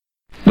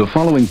The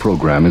following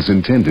program is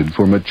intended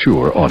for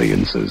mature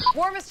audiences.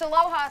 Warmest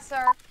aloha,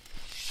 sir.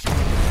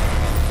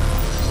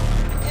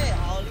 Hey,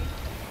 Holly.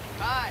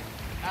 Hi.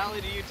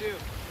 Holly to you too.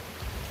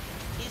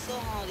 He's so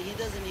Holly, he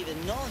doesn't even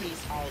know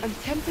he's Holly. I'm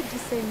tempted to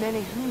say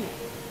menehune.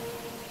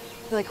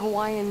 Like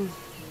Hawaiian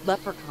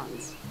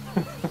leprechauns.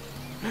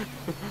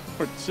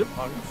 Or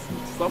chipmunks.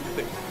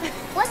 Something.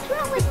 What's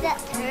wrong with that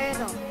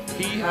turtle?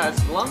 He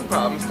has lung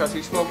problems because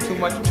he smoked too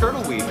much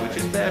turtle weed, which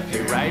is bad for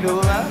you, right,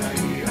 Ula?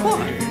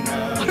 What?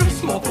 I don't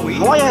smoke weed.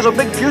 Hawaii has a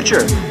big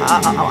future.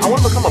 I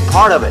want to become a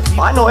part of it.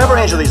 I know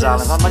every inch of these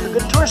islands. I'm like a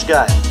good tourist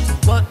guide.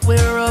 What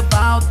we're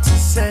about to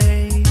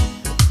say.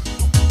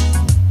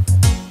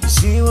 You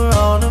see, we're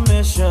on a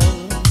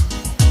mission,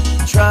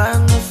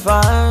 trying to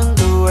find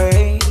a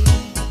way.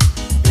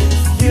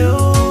 If you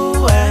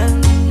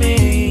and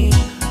me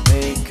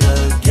make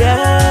a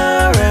guarantee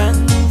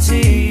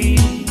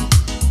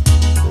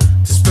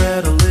to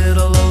spread a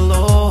little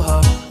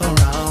aloha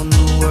around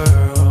the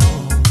world,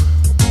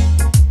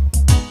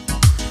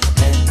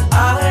 and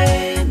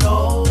I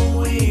know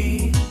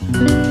we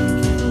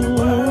can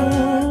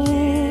work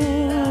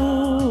it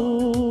out.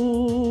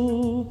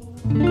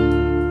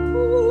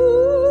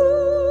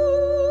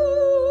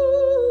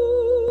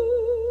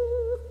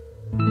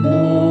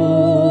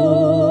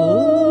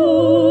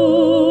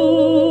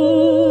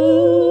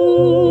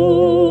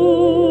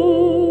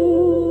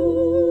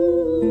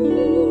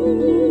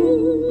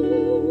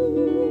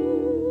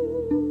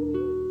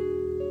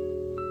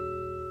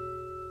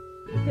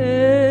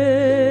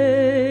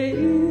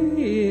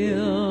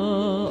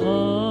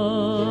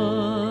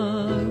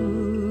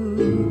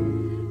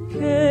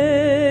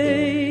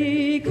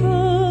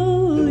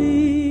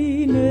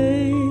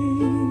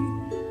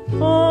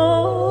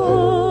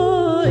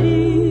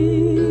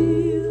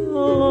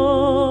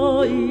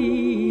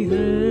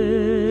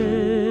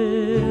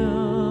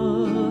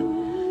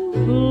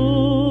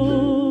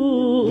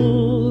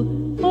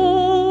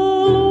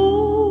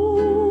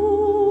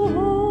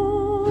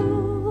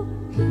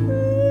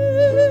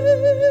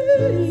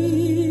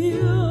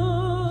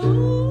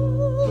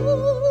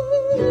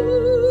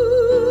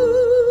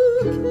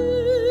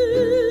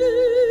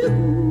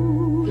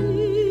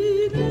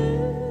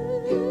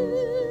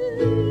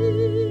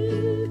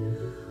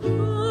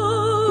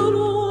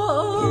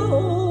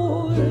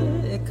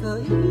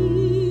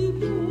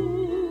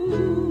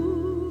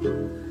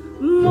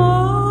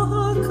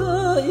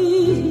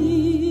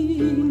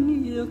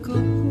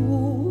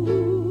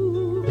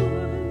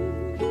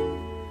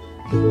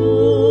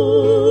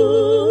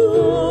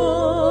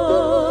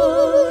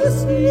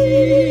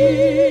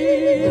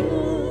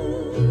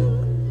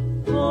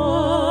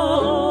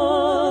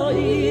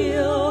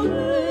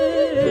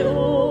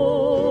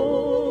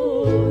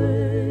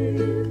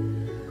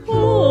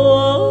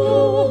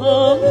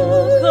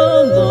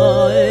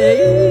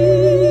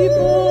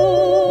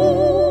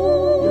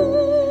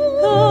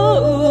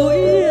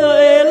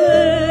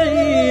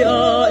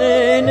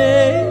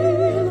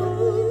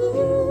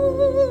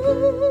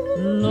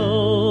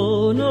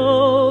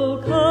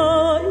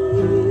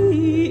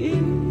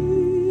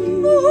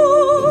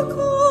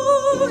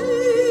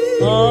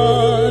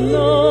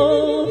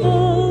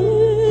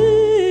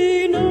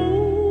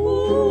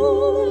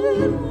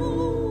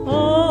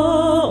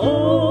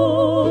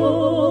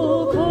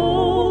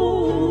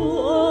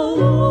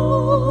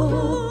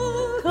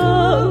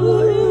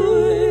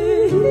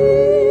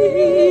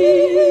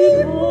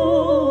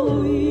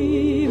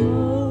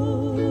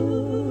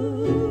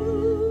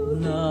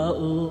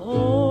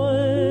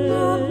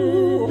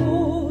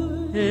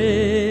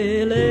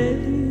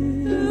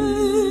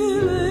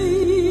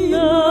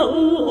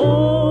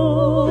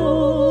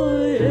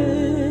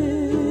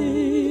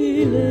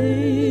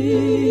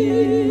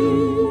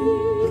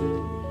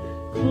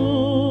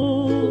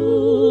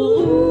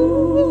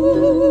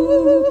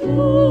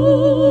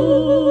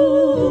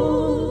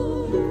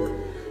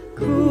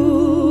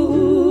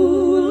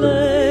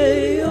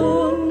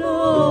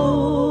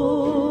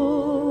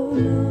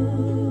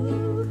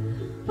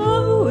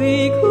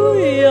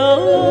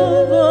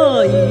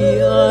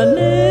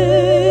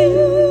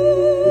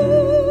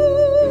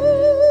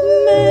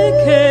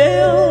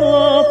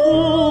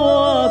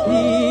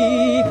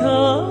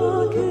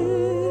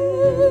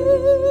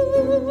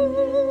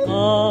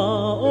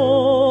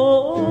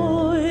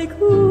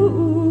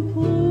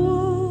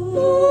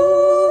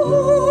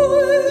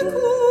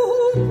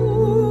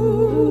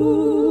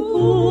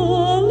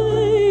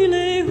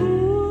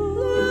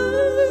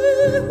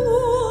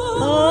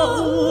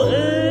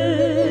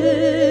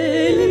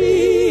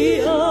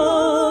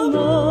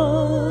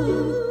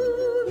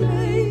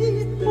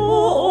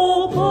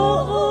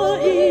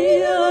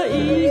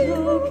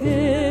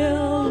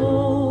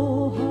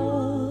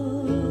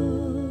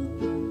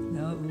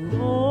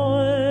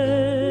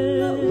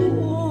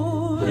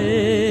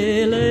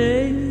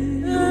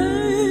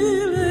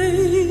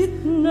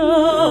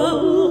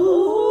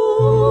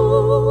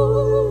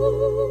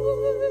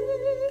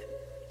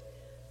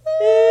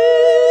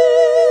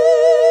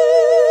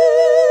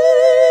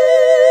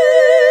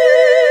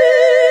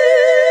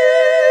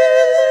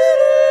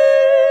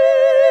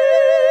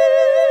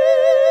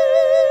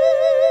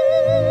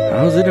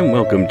 How's it, and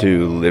welcome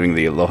to Living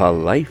the Aloha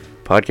Life,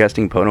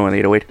 podcasting Pono on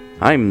 808.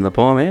 I'm the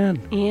Poa Man.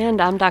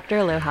 And I'm Dr.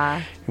 Aloha.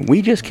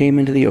 We just came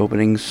into the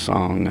opening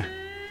song,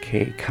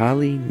 Ke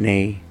Kali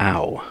Ne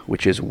Au,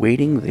 which is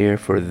Waiting There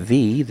for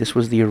Thee. This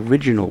was the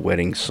original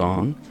wedding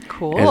song.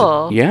 Cool.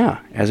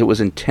 As it was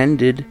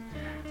intended,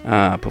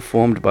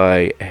 performed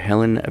by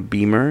Helen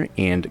Beamer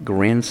and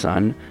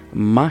grandson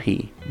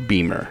Mahi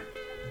Beamer.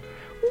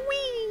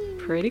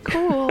 Pretty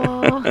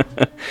cool.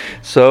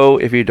 So,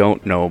 if you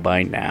don't know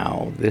by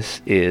now,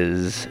 this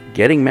is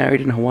Getting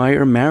Married in Hawaii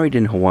or Married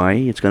in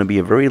Hawaii. It's going to be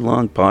a very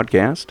long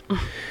podcast.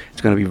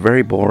 It's going to be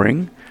very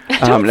boring.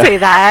 Don't say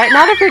that.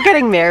 Not if you're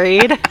getting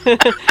married.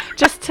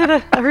 Just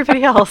to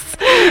everybody else.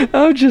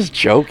 I'm just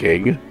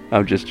joking.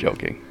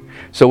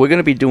 So we're going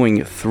to be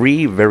doing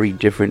 3 very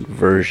different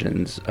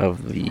versions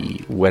of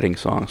the wedding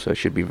song, so it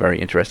should be very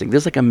interesting.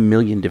 There's like a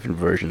million different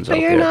versions out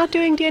there. But you're not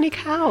doing Danny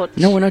Couch.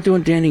 No, we're not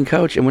doing Danny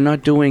Couch, and we're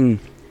not doing...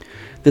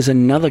 There's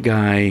another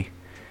guy,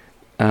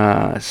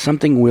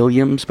 something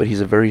Williams, but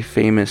he's a very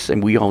famous,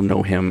 and we all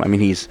know him. I mean,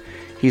 he's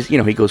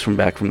he goes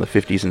back from the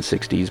 50s and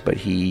 60s, but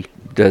he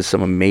does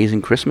some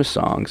amazing Christmas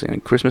songs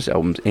and Christmas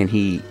albums, and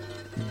he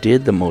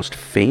did the most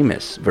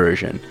famous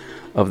version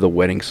of the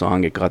wedding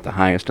song. It got the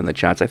highest on the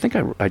charts. I think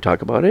I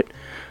talk about it,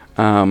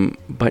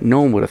 but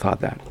no one would have thought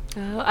that.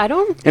 I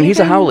don't. And he's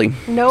a Howley.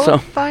 No,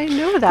 if I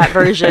know that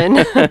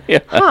version. Yeah.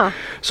 Huh.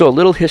 So a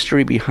little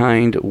history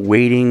behind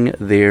Waiting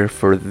There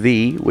for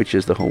Thee, which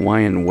is the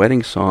Hawaiian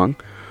wedding song,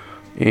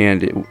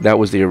 and that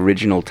was the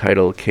original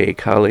title. Ke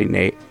Kali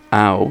Ne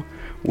Au,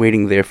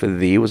 Waiting There for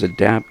Thee, was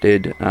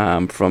adapted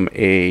from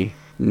a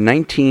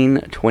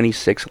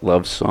 1926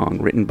 love song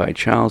written by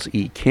Charles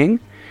E. King,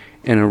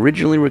 and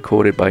originally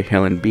recorded by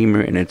Helen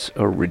Beamer in its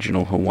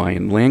original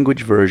Hawaiian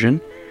language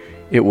version.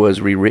 It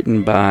was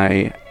rewritten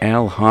by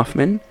Al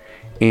Hoffman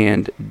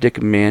and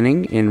Dick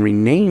Manning and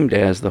renamed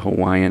as the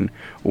Hawaiian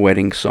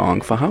wedding song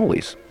for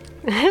Howleys.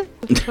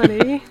 That's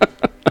funny.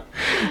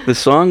 The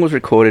song was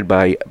recorded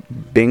by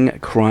Bing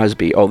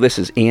Crosby. Oh, this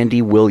is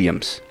Andy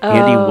Williams. Oh.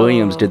 Andy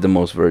Williams did the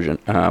most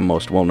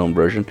well-known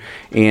version,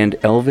 and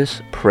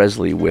Elvis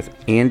Presley, with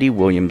Andy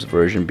Williams'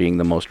 version being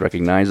the most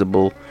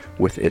recognizable,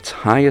 with its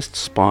highest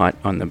spot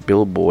on the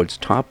Billboard's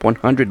Top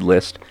 100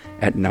 list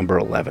at number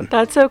 11.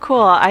 That's so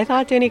cool. I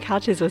thought Danny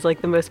Couches was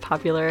like the most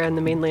popular in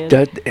the mainland.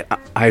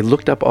 I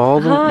looked up all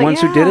the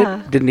ones who did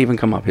it. Didn't even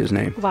come up his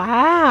name.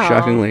 Wow.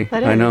 Shockingly.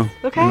 I know.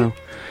 Okay. I know.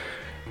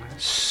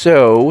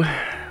 So,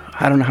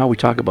 I don't know how we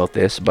talk about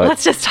this, but...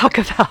 Let's just talk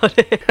about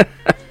it.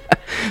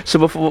 So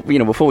before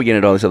we get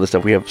into all this other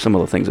stuff, we have some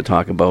other things to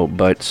talk about.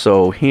 But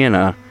so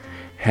Hannah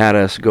had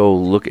us go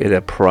look at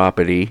a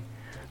property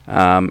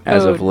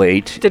as of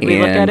late. Did we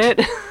look at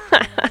it?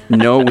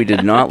 No, we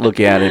did not look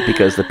at it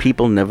because the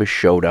people never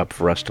showed up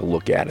for us to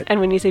look at it. And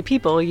when you say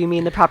people, you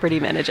mean the property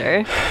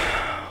manager.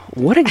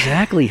 What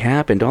exactly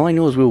happened? All I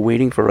know is we were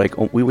waiting for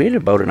we waited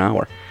about an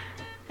hour.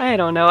 I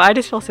don't know. I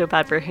just feel so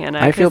bad for Hannah.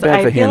 I feel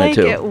bad for Hannah,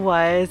 too. I feel like it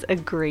was a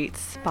great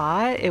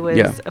spot. It was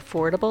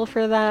affordable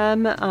for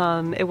them.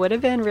 It would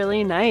have been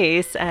really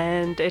nice,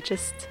 and it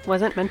just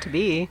wasn't meant to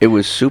be. It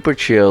was super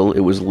chill.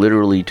 It was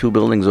literally 2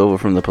 buildings over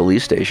from the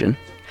police station.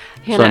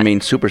 Hannah, so,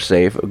 super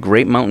safe.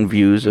 Great mountain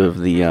views of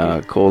the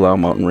Ko'olau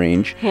mountain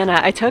range. Hannah,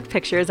 I took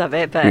pictures of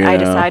it, but I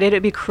decided it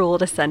would be cruel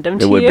to send them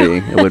to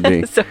you. It would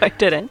be. So I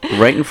didn't.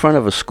 Right in front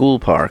of a school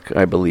park,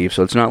 I believe.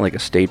 So it's not like a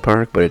state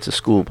park, but it's a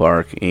school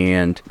park,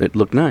 and it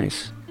looked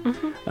nice.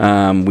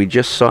 Mm-hmm. We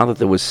just saw that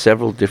there was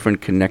several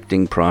different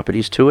connecting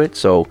properties to it,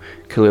 so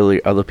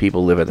clearly other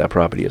people live at that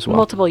property as well.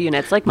 Multiple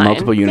units, like mine.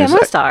 Multiple units. Yeah,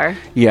 most are.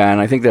 Yeah,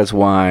 and I think that's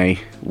why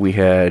we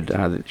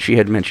had, she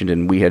had mentioned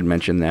and we had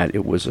mentioned that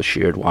it was a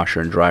shared washer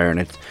and dryer,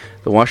 and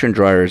the washer and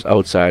dryer is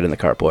outside in the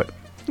carport.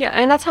 Yeah,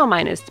 and that's how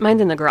mine is.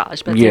 Mine's in the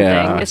garage, but same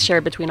thing. It's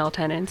shared between all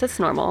tenants. It's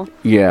normal.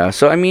 Yeah,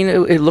 so I mean,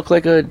 it looked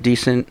like a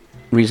decent,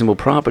 reasonable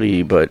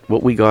property, but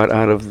what we got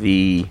out of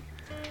the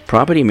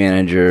property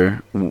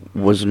manager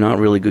was not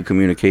really good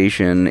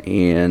communication,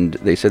 and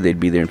they said they'd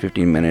be there in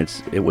 15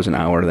 minutes. It was an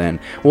hour then.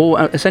 Well,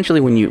 essentially,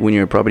 when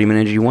you're a property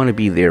manager, you want to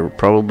be there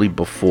probably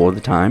before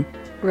the time.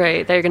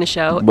 Right, that you're going to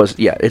show.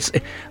 It's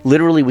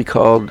literally, we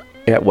called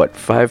at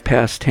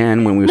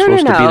 10 when we were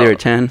supposed to be there at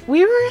 10.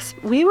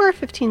 We were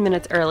 15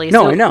 minutes early.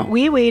 No, so I know.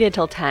 We waited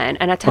till 10,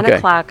 and at 10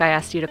 o'clock I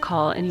asked you to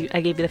call, and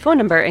I gave you the phone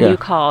number, and you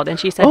called, and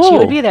she said she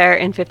would be there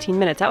in 15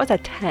 minutes. That was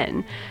at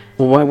 10.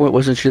 Well, why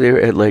wasn't she there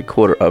at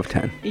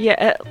 10:15?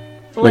 Yeah,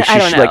 I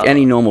don't know. Like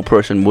any normal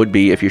person would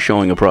be if you're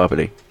showing a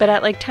property. But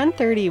at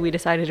 10:30, we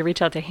decided to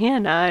reach out to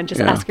Hannah and just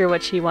ask her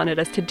what she wanted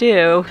us to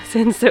do,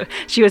 since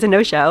she was a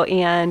no-show.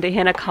 And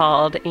Hannah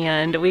called,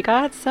 and we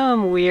got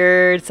some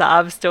weird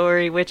sob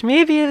story, which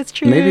maybe it's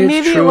true, maybe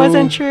it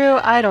wasn't true.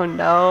 I don't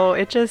know.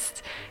 It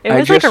was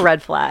like a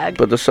red flag.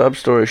 But the sob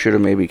story should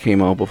have maybe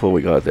came out before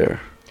we got there.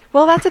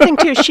 Well, that's the thing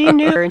too. She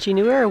knew her, and she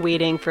knew we were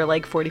waiting for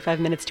like 45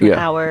 minutes to an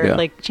hour. Yeah.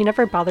 Like, she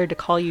never bothered to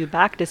call you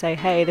back to say,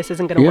 "Hey, this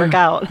isn't going to work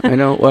out." I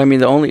know. Well, I mean,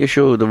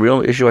 the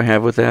real issue I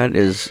have with that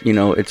is,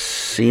 it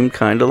seemed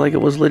kind of like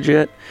it was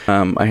legit.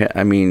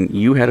 I mean,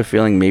 you had a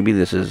feeling maybe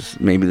this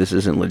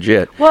isn't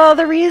legit. Well,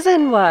 the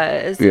reason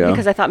was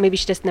because I thought maybe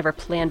she just never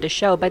planned a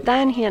show. But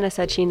then Hannah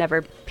said she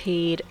never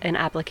paid an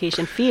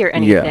application fee or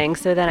anything.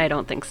 So then I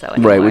don't think so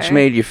anymore. Right, which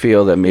made you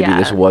feel that maybe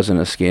this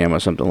wasn't a scam or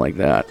something like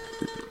that.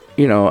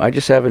 I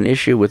just have an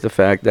issue with the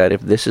fact that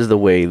if this is the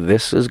way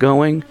this is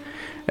going,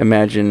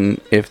 imagine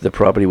if the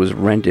property was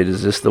rented.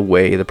 Is this the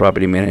way the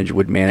property manager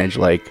would manage,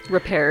 like,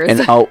 repairs,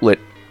 an outlet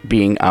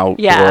being out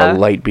or a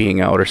light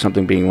being out or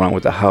something being wrong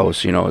with the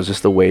house? Is this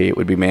the way it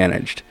would be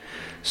managed?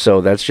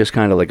 So that's just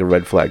kind of like a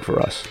red flag for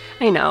us.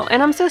 I know.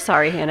 And I'm so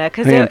sorry, Hannah,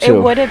 because it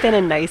would have been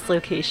a nice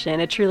location.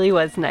 It truly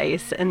was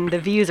nice. And the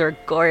views are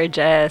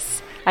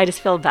gorgeous. I just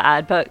feel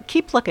bad. But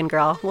keep looking,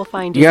 girl. We'll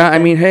find you something.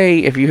 I mean, hey,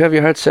 if you have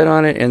your heart set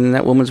on it and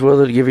that woman's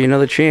willing to give you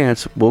another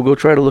chance, we'll go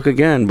try to look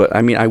again. But,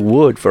 I mean, I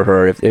would for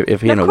her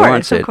if Hannah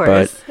wants it.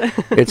 But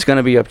it's going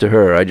to be up to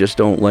her. I just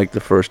don't like the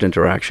first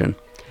interaction.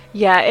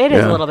 Yeah, it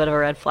is a little bit of a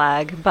red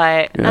flag.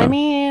 But, I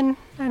mean,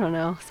 I don't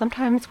know.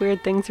 Sometimes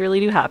weird things really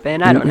do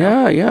happen. I don't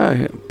know.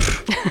 Yeah.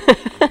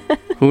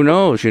 Who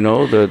knows?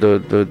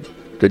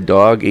 The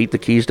dog ate the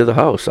keys to the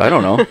house. I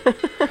don't know.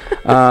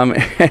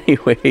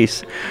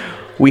 Anyways,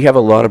 we have a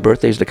lot of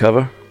birthdays to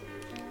cover.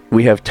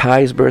 We have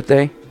Ty's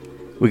birthday.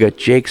 We got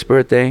Jake's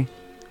birthday.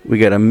 We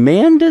got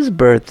Amanda's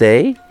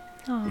birthday.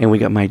 Aww. And we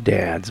got my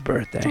dad's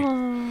birthday.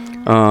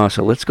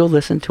 So let's go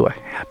listen to a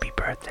happy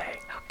birthday.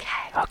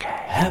 Okay.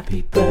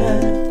 Happy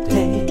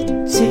birthday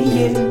to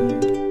you.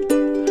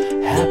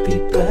 Happy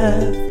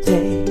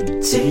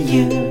birthday to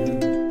you.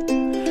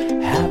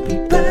 Happy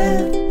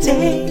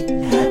birthday,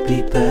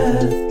 happy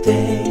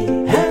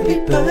birthday, happy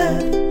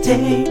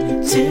birthday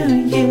to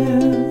you.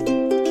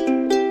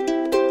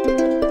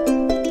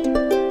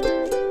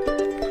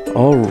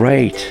 All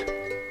right.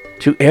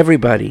 To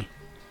everybody,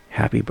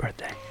 happy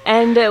birthday.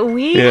 And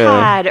we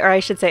had, or I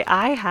should say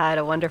I had,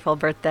 a wonderful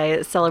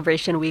birthday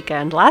celebration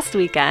weekend last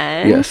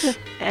weekend. Yes,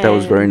 that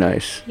was very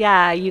nice.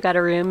 Yeah, you got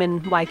a room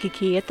in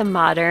Waikiki at the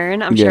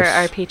Modern. I'm sure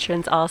our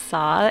patrons all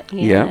saw it.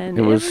 And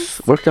it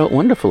was worked out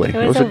wonderfully.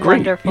 It was a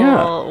great,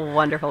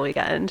 wonderful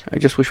weekend. I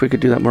just wish we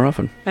could do that more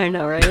often. I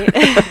know, right?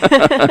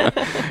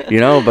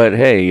 But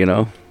hey,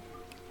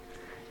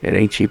 it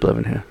ain't cheap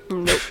living here.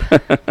 Nope.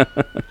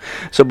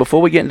 So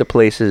before we get into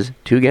places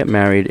to get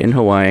married in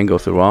Hawaii and go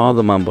through all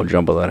the mumbo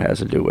jumbo that has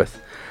to do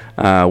with,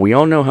 we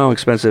all know how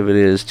expensive it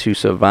is to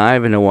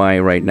survive in Hawaii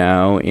right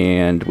now,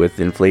 and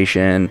with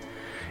inflation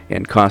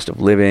and cost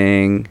of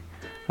living.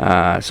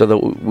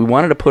 We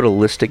wanted to put a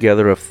list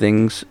together of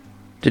things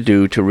to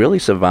do to really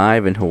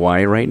survive in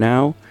Hawaii right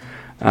now.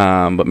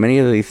 But many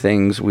of the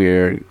things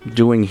we're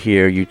doing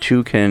here, you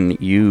too can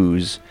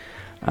use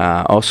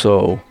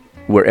also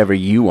wherever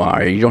you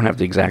are. You don't have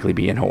to exactly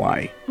be in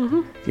Hawaii,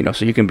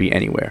 so you can be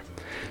anywhere.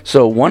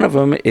 So one of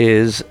them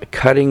is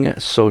cutting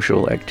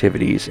social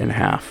activities in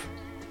half.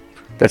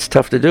 That's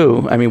tough to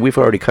do. I mean, we've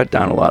already cut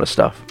down a lot of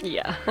stuff.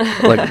 Yeah.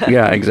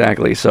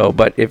 Exactly. So,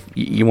 but if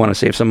you want to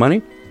save some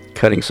money,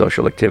 cutting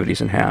social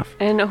activities in half.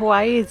 And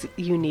Hawaii is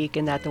unique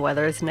in that the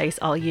weather is nice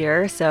all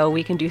year, so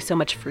we can do so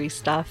much free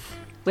stuff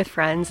with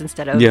friends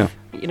instead of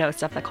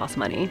stuff that costs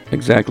money.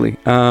 Exactly.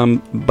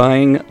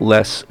 Buying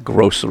less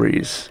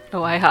groceries.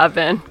 Oh, I have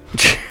been.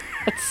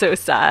 That's so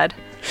sad.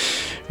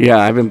 Yeah,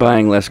 I've been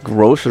buying less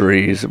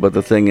groceries, but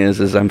the thing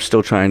is I'm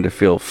still trying to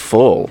feel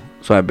full.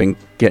 So I've been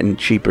getting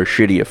cheaper,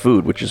 shittier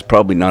food, which is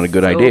probably not a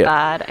good idea. So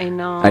bad, I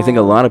know. I think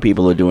a lot of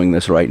people are doing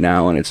this right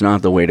now, and it's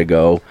not the way to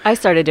go. I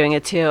started doing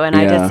it too, and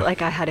I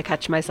had to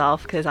catch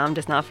myself because I'm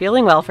just not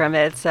feeling well from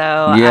it.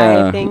 So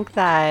I think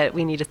that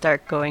we need to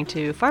start going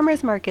to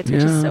farmers markets,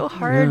 which is so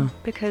hard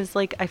because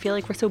I feel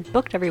like we're so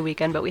booked every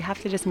weekend, but we have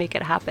to just make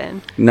it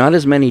happen. Not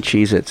as many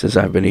Cheez-Its as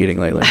I've been eating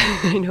lately.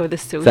 I know, the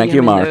sodium. Thank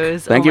you, Mark. In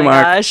those. Thank you,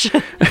 Mark. Gosh.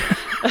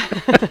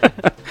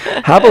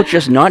 How about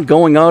just not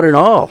going out at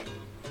all?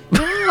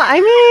 I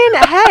mean,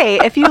 hey,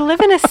 if you live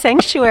in a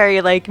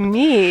sanctuary like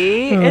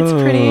me, it's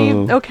pretty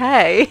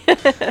okay.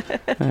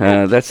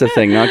 That's the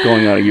thing, not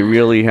going out. You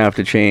really have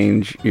to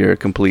change your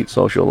complete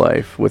social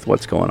life with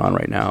what's going on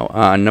right now.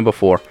 Number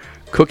 4,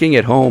 cooking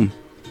at home.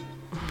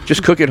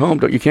 Just cook at home.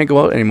 You can't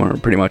go out anymore,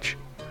 pretty much,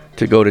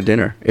 to go to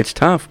dinner. It's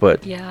tough,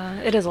 but... Yeah,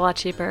 it is a lot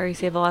cheaper. You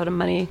save a lot of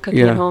money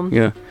cooking at home.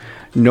 Yeah.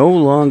 No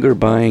longer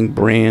buying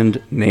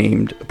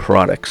brand-named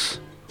products.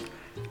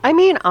 I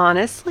mean,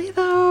 honestly,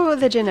 though,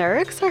 the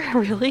generics are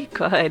really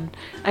good.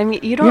 I mean,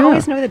 you don't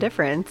always know the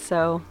difference,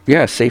 so...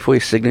 Yeah,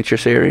 Safeway Signature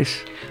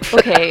Series.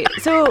 Okay,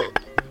 so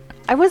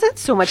I wasn't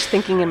so much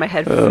thinking in my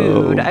head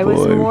food. I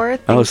was more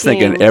thinking... I was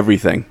thinking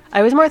everything.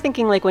 I was more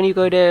thinking when you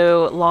go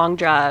to Long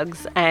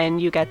Drugs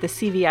and you get the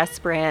CVS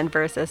brand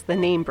versus the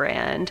name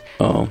brand.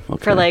 Oh,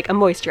 okay. For a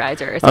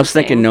moisturizer or something. I was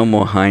thinking no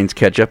more Heinz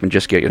ketchup and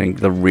just getting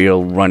the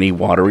real runny,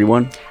 watery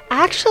one.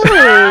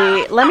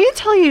 Actually, let me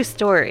tell you a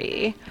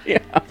story. Yeah.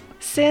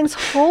 Since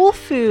Whole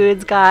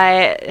Foods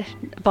got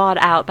bought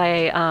out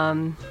by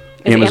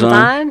Is it Amazon?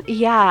 Amazon?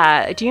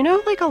 Yeah. Do you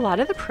know, like, a lot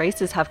of the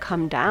prices have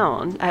come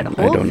down at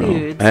Whole I don't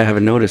Foods? know. I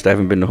haven't noticed. I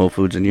haven't been to Whole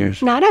Foods in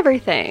years. Not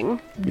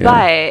everything, Yeah.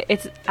 but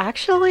it's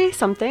actually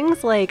some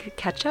things like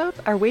ketchup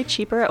are way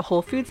cheaper at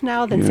Whole Foods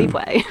now than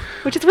Safeway,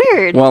 which is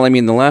weird. Well, I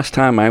mean, the last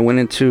time I went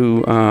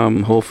into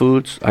Whole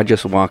Foods, I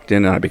just walked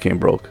in and I became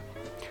broke.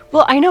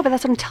 Well, I know, but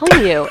that's what I'm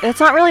telling you. It's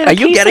not really the Are case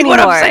you getting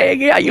anymore. what I'm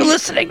saying? Yeah, are you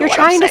listening? You're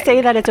trying to say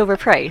that it's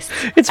overpriced.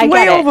 It's I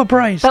way get it.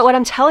 overpriced. But what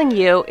I'm telling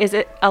you is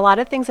a lot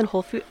of things in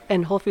Whole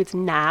Foods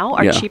now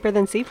are Yeah. cheaper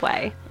than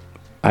Safeway.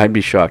 I'd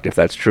be shocked if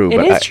that's true. It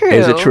but is true.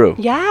 Is it true?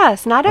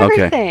 Yes, not Okay.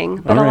 everything,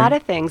 but All a lot right.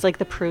 of things like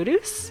the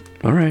produce.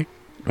 All right.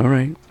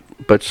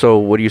 But so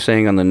what are you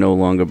saying on the no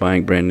longer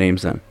buying brand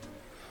names then?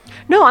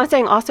 No, I'm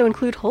saying also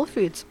include Whole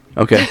Foods.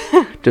 Okay.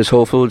 Does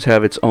Whole Foods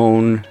have its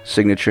own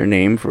signature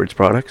name for its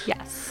products?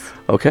 Yes.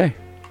 Okay,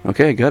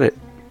 got it.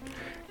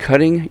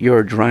 Cutting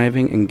your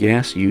driving and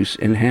gas use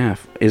in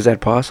half. Is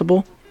that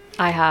possible?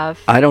 I have.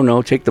 I don't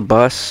know. Take the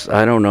bus.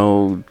 I don't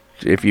know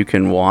if you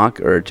can walk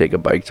or take a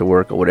bike to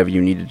work or whatever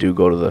you need to do.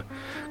 Go to the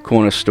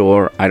corner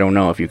store. I don't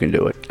know if you can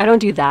do it. I don't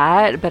do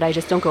that, but I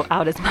just don't go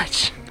out as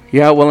much.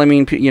 Yeah, well, I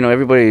mean,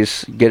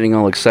 everybody's getting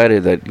all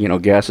excited that,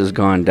 gas has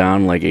gone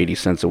down like 80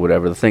 cents or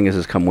whatever. The thing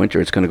is come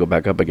winter, it's going to go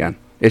back up again.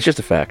 It's just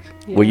a fact.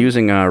 Yeah. We're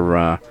using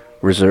our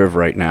reserve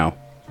right now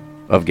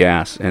of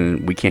gas,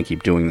 and we can't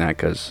keep doing that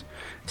because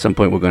at some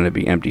point we're going to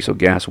be empty. So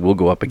gas will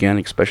go up again,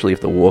 especially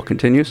if the war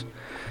continues.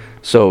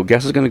 So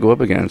gas is going to go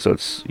up again. So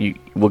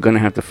we're going to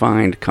have to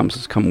find, come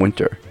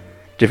winter,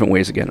 different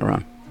ways of getting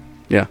around.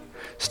 Yeah.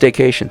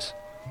 Staycations.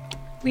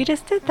 We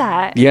just did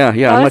that. Yeah,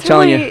 That I'm was not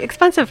telling you. really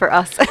expensive for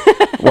us.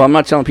 Well, I'm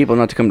not telling people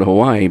not to come to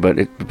Hawaii,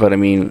 but I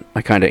mean,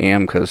 I kind of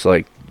am because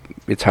like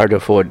it's hard to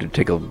afford to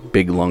take a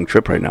big long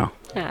trip right now.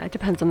 Yeah, it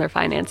depends on their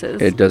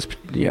finances. It does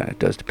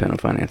depend on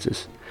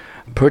finances.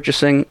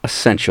 Purchasing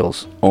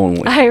essentials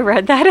only. I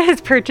read that as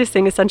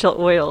purchasing essential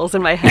oils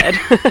in my head.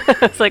 I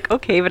was like,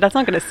 okay, but that's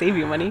not going to save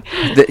you money.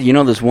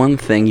 There's one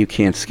thing you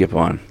can't skip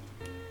on: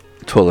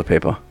 toilet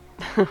paper.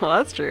 Well,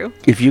 that's true.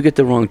 If you get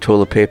the wrong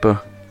toilet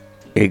paper,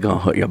 it gonna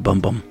hurt your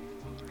bum.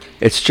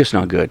 It's just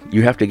not good.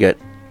 You have to get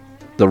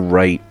the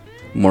right,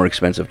 more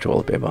expensive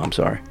toilet paper. I'm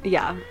sorry.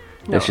 Yeah.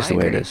 No, That's just the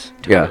way it agree. is.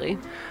 Totally.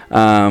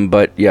 Yeah.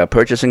 But yeah,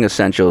 purchasing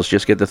essentials,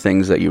 just get the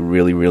things that you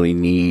really, really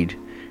need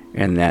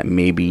and that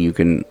maybe you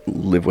can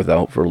live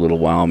without for a little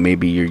while.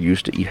 Maybe you're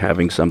used to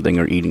having something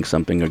or eating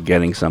something or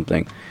getting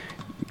something.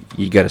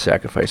 You got to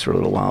sacrifice for a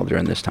little while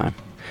during this time.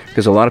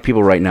 Because a lot of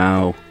people right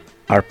now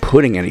are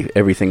putting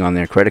everything on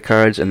their credit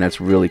cards, and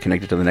that's really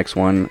connected to the next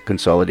one,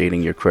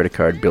 consolidating your credit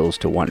card bills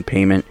to one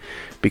payment.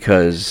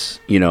 Because,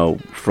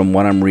 from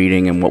what I'm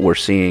reading and what we're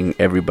seeing,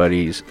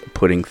 everybody's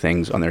putting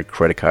things on their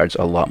credit cards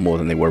a lot more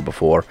than they were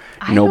before.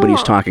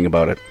 Nobody's talking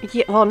about it.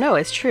 Yeah, well, no,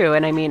 it's true.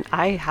 And I mean,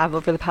 I have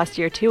over the past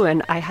year too,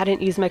 and I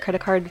hadn't used my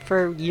credit card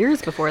for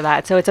years before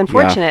that. So it's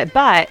unfortunate,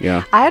 but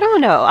I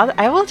don't know.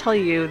 I will tell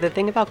you the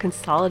thing about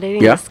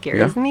consolidating that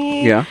scares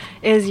me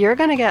is you're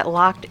going to get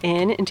locked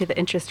into the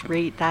interest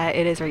rate that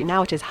it is right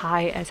now, which is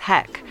high as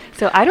heck.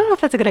 So I don't know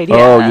if that's a good idea.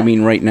 Oh, you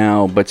mean right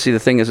now? But see, the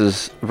thing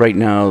is right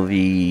now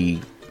the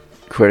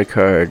credit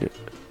card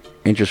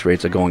interest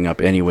rates are going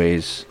up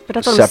anyways. But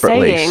that's what I'm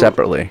saying.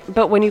 Separately.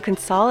 But when you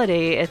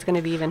consolidate, it's going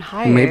to be even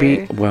higher.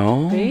 Maybe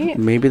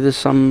there's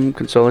some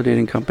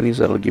consolidating companies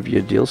that'll give you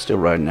a deal still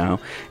right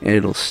now, and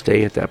it'll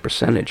stay at that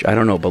percentage. I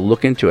don't know, but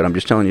look into it. I'm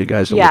just telling you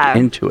guys to look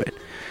into it,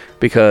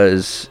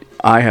 because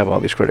I have all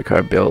these credit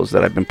card bills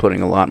that I've been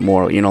putting a lot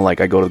more. Like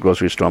I go to the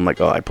grocery store, I'm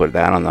like, oh, I put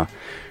that on the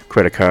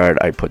credit card,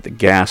 I put the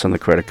gas on the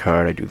credit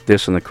card, I do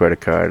this on the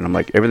credit card, and I'm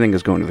like, everything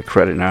is going to the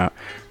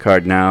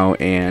card now,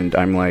 and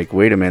I'm like,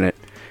 wait a minute.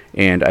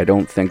 And I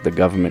don't think the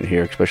government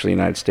here, especially the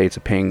United States,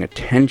 are paying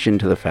attention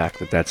to the fact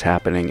that that's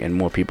happening, and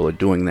more people are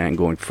doing that and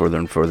going further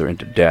and further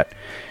into debt.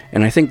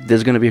 And I think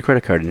there's going to be a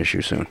credit card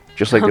issue soon.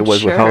 Just like there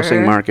was with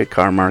housing market,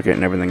 car market,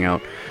 and everything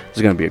else.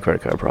 There's going to be a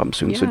credit card problem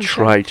soon. So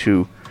try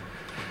to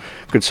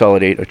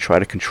consolidate or try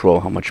to control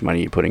how much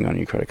money you're putting on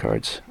your credit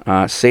cards.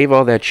 Save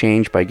all that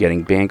change by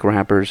getting bank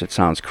wrappers. It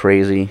sounds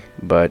crazy,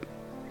 but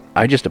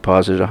I just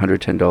deposited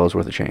 $110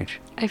 worth of change.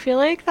 I feel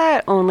like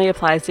that only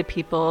applies to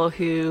people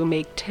who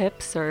make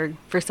tips or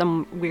for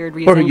some weird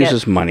reason Or who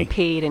uses money.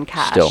 paid in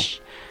cash. Still.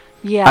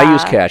 Yeah. I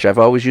use cash. I've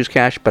always used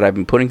cash, but I've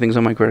been putting things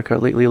on my credit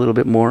card lately a little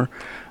bit more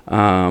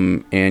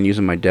and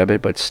using my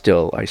debit, but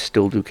I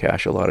still do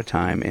cash a lot of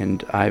time,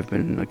 and I've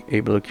been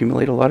able to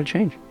accumulate a lot of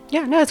change.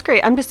 Yeah, no, it's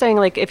great. I'm just saying,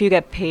 like, if you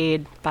get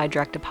paid by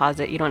direct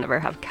deposit, you don't ever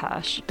have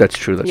cash. That's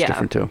true. That's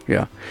different, too.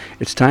 Yeah.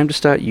 It's time to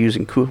start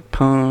using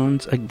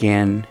coupons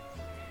again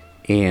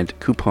and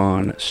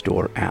coupon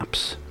store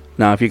apps.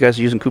 Now, if you guys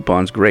are using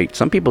coupons, great.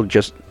 Some people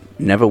just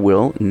never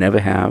will, never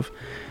have.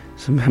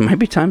 So it might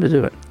be time to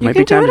do it. You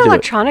can do it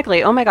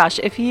electronically. Oh my gosh.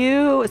 So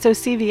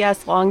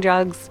CVS, Long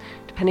Jugs,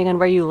 depending on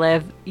where you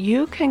live,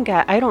 you can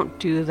get, I don't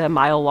do the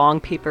mile long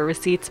paper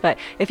receipts, but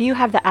if you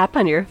have the app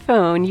on your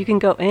phone, you can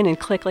go in and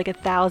click like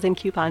 1,000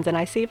 coupons, and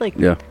I save like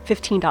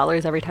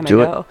 $15 every time I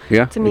go.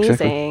 Yeah, it's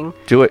amazing.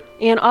 Exactly. Do it.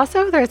 And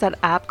also there's that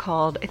app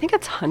called, I think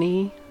it's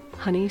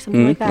Honey,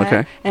 something like that.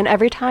 Okay. And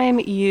every time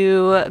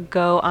you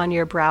go on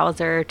your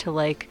browser to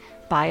like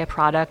buy a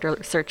product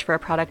or search for a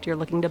product you're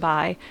looking to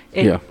buy,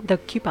 the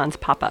coupons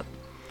pop up.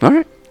 All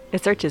right.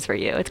 It searches for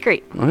you. It's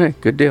great. Okay,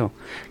 good deal.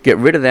 Get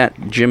rid of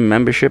that gym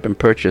membership and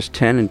purchase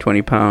 10 and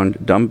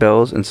 20-pound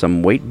dumbbells and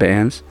some weight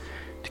bands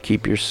to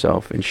keep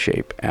yourself in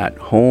shape at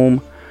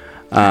home.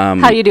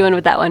 How you doing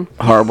with that one?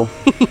 Horrible.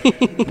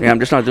 Yeah, I'm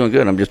just not doing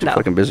good. I'm just too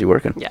fucking busy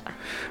working. Yeah.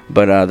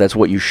 But that's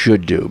what you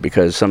should do,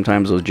 because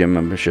sometimes those gym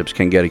memberships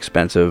can get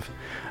expensive.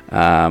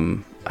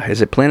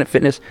 Is it Planet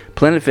Fitness?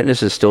 Planet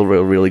Fitness is still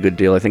a really good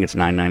deal. I think it's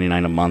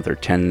 $9.99 a month or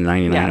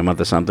 $10.99 a month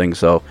or something.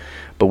 So,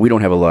 but we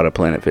don't have a lot of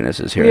Planet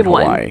Fitnesses here in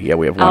Hawaii. One. Yeah,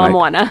 we have one.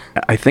 Moana.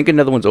 I think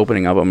another one's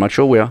opening up. I'm not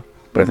sure where,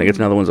 but I think it's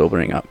another one's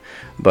opening up.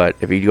 But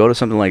if you go to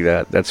something like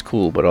that, that's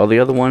cool. But all the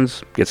other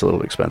ones gets a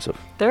little expensive.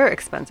 They're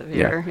expensive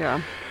here.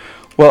 Yeah.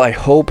 Well, I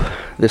hope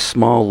this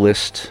small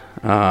list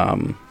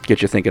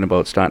gets you thinking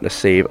about starting to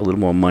save a little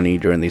more money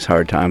during these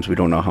hard times. We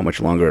don't know how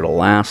much longer it'll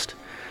last.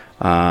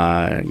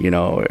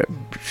 The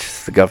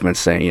government's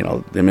saying,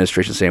 the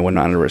administration's saying we're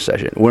not in a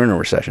recession. We're in a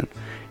recession.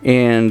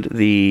 And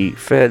the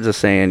feds are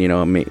saying,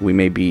 we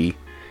may be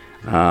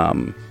in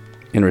a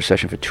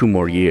recession for 2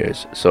 more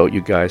years. So you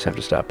guys have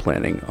to start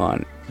planning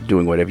on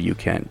doing whatever you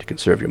can to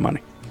conserve your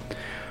money.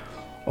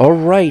 All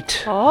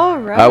right.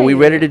 Are we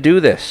ready to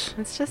do this?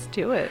 Let's just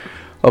do it.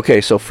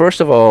 Okay, so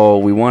first of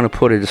all, we want to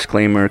put a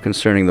disclaimer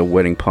concerning the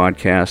wedding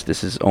podcast.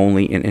 This is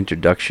only an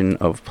introduction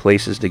of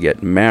places to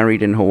get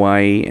married in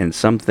Hawaii and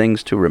some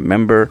things to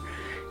remember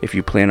if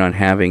you plan on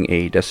having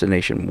a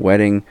destination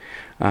wedding.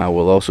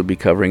 We'll also be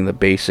covering the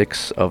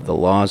basics of the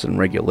laws and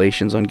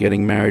regulations on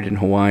getting married in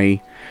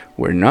Hawaii.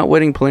 We're not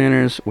wedding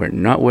planners, we're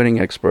not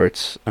wedding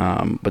experts,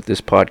 but this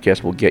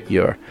podcast will get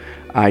your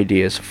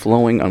ideas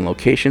flowing on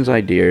locations,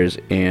 ideas,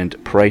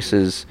 and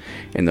prices,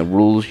 and the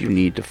rules you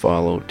need to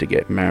follow to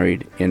get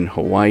married in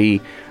Hawaii.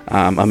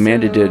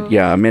 Amanda did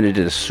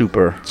a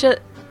super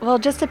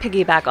just to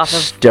piggyback off of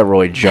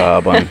steroid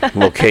job on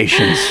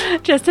locations.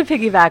 Just to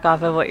piggyback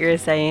off of what you're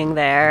saying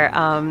there,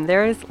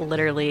 there's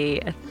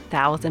literally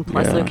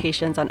 1,000+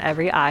 locations on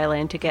every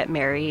island to get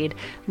married.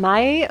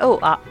 My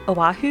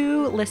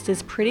Oahu list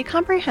is pretty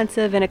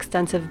comprehensive and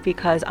extensive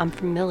because I'm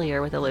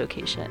familiar with the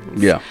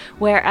locations. Yeah.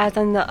 Whereas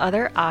on the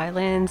other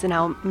islands,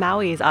 now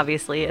Maui is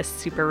obviously a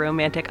super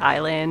romantic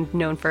island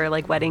known for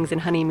like weddings and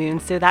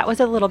honeymoons, so that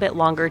was a little bit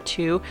longer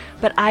too.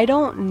 But I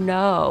don't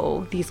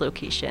know these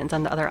locations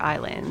on the other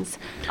islands.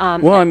 I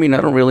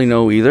don't really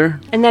know either.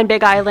 And then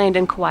Big Island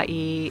and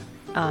Kauai.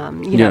 There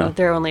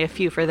are only a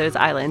few for those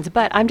islands,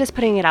 but I'm just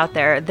putting it out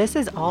there. This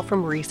is all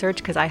from research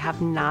because I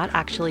have not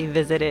actually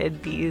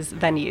visited these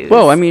venues.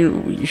 Well, I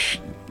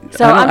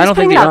don't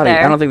think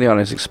the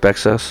audience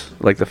expects us,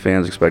 like the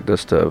fans expect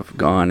us to have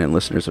gone, and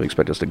listeners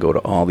expect us to go to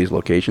all these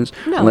locations,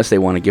 unless they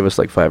want to give us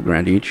like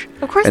 $5,000 each.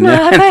 Of course and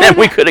not. Then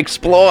we could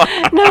explore.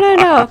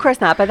 No, of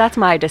course not. But that's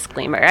my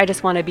disclaimer. I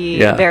just want to be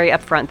very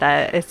upfront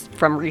that it's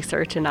from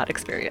research and not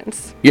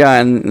experience. Yeah,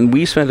 and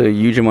we spent a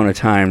huge amount of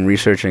time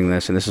researching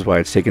this, and this is why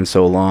it's taken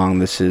so long.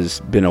 This has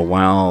been a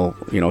while,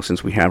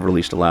 since we have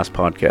released the last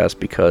podcast,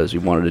 because we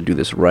wanted to do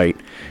this right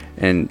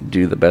and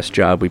do the best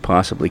job we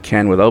possibly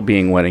can without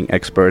being wedding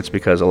experts,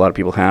 because a lot of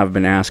people have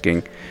been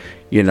asking,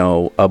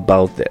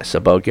 about this,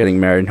 about getting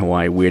married in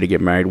Hawaii, where to get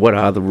married, what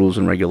are the rules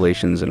and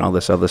regulations and all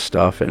this other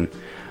stuff. And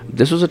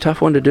this was a tough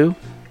one to do.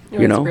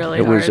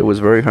 It was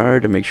very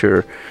hard to make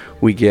sure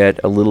we get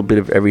a little bit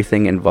of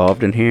everything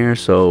involved in here.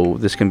 So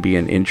this can be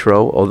an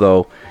intro,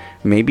 although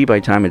maybe by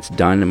the time it's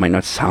done, it might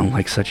not sound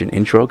like such an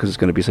intro because it's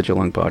going to be such a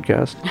long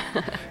podcast,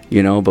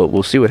 but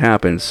we'll see what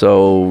happens.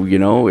 So,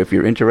 if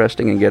you're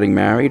interested in getting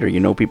married,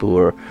 or people who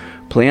are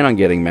planning on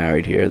getting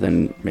married here,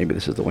 then maybe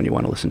this is the one you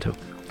want to listen to.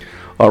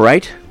 All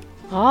right?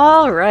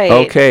 All right.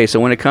 Okay, so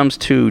when it comes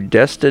to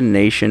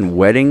destination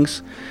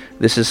weddings,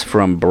 this is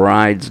from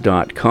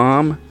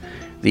brides.com.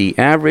 The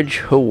average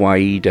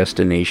Hawaii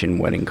destination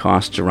wedding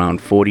costs around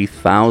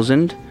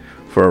 $40,000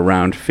 for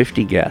around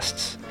 50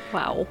 guests.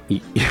 Wow.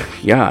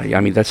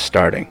 Yeah, that's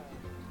starting.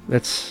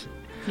 That's...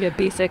 Your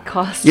basic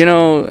cost.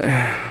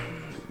 Yeah,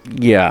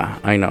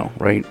 I know,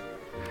 right?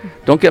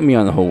 Don't get me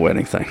on the whole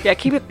wedding thing. Yeah,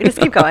 just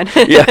keep going.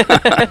 Yeah.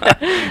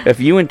 If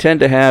you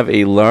intend to have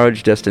a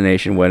large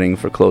destination wedding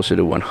for closer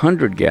to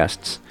 100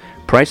 guests,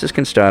 prices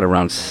can start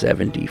around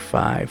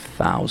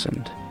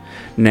 $75,000.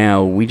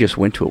 Now, we just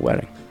went to a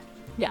wedding.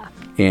 Yeah.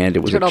 And it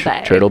was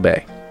Turtle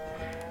Bay.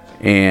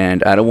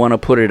 And I don't want to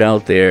put it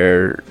out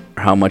there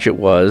how much it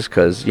was,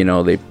 because they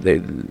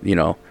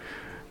the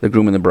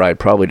groom and the bride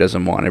probably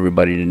doesn't want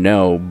everybody to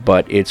know,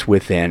 but it's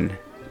within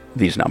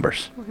these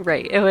numbers.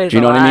 Right. It was. Do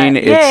you know what I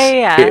mean?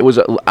 Yeah. It was.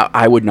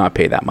 I would not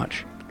pay that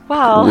much.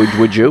 Wow.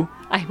 Would you?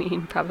 I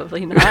mean,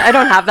 probably not. I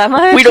don't have that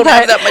much. We don't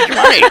have that much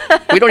money.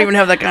 We don't even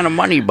have that kind of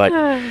money. But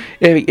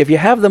if you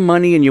have the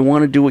money and you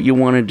want to do what you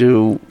want to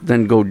do,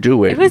 then go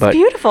do it. It was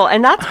beautiful,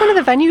 and that's one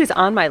of the venues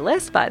on my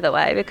list, by the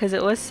way, because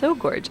it was so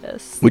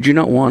gorgeous. Would you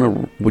not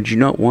want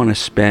to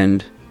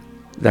spend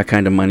that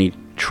kind of money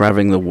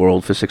traveling the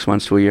world for 6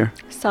 months to a year?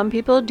 Some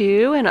people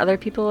do, and other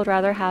people would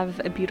rather have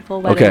a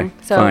beautiful wedding. Okay,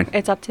 so fine.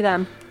 It's up to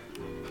them.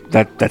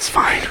 That's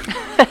fine.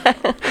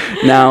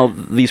 Now,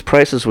 these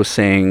prices were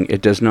saying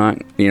it does not,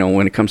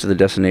 when it comes to the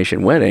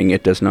destination wedding,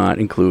 it does not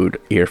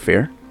include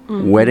airfare,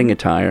 wedding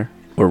attire,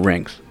 or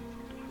rings.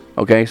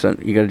 Okay, so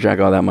you got to jack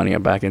all that money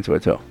back into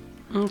it too.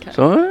 Okay.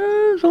 So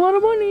it's a lot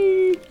of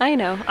money. I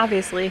know,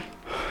 obviously.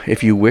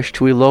 If you wish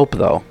to elope,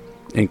 though,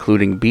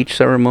 including beach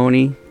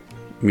ceremony,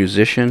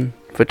 musician,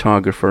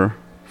 photographer,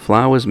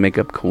 flowers,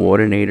 makeup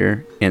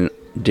coordinator, and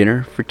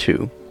dinner for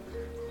two,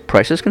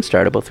 prices can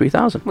start about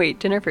 $3,000. Wait,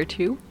 dinner for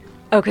two?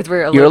 Oh, because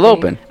we're eloping. You're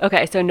eloping.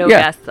 Okay, so no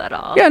Yeah. guests at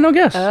all. Yeah, no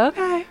guests.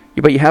 Okay.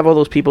 But you have all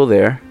those people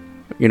there,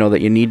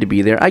 that you need to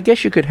be there. I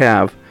guess you could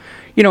have,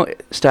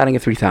 starting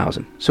at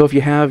 $3,000. So if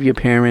you have your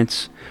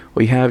parents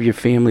or you have your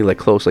family like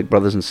close, like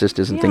brothers and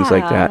sisters and things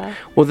like Yeah. that,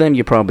 well, then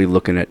you're probably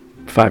looking at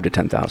 $5,000 to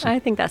 $10,000. I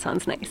think that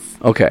sounds nice.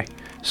 Okay.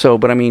 So,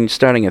 but I mean,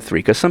 starting at $3,000,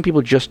 because some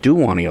people just do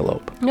want to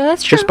elope. No,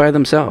 that's true. Just by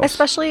themselves.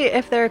 Especially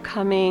if they're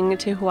coming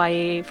to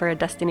Hawaii for a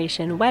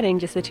destination wedding,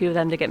 just the two of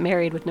them to get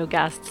married with no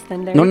guests,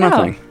 then there No, you go.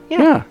 nothing.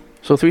 Yeah.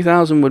 So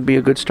 $3,000 would be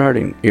a good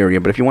starting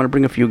area. But if you want to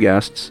bring a few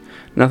guests,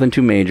 nothing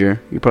too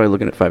major, you're probably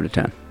looking at $5,000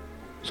 to $10,000.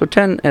 So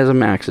 10 as a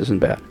max isn't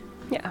bad.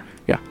 Yeah.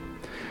 Yeah.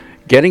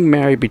 Getting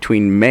married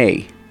between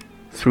May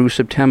through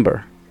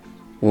September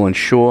will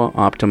ensure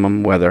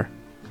optimum weather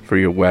for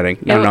your wedding.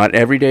 Now, not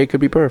every day could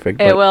be perfect.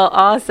 It But will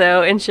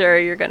also ensure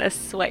you're going to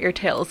sweat your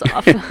tails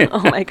off.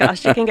 Oh my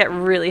gosh, it can get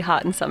really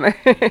hot in summer.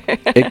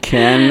 It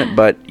can,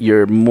 but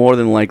you're more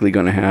than likely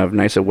going to have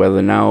nicer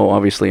weather. Now,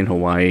 obviously in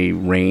Hawaii,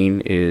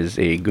 rain is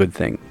a good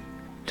thing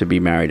to be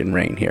married in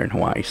rain here in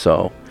Hawaii.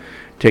 So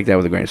take that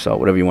with a grain of salt,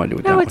 whatever you want to do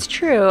with that No, one. it's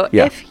true.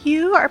 Yeah. If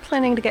you are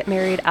planning to get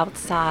married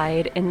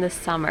outside in the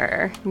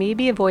summer,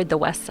 maybe avoid the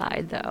west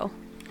side though.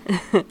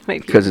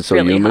 Because it's so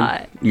really humid.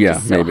 hot. Yeah,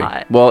 Just so maybe.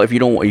 hot. Well, if you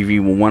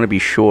want to be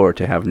sure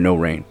to have no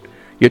rain,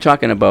 you're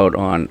talking about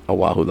on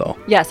Oahu though.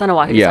 Yes, on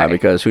Oahu. Yeah, sorry.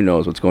 because who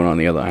knows what's going on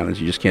the other islands?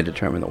 You just can't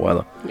determine the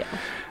weather. Yeah.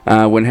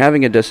 When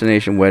having a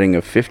destination wedding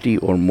of 50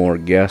 or more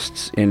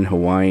guests in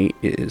Hawaii,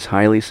 it is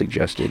highly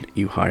suggested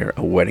you hire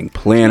a wedding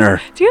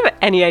planner. Do you have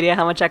any idea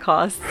how much that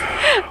costs?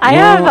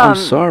 I'm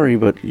sorry,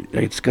 but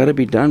it's got to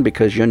be done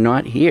because you're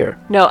not here.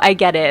 No, I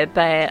get it,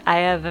 but I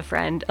have a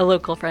friend, a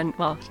local friend.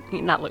 Well,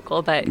 not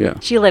local, but Yeah.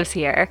 she lives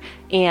here,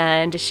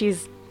 and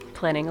she's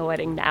planning a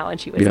wedding now,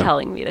 and she was Yeah.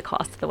 telling me the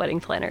cost of the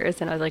wedding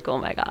planners, and I was like, oh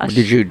my gosh.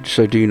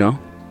 Do you know?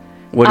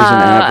 What is an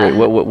average?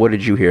 What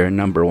did you hear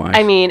number-wise?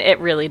 I mean, it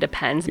really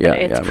depends, but Yeah,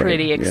 it's yeah, right.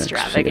 pretty Yeah,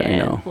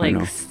 extravagant. I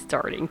know.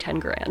 Starting 10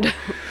 grand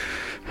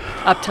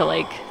up to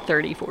like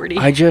 30, 40.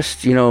 I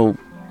just, we're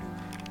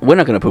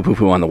not going to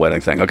poo-poo-poo on the wedding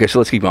thing. Okay, so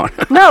let's keep on.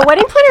 No,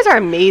 wedding planners are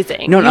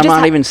amazing. No, You I'm just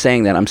not even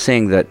saying that. I'm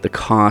saying that the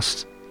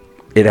cost,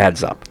 it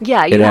adds up.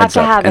 Yeah, It you have adds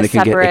to up, have and a it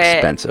can separate. get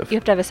expensive. You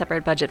have to have a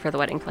separate budget for the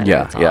wedding planner.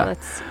 Yeah, that's all. yeah.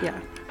 Yeah.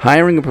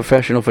 Hiring a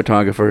professional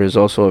photographer is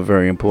also a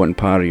very important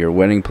part of your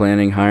wedding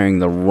planning. Hiring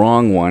the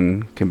wrong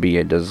one can be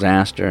a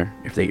disaster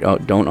if they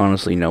don't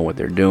honestly know what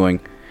they're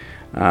doing.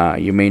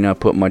 You may not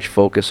put much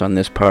focus on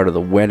this part of the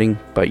wedding,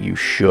 but you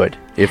should.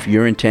 If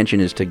your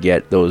intention is to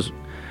get those,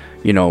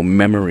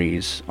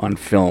 memories on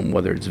film,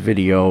 whether it's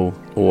video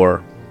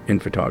or in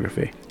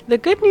photography. The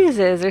good news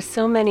is there's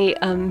so many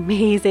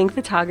amazing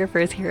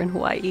photographers here in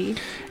Hawaii.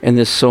 And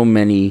there's so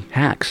many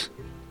hacks.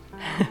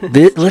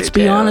 Let's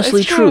be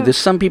honestly It's true. true. There's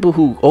some people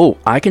who,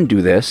 I can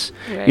do this.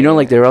 Right.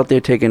 Like they're out there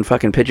taking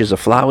fucking pictures of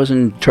flowers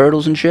and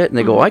turtles and shit, and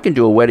they go, I can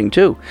do a wedding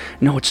too.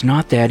 No, it's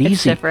not that easy.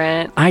 It's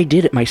different. I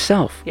did it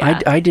myself. Yeah.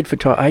 I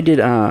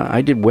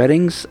did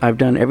weddings. I've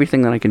done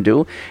everything that I can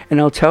do,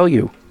 and I'll tell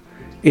you,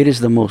 it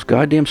is the most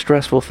goddamn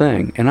stressful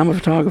thing. And I'm a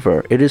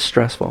photographer. It is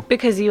stressful.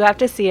 Because you have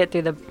to see it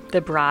through the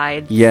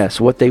bride's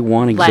Yes, what they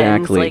want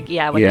lens, exactly. what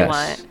they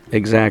want.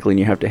 Exactly, and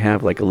you have to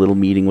have like a little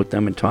meeting with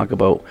them and talk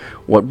about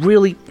what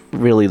really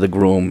the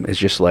groom is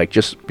just like.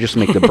 Just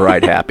make the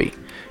bride happy.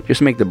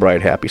 Just make the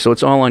bride happy. So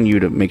it's all on you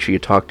to make sure you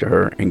talk to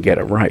her and get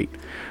it right.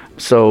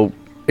 So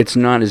it's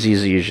not as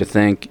easy as you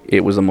think.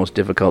 It was the most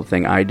difficult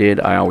thing I did.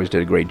 I always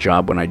did a great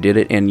job when I did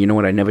it, and you know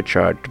what? I never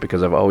charged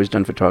because I've always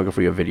done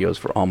photography or videos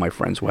for all my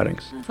friends'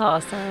 weddings. That's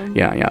awesome.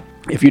 Yeah.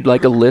 If you'd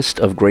like a list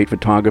of great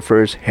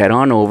photographers, head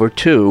on over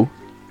to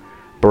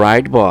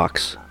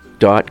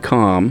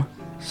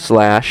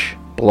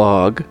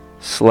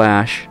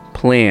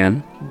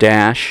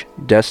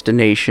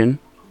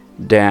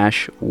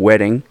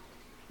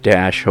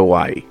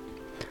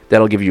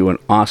That'll give you an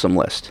awesome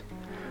list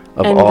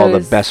of And all the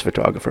those- best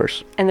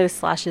photographers. And those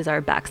slashes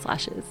are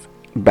backslashes.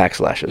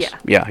 Backslashes.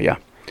 Yeah. Yeah.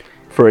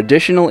 For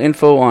additional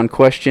info on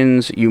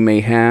questions you may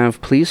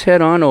have, please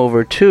head on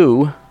over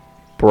to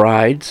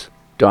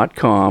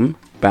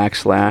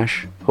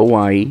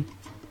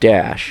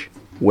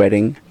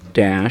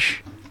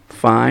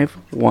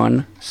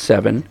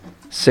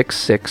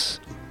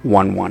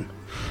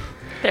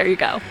There you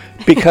go.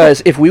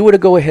 Because if we were to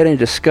go ahead and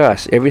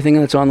discuss everything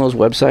that's on those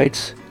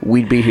websites,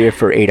 we'd be here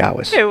for 8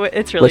 hours.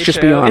 It's really Let's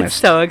just be true. honest. It's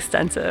so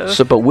extensive.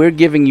 So, but we're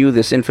giving you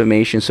this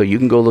information so you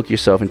can go look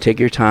yourself and take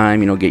your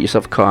time, get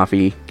yourself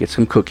coffee, get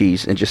some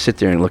cookies, and just sit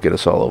there and look at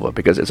us all over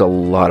because it's a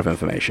lot of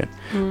information.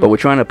 But we're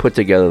trying to put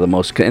together the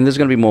most, and there's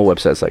going to be more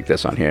websites like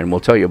this on here, and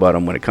we'll tell you about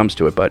them when it comes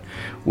to it, but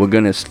we're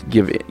going to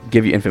give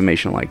you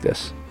information like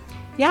this.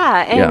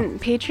 Yeah, and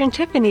Patron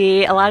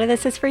Tiffany, a lot of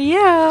this is for you.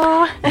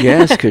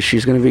 Yes, because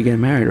she's going to be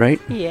getting married, right?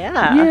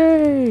 Yeah.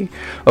 Yay.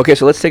 Okay,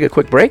 so let's take a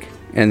quick break,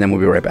 and then we'll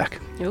be right back.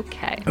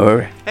 Okay. All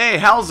right. Hey,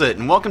 how's it?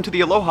 And welcome to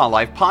the Aloha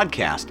Life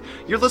podcast.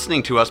 You're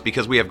listening to us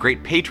because we have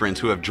great patrons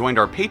who have joined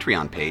our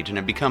Patreon page and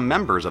have become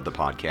members of the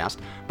podcast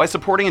by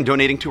supporting and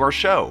donating to our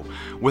show.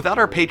 Without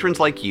our patrons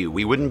like you,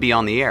 we wouldn't be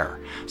on the air.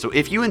 So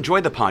if you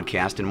enjoy the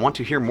podcast and want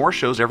to hear more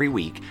shows every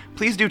week,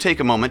 please do take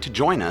a moment to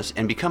join us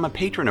and become a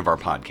patron of our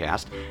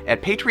podcast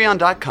at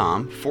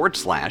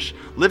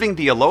patreon.com/Living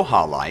the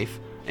Aloha Life.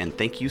 And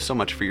thank you so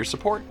much for your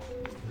support.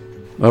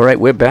 All right,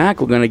 we're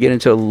back. We're going to get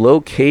into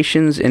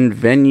locations and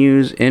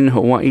venues in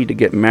Hawaii to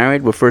get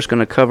married. We're first going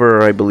to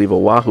cover, I believe,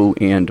 Oahu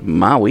and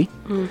Maui.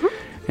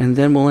 And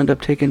then we'll end up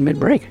taking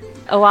mid-break.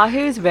 Oahu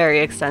is very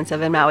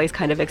extensive, and Maui's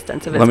kind of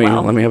extensive as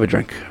well. Let me have a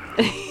drink.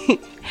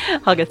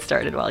 I'll get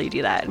started while you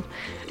do that.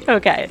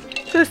 Okay,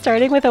 so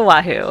starting with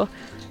Oahu.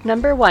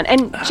 Number 1,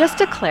 and just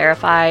to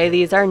clarify,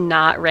 these are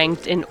not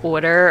ranked in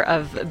order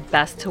of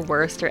best to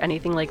worst or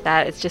anything like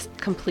that. It's just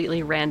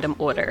completely random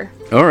order.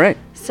 All right.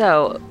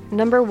 So,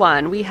 number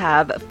 1, we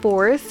have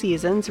Four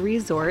Seasons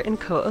Resort in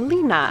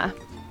Ko'olina.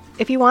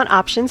 If you want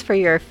options for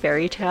your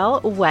fairy tale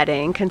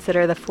wedding,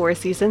 consider the Four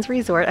Seasons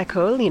Resort at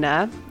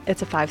Ko'olina.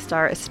 It's a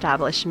 5-star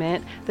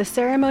establishment. The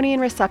ceremony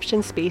and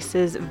reception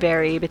spaces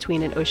vary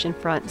between an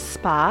oceanfront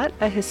spot,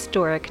 a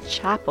historic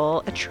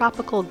chapel, a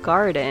tropical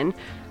garden,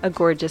 a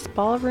gorgeous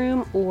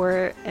ballroom,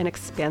 or an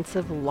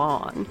expansive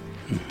lawn.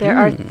 There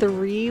are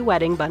 3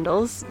 wedding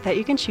bundles that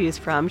you can choose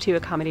from to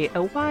accommodate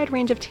a wide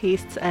range of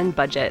tastes and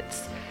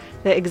budgets.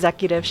 The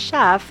executive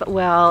chef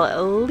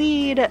will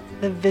lead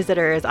the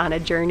visitors on a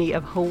journey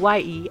of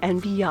Hawaii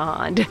and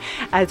beyond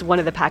as one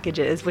of the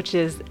packages, which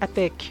is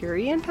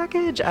Epicurean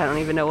package. I don't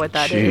even know what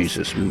that is.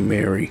 Jesus,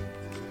 Mary.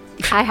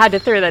 I had to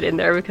throw that in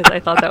there because I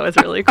thought that was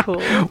really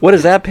cool. What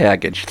is that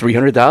package?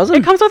 $300,000?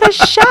 It comes with a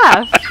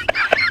chef.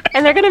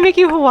 And they're going to make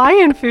you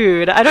Hawaiian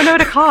food. I don't know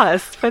what it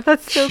costs, but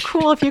that's so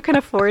cool. If you can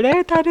afford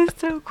it, that is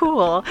so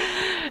cool.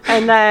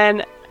 And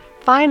then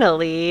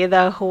finally,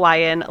 the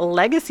Hawaiian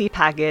Legacy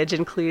package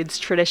includes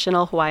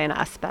traditional Hawaiian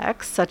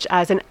aspects, such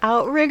as an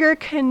outrigger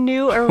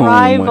canoe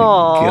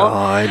arrival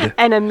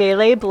and a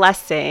Mele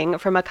blessing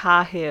from a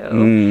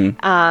kahu.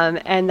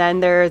 And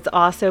then there's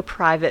also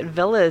private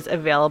villas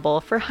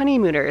available for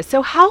honeymooners.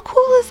 So how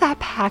cool is that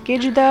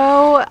package,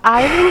 though?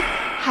 I think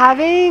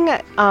having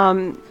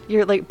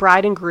your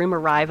bride and groom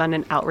arrive on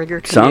an outrigger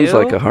canoe sounds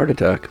like a heart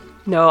attack.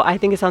 No, I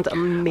think it sounds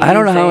amazing. I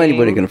don't know how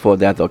anybody can afford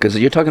that, though, because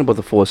you're talking about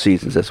the Four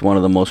Seasons. That's one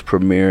of the most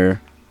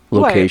premier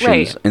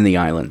locations in the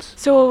islands.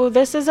 So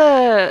this is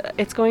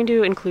it's going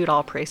to include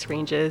all price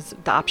ranges,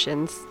 the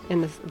options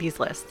in these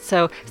lists.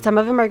 So some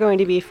of them are going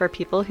to be for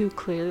people who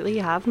clearly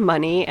have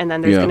money, and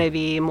then there's going to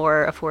be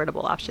more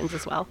affordable options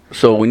as well.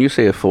 So when you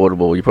say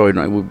affordable, you probably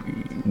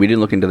don't, we didn't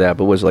look into that,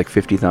 but was it like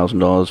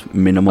 $50,000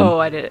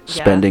 minimum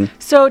spending?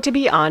 So to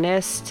be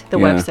honest, the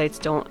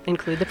websites don't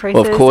include the prices.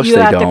 Well, of course you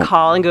they have don't. to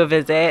call and go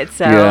visit.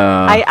 So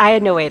I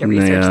had no way to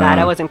research that.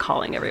 I wasn't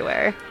calling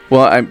everywhere.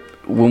 Well,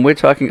 when we're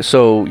talking,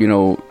 so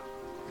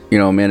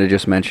Amanda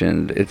just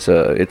mentioned it's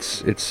a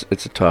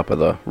top of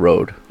the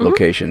road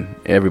location.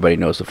 Everybody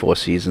knows the Four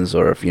Seasons,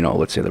 or if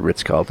let's say the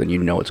Ritz-Carlton,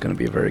 it's going to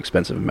be a very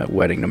expensive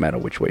wedding no matter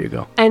which way you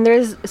go. And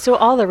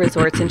all the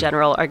resorts in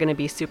general are going to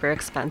be super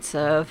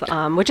expensive,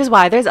 which is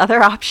why there's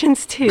other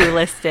options too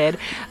listed.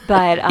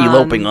 But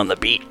eloping on the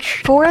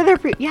beach for the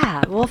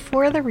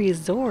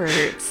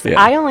resorts,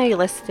 I only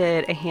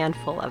listed a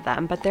handful of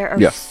them, but there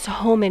are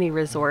so many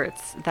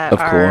resorts that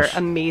are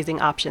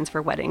amazing options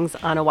for weddings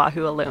on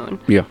Oahu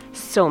alone. Yeah,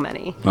 so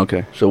many.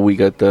 Okay, so we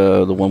got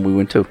the one we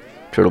went to,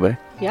 Turtle Bay.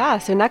 Yeah,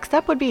 so next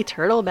up would be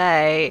Turtle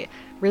Bay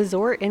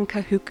Resort in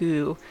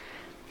Kahuku,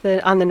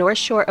 on the north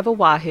shore of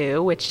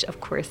Oahu, which of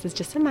course is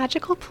just a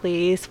magical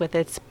place with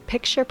its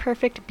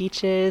picture-perfect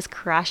beaches,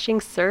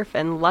 crashing surf,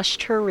 and lush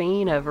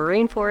terrain of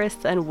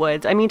rainforests and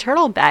woods. I mean,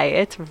 Turtle Bay,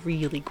 it's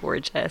really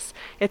gorgeous.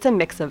 It's a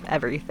mix of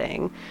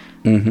everything.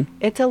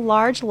 It's a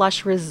large,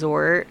 lush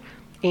resort,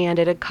 and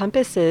it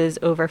encompasses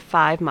over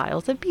 5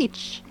 miles of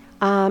beach.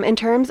 In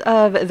terms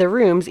of the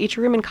rooms, each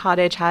room and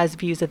cottage has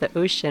views of the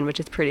ocean, which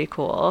is pretty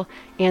cool.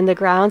 And the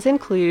grounds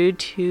include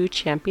 2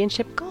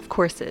 championship golf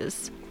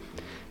courses.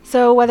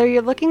 So whether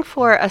you're looking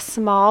for a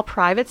small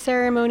private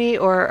ceremony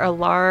or a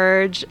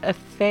large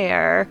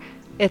affair,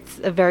 it's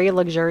a very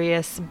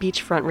luxurious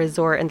beachfront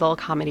resort and they'll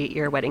accommodate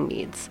your wedding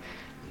needs.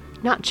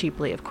 Not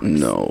cheaply, of course.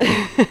 No.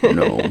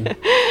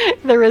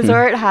 The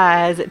resort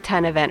has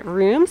 10 event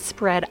rooms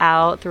spread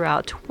out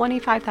throughout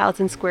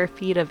 25,000 square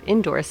feet of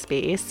indoor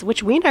space,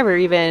 which we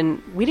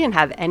didn't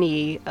have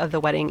any of the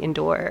wedding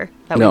indoor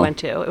that we went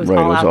to. It was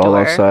all outdoor. All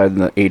outside in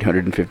the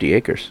 850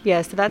 acres.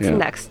 Yeah, so that's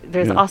next.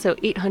 There's also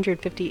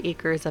 850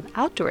 acres of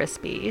outdoor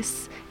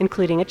space,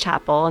 including a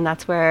chapel, and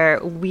that's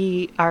where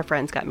our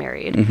friends got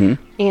married.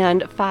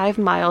 And 5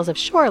 miles of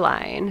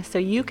shoreline, so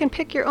you can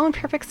pick your own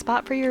perfect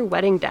spot for your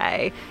wedding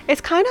day. It's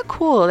kind of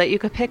cool that you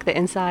could pick the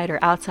inside or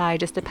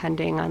outside, just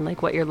depending on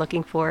like what you're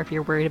looking for. If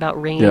you're worried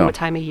about rain, what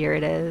time of year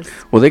it is.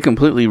 Well, they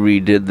completely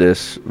redid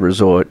this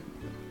resort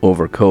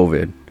over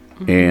COVID,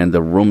 and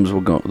the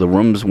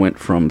rooms went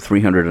from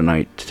 300 a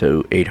night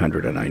to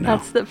 800 a night now.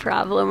 That's the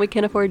problem. We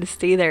can't afford to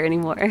stay there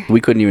anymore.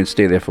 We couldn't even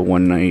stay there for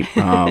one night.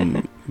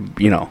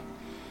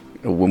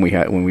 When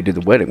we did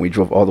the wedding, we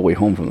drove all the way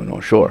home from the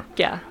North Shore.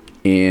 Yeah.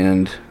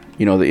 And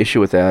the issue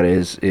with that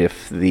is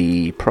if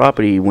the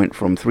property went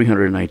from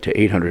 300 a night to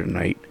 800 a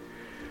night,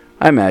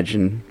 I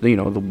imagine, the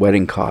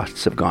wedding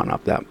costs have gone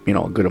up that,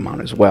 a good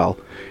amount as well.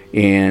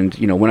 And,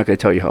 we're not going to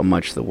tell you how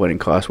much the wedding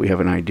cost. We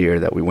have an idea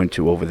that we went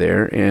to over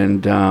there.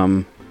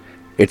 And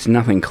it's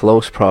nothing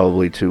close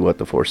probably to what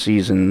the Four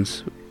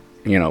Seasons,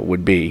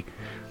 would be.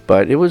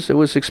 But it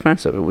was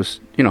expensive. It was,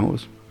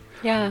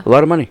 a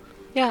lot of money.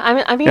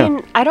 Yeah, I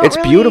mean, I don't It's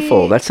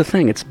beautiful. That's the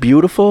thing. It's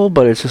beautiful,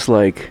 but it's just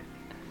like...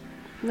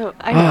 No,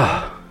 I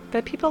know.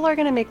 But people are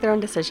going to make their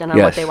own decision on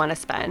what they want to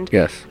spend.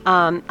 Yes.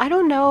 I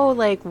don't know,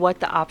 what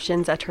the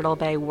options at Turtle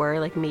Bay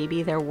were.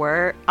 Maybe there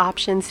were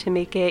options to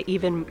make it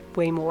even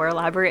way more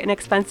elaborate and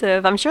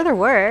expensive. I'm sure there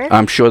were.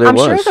 I'm sure there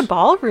was. I'm sure the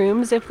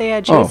ballrooms, if they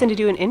had chosen to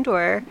do an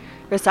indoor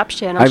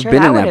reception, I've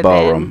been in that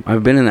ballroom.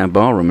 I've been in that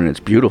ballroom, and it's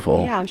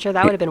beautiful. Yeah, I'm sure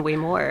that would have been way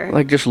more.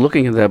 Just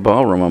looking at that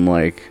ballroom, I'm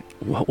like...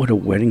 What would a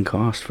wedding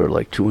cost for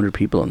 200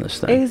 people in this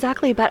thing?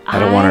 Exactly, but I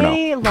don't want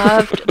to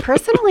know.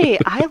 Personally,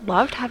 I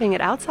loved having it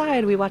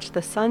outside. We watched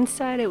the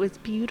sunset. It was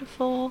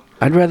beautiful.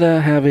 I'd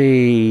rather have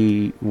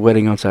a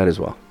wedding outside as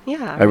well.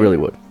 Yeah. I really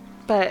would.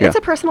 But it's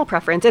a personal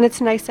preference, and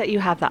it's nice that you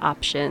have the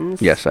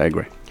options. Yes, I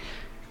agree.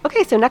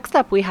 Okay, so next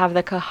up we have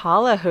the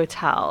Kahala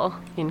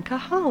Hotel in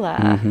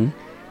Kahala.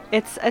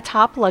 It's a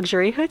top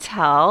luxury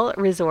hotel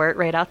resort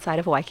right outside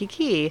of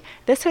Waikiki.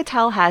 This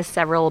hotel has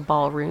several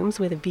ballrooms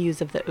with views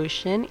of the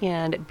ocean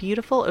and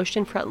beautiful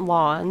oceanfront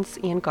lawns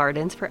and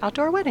gardens for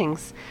outdoor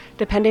weddings.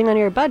 Depending on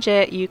your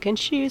budget, you can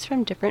choose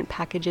from different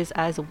packages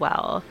as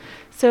well.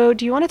 So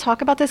do you want to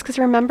talk about this? Because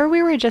remember,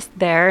 we were just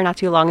there not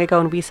too long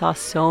ago and we saw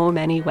so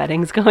many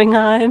weddings going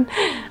on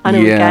a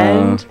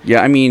weekend.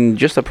 Yeah, I mean,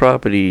 just the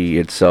property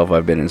itself,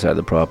 I've been inside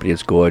the property.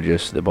 It's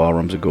gorgeous. The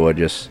ballrooms are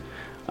gorgeous.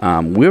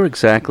 Where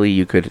exactly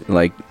you could,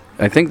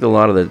 I think a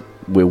lot of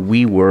where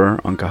we were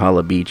on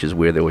Kahala Beach is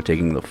where they were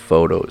taking the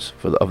photos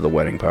of the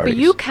wedding parties.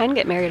 But you can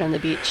get married on the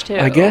beach, too.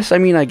 I guess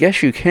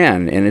you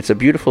can, and it's a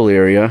beautiful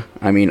area.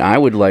 I mean, I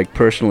would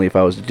personally, if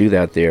I was to do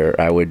that there,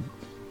 I would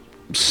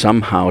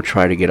somehow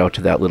try to get out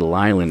to that little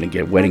island and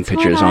get wedding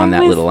pictures on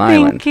that little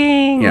island.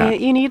 Yeah.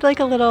 You need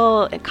a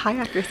little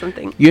kayak or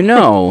something.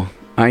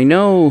 I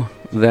know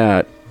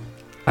that,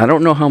 I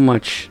don't know how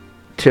much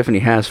Tiffany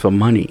has for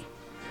money.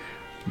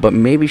 But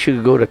maybe she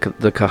could go to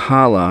the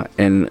Kahala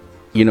and,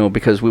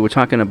 because we were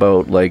talking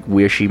about,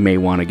 where she may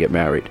want to get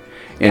married.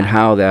 And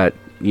how that,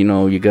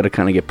 you got to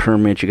kind of get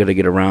permits, you got to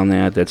get around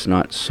that. That's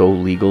not so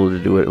legal to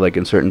do it,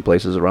 in certain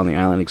places around the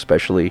island,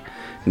 especially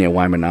near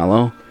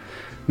Waimanalo.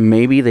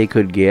 Maybe they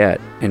could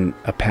get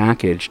a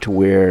package to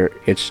where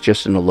it's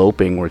just an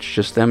eloping, where it's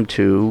just them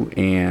two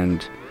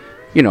and,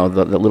 the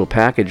little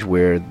package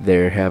where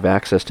they have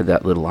access to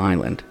that little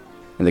island.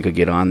 And they could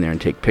get on there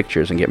and take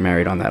pictures and get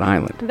married on that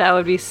island. That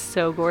would be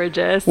so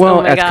gorgeous.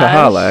 Well, at the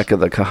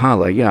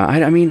Kahala, yeah.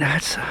 I mean,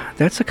 that's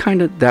a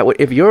kind of that.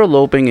 If you're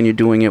eloping and you're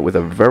doing it with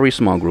a very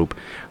small group,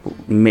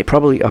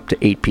 probably up to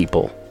 8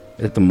 people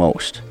at the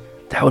most,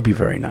 that would be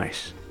very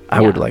nice.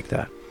 I would like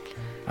that.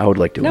 I would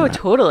like doing that. No,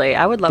 totally.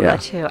 I would love that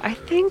too. I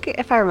think,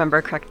 if I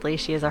remember correctly,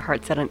 she has a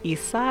heart set on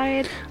East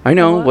Side. I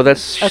know. Well,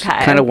 that's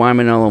kind of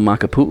Waimanalo,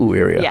 Makapu'u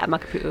area. Yeah,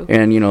 Makapu'u.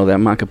 And, that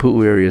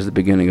Makapu'u area is the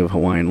beginning of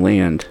Hawaiian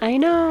land. I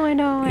know.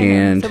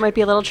 And so it might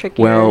be a little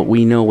trickier. Well,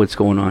 we know what's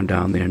going on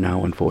down there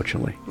now,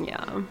 unfortunately.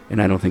 Yeah.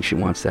 And I don't think she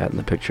wants that in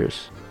the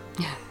pictures.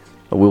 I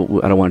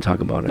don't want to talk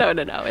about it.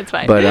 No, it's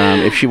fine. But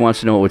if she wants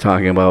to know what we're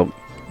talking about,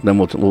 then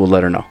we'll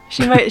let her know.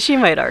 She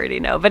might already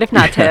know, but if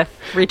not, Tiff,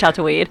 reach out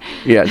to Wade.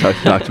 Yeah,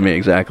 talk to me,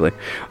 exactly.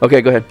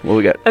 Okay, go ahead. What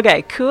we got?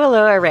 Okay,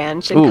 Kualoa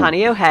Ranch in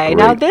Kaneohe.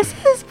 Now, this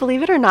is,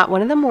 believe it or not,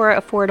 one of the more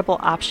affordable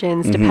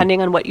options,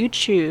 depending on what you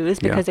choose,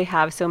 because they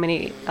have so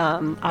many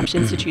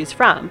options to choose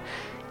from.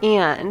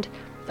 And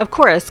Of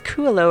course,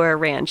 Kualoa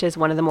Ranch is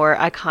one of the more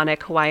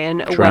iconic Hawaiian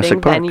wedding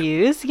Park.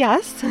 venues.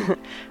 Yes.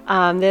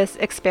 This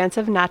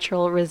expansive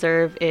natural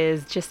reserve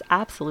is just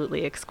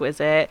absolutely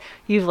exquisite.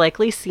 You've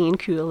likely seen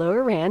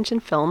Kualoa Ranch in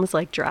films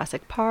like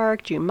Jurassic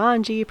Park,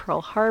 Jumanji,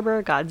 Pearl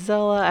Harbor,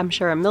 Godzilla, I'm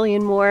sure a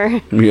million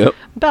more. Yep.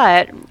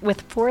 But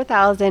with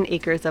 4,000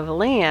 acres of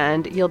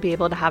land, you'll be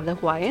able to have the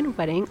Hawaiian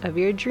wedding of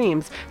your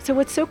dreams. So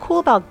what's so cool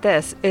about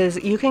this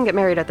is you can get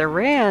married at the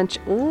ranch,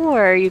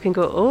 or you can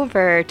go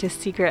over to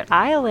Secret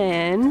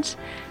Island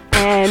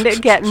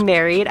and get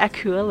married at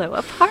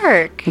Kualoa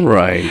Park.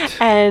 Right.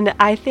 And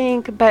I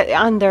think, but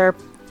on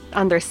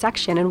their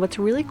section, and what's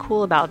really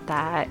cool about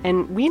that,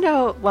 and we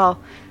know,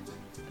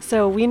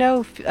 so we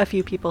know a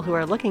few people who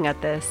are looking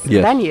at this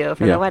venue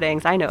for the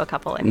weddings. I know a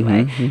couple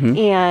anyway.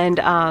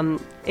 And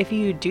if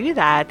you do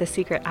that, the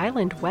Secret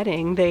Island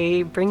wedding,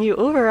 they bring you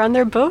over on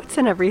their boats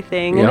and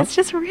everything. And it's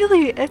just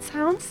really, it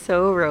sounds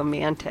so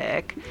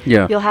romantic.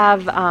 Yeah. You'll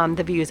have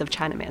the views of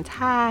Chinaman's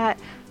Hat.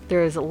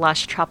 There's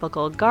lush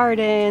tropical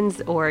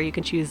gardens, or you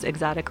can choose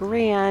exotic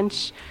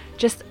ranch.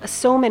 Just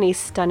so many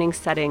stunning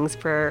settings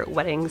for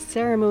wedding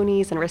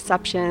ceremonies and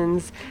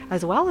receptions,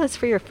 as well as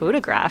for your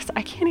photographs.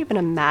 I can't even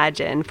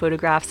imagine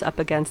photographs up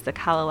against the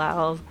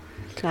Kalalau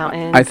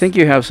Mountains. I think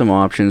you have some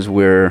options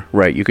where,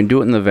 you can do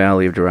it in the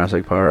valley of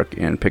Jurassic Park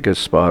and pick a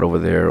spot over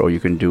there, or you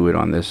can do it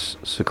on this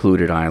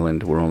secluded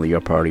island where only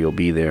your party will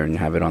be there and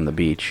have it on the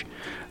beach.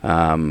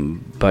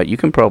 But you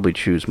can probably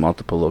choose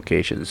multiple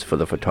locations for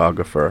the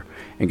photographer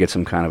and get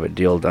some kind of a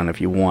deal done if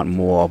you want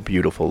more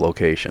beautiful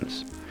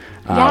locations.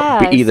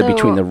 Either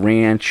between the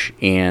ranch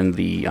and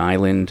the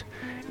island,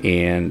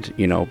 and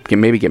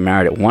maybe get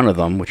married at one of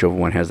them, whichever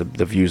one has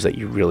the views that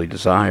you really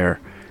desire,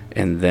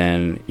 and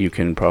then you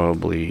can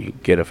probably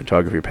get a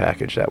photography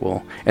package that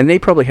will, and they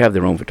probably have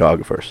their own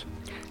photographers.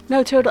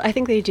 No, totally. I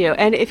think they do.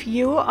 And if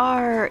you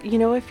are,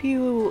 if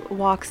you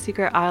walk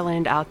Secret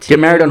Island out to... Get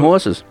married on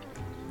horses.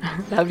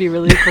 That would be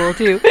really cool,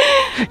 too.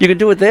 You can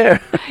do it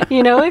there.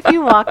 If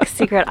you walk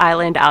Secret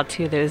Island out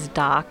to those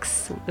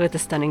docks with the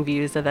stunning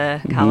views of the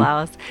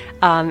Kalalaus,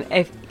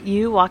 if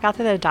you walk out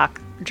to the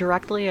dock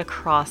directly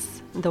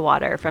across the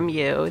water from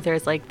you,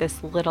 there's like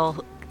this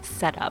little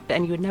setup,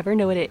 and you would never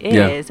know what it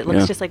is. It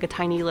looks just like a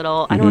tiny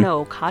little, I don't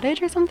know, cottage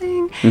or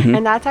something.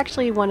 And that's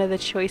actually one of the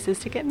choices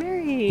to get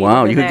married.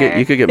 Wow, you could get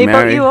they married. They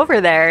boat you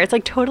over there. It's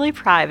like totally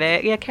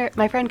private. Yeah,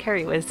 my friend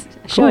Carrie was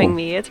showing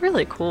me. It's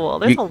really cool.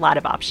 There's a lot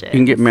of options. You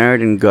can get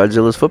married in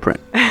Godzilla's footprint.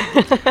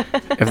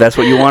 If that's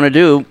what you want to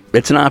do,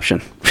 it's an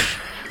option.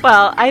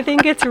 Well, I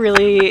think it's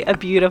really a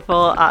beautiful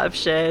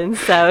option.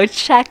 So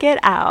check it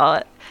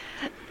out.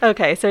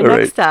 Okay, so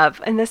next up,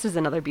 and this is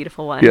another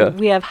beautiful one. Yeah.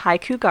 We have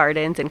Haiku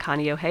Gardens in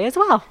Kaneohe as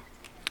well.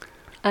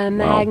 A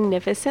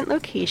magnificent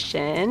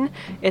location.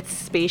 It's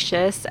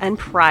spacious and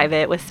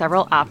private with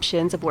several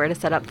options of where to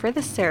set up for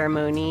the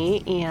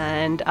ceremony.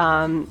 And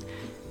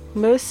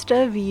most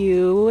of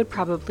you would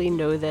probably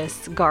know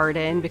this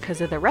garden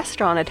because of the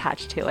restaurant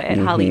attached to it,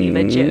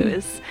 Haleiwa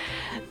Joe's.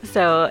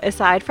 So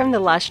aside from the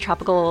lush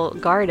tropical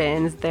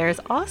gardens, there's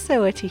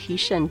also a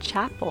Tahitian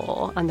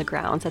chapel on the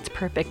grounds that's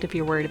perfect if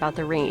you're worried about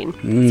the rain.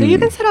 So you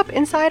can set up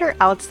inside or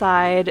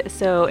outside.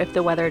 So if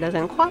the weather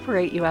doesn't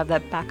cooperate, you have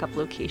that backup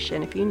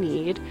location if you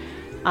need.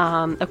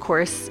 Of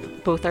course,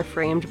 both are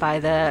framed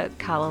by the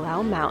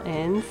Kalalau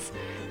Mountains.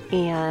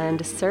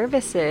 And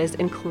services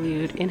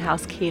include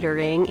in-house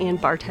catering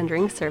and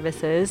bartending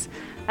services,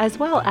 as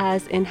well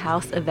as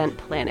in-house event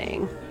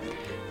planning.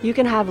 You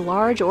can have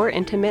large or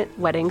intimate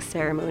wedding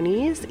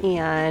ceremonies,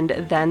 and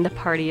then the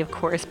party, of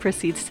course,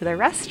 proceeds to the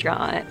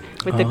restaurant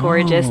with the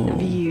gorgeous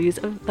views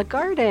of the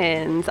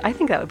gardens. I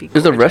think that would be gorgeous.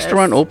 Is the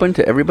restaurant open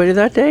to everybody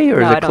that day, or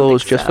is it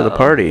closed just for the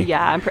party?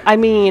 Yeah,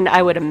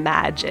 I would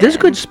imagine. There's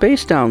good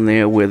space down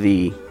there where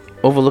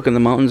overlooking the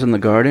mountains and the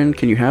garden.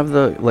 Can you have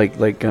the like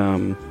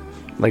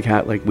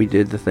we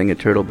did the thing at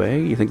Turtle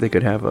Bay? You think they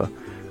could have a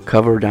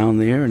cover down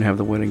there and have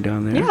the wedding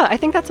down there? Yeah, I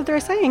think that's what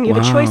they're saying. You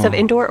have a choice of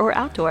indoor or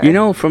outdoor.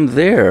 From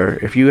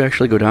there, if you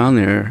actually go down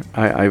there,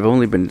 I've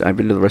been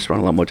to the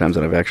restaurant a lot more times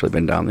than I've actually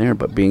been down there,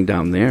 but being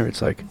down there,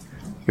 it's like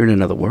you're in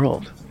another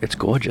world. It's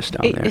gorgeous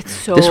down there. It's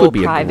so This would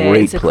be private, a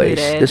great secluded.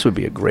 place. This would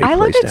be a great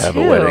place to have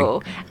a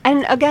wedding.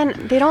 And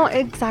again, they don't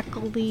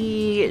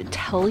exactly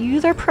tell you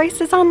their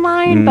prices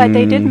online, but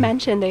they did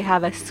mention they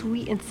have a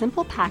sweet and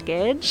simple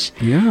package,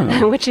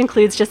 which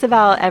includes just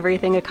about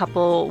everything a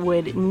couple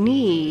would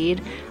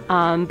need,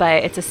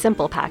 but it's a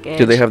simple package.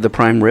 Do they have the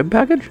prime rib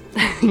package?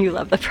 You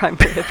love the prime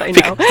rib, I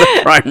know. Because the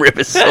prime rib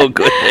is so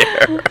good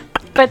there.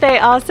 But they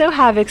also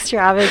have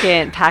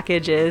extravagant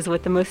packages,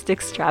 with the most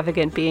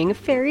extravagant being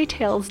Fairy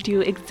Tales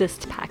Do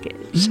Exist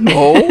package.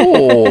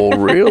 Oh,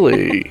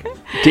 really?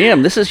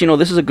 Damn, this is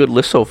a good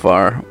list so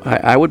far.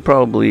 I would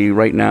probably,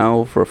 right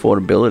now, for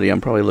affordability,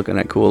 I'm probably looking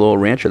at Kualoa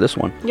Ranch or this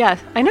one. Yeah,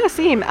 I know,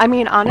 same. I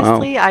mean,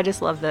 honestly, I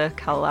just love the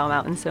Kalalau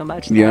Mountains so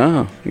much.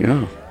 Yeah.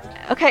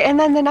 Okay, and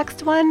then the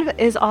next one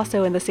is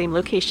also in the same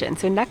location.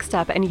 So next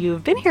up, and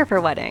you've been here for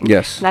weddings.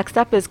 Yes. Next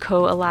up is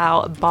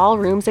Ko'olau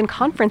Ballrooms and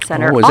Conference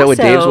Center. Oh, is that what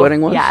Dave's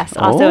wedding was? Yes,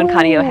 also in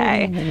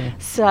Kaneohe.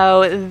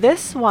 So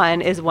this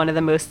one is one of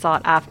the most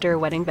sought after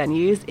wedding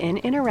venues in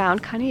and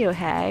around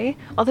Kaneohe.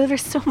 Although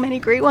there's so many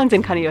great ones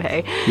in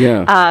Kaneohe.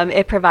 Yeah.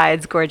 It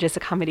provides gorgeous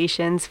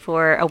accommodations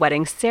for a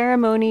wedding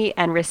ceremony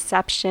and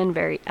reception.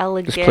 Very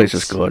elegant. This place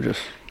is gorgeous.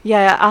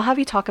 Yeah, I'll have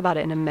you talk about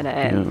it in a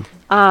minute.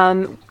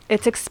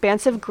 It's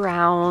expansive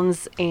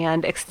grounds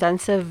and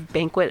extensive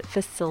banquet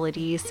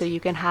facilities, so you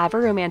can have a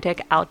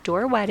romantic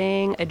outdoor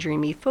wedding, a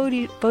dreamy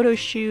photo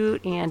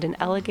shoot, and an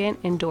elegant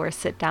indoor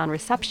sit-down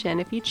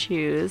reception if you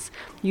choose,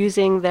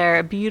 using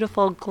their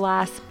beautiful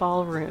glass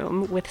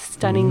ballroom with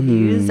stunning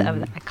views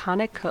of the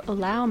iconic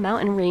Ko'olau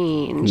mountain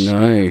range.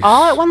 Nice.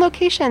 All at one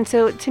location.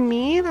 So to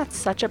me, that's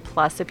such a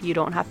plus if you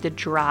don't have to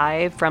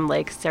drive from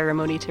like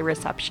ceremony to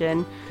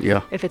reception.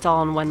 Yeah. If it's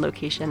all in one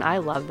location. I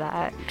love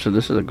that. So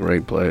this is a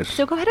great place.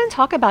 So go ahead and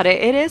talk about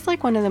it. It is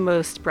like one of the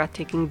most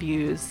breathtaking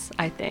views,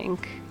 I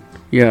think.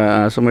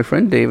 Yeah, so my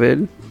friend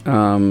David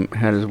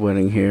had his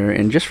wedding here,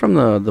 and just from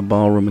the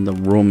ballroom and the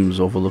rooms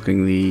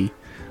overlooking the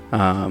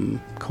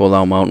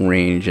Ko'olau mountain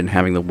range and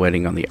having the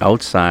wedding on the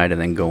outside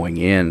and then going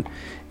in,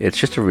 it's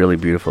just a really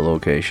beautiful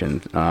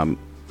location.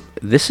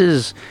 This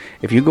is,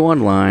 if you go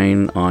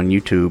online on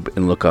YouTube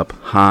and look up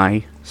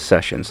High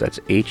Sessions, that's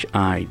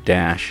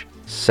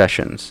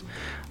HI-Sessions,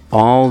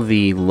 all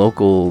the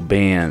local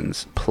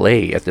bands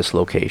play at this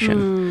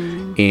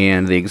location,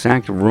 and the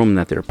exact room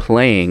that they're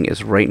playing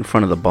is right in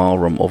front of the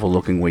ballroom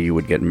overlooking where you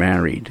would get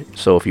married.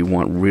 So if you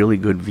want really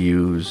good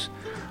views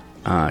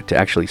to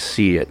actually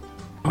see it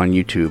on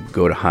YouTube,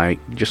 go to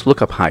just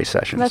look up High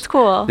Sessions. That's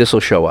cool. This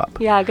will show up.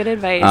 Yeah, good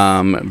advice.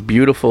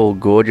 Beautiful,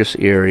 gorgeous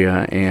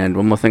area. And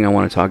one more thing I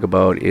want to talk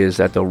about is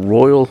that the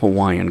Royal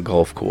Hawaiian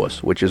Golf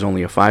Course, which is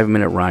only a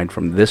 5-minute ride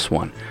from this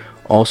one,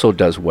 also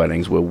does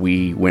weddings, where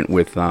we went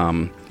with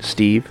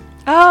Steve.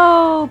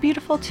 Oh,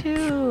 beautiful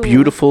too.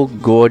 Beautiful,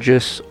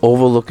 gorgeous,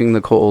 overlooking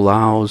the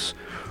Ko'olaus.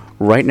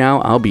 Right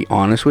now, I'll be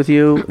honest with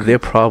you, they're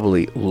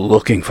probably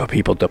looking for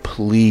people to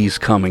please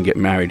come and get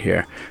married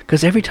here.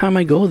 Because every time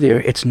I go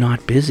there, it's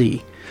not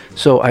busy.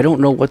 So I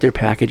don't know what their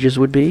packages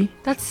would be.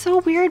 That's so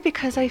weird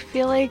because I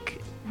feel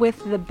like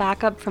with the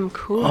backup from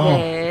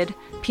COVID,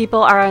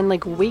 people are on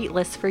like wait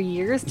lists for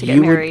years to get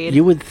married.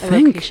 You would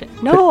think.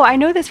 No, I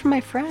know this from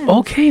my friends.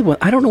 Okay, well,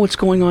 I don't know what's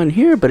going on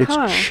here, but it's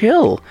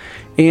chill.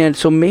 And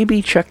so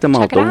maybe check them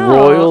out. The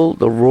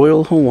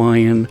Royal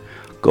Hawaiian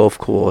Golf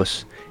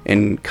Course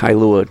in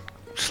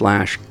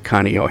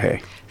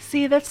Kailua/Kaneohe.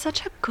 See, that's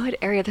such a good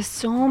area. There's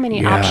so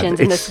many options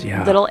in this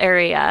little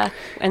area.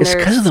 And it's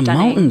because of the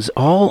mountains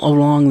all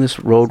along this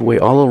roadway,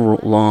 all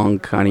along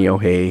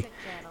Kaneohe.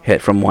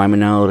 From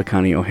Waimanalo to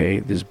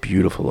Kaneohe, there's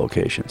beautiful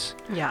locations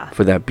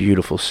for that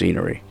beautiful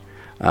scenery.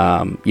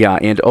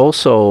 And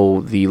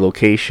also the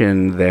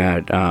location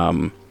that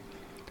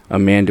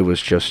Amanda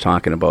was just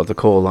talking about, the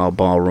Ko'olau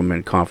Ballroom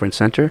and Conference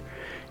Center.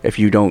 If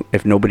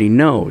nobody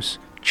knows,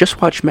 just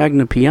watch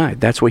Magnum P.I.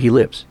 That's where he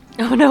lives.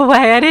 Oh, no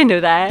way. I didn't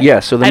know that. Yeah,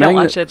 so don't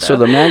watch it, though. So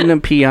the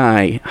Magnum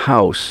P.I.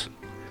 house,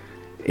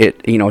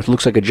 it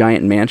looks like a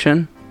giant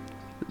mansion.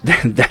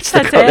 That's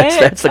the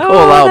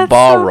Ko'olau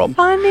Ballroom. So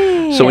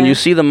funny. So when you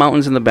see the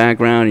mountains in the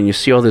background and you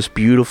see all this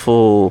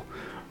beautiful,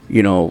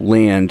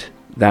 land,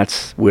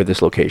 that's where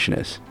this location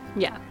is.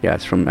 Yeah. Yeah,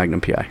 it's from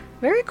Magnum P.I.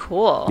 Very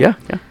cool. Yeah.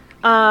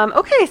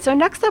 Okay, so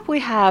next up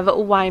we have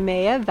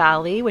Waimea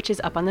Valley, which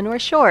is up on the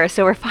North Shore.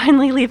 So we're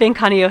finally leaving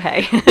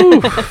Kaneohe.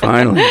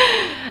 Finally.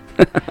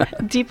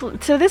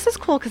 So this is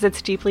cool because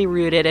it's deeply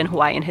rooted in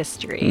Hawaiian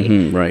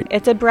history. Right.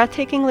 It's a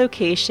breathtaking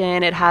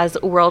location. It has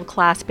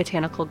world-class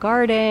botanical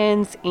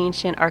gardens,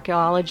 ancient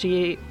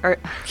archaeological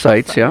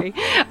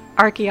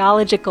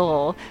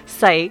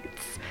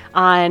sites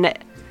on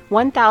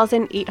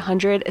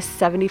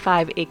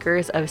 1,875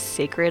 acres of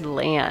sacred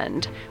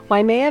land.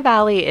 Waimea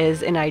Valley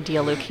is an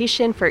ideal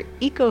location for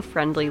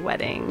eco-friendly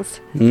weddings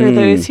for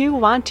those who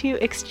want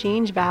to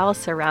exchange vows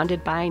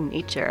surrounded by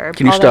nature.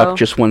 Can you stop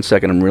just 1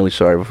 second? I'm really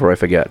sorry before I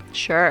forget.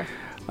 Sure.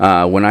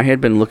 When I had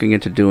been looking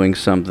into doing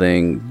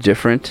something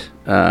different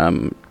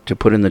to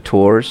put in the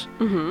tours,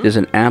 there's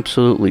an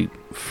absolutely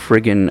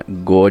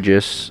friggin'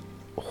 gorgeous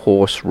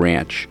horse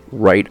ranch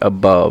right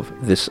above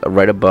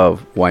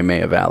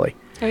Waimea Valley.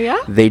 Oh, yeah?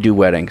 They do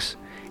weddings.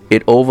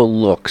 It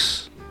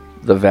overlooks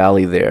the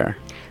valley there.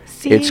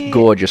 See, it's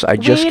gorgeous. I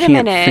just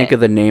can't think of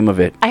the name of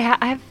it. I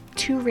have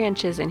 2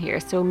 ranches in here,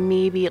 so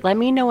maybe let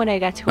me know when I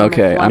get to them.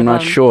 Okay, I'm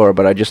not sure,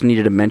 but I just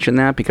needed to mention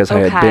that because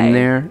I had been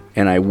there,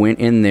 and I went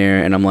in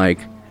there, and I'm like,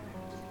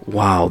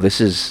 wow, this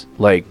is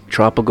like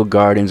tropical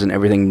gardens and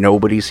everything.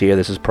 Nobody's here.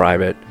 This is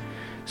private.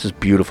 This is a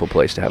beautiful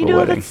place to have a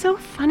wedding. That's so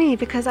funny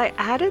because I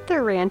added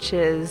the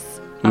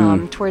ranches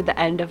toward the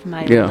end of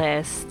my Yeah.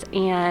 list,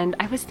 and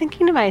I was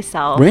thinking to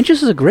myself,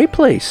 Ranches is a great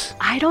place.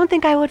 I don't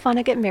think I would want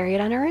to get married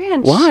on a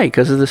ranch. Why?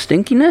 Because of the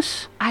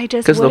stinkiness? I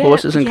just 'Cause of the wouldn't-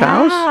 horses and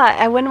cows? Yeah,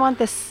 I wouldn't want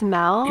the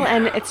smell,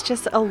 and it's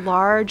just a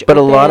large. But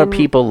a lot of open-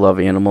 people love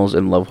animals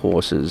and love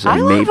horses, and I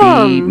love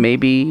maybe 'em.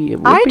 maybe it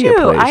would I be do.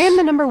 a place. I am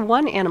the number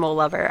one animal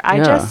lover.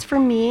 Yeah. For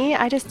me,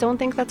 I just don't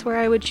think that's where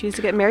I would choose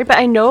to get married. But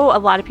I know a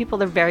lot of people,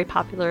 they're very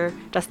popular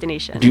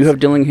destinations. Do you have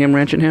Dillingham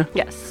Ranch in here?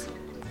 Yes.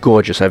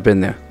 Gorgeous. I've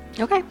been there,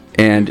 Okay.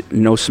 and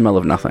no smell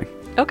of nothing.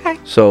 Okay.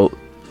 So,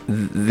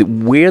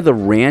 where the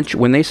ranch,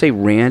 when they say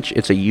ranch,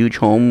 it's a huge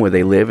home where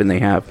they live and they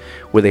have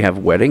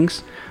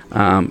weddings.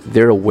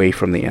 They're away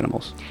from the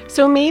animals.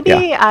 So maybe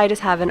Yeah. I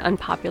just have an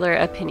unpopular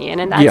opinion,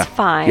 and that's Yeah,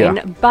 fine. yeah.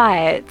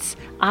 But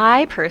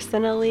I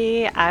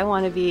personally, I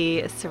want to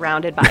be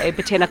surrounded by a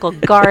botanical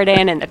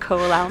garden and the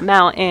Kolau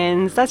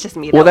Mountains. That's just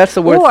me. Well, though. that's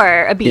the weird.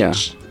 Or a beach.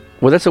 Yeah.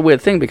 Well, that's a weird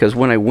thing because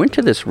when I went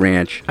to this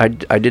ranch, I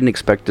didn't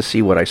expect to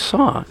see what I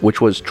saw, which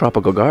was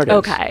tropical gardens.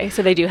 Okay,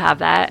 so they do have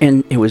that.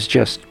 And it was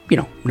just,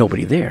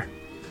 nobody there.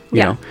 You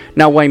Yeah. know.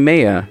 Now,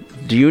 Waimea,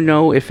 do you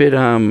know if it,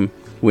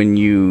 when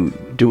you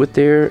do it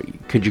there,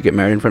 could you get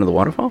married in front of the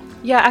waterfall?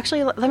 Yeah,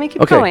 actually, let me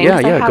keep Okay, going. yeah,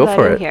 'cause I yeah, have go that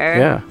for in it. Here.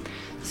 Yeah.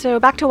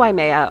 So back to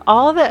Waimea.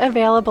 All the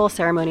available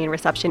ceremony and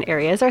reception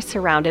areas are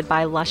surrounded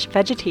by lush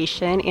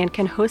vegetation and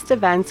can host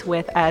events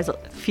with as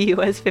few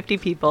as 50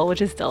 people,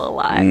 which is still a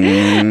lot,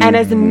 and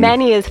as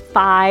many as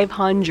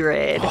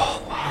 500.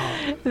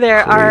 There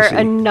are Crazy.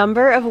 a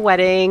number of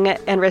wedding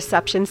and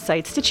reception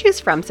sites to choose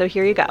from, so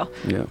here you go.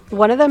 Yeah.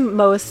 One of the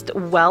most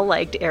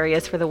well-liked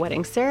areas for the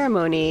wedding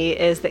ceremony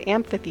is the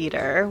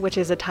amphitheater, which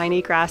is a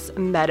tiny grass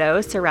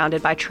meadow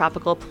surrounded by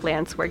tropical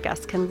plants where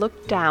guests can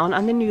look down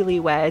on the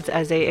newlyweds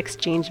as they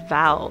exchange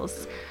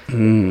vows.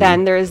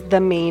 Then there's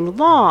the main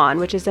lawn,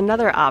 which is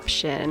another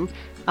option.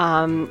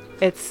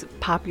 It's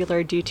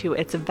popular due to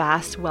its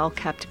vast,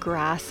 well-kept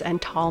grass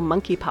and tall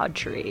monkey pod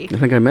tree. I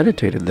think I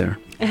meditated there.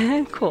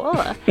 Cool.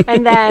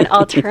 And then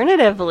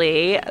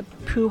alternatively,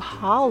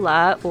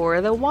 Puhala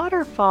or the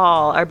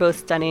waterfall are both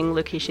stunning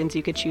locations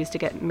you could choose to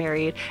get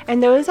married.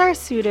 And those are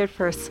suited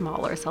for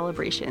smaller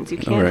celebrations. You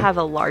can't Alright. have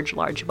a large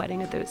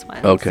wedding at those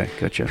ones. Okay,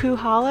 gotcha.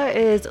 Puhala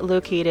is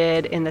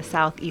located in the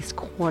southeast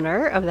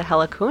corner of the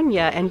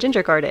Heliconia and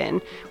Ginger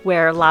Garden,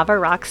 where lava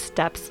rock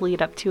steps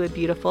lead up to a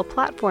beautiful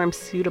platform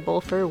suitable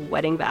for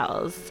wedding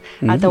vows.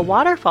 At the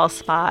waterfall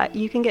spot,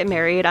 you can get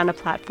married on a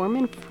platform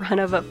in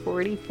front of a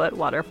 40-foot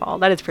waterfall.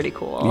 That is pretty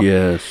cool.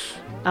 Yes.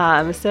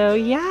 So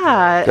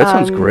yeah. That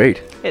sounds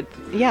great. A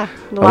I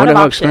lot wonder of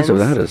how options. expensive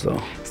that is,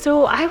 though.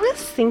 So I was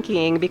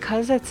thinking,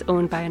 because it's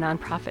owned by a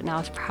nonprofit now,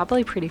 it's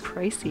probably pretty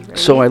pricey, right?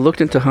 So I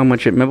looked into how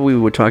much it. Remember we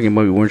were talking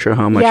about we weren't sure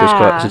how much it's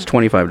cost. Yeah. It's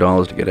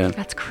 $25 to get in.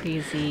 That's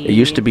crazy. It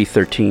used to be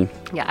 $13.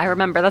 Yeah, I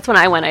remember. That's when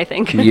I went, I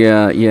think.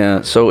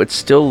 Yeah. So it's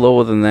still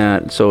lower than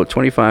that. So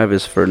 25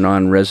 is for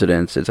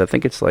non-residents. I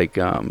think it's like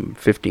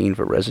 15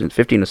 for residents,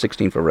 15 to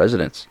 16 for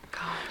residents.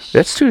 Gosh.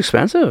 That's too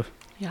expensive.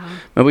 Yeah.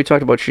 Remember we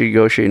talked about should you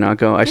go, should you not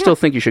go? I still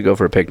think you should go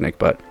for a picnic,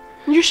 but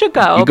You should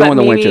go. you go but in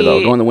the winter maybe-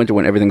 though. Go in the winter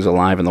when everything's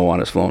alive and the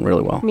water's flowing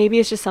really well. Maybe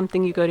it's just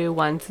something you go to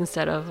once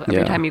instead of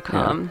every time you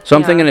come. So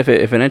I'm Yeah. thinking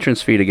if an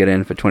entrance fee to get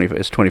in for $25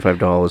 is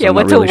 $25. Yeah, I'm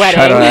not what's a really sure.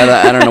 wedding?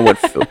 I don't know what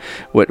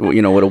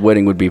what a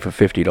wedding would be for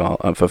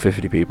 $50 for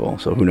 50 people.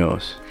 So who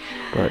knows?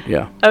 But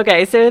yeah.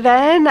 Okay, so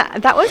then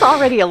that was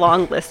already a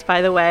long list,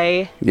 by the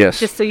way. Yes.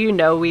 Just so you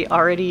know, we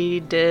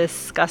already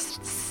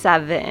discussed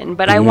 7,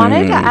 but I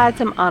wanted to add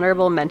some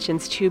honorable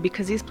mentions too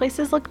because these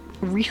places look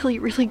really,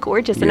 really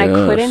gorgeous, and I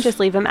couldn't Yes. just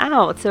leave them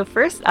out. So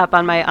first up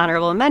on my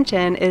honorable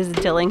mention is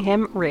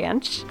Dillingham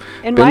Ranch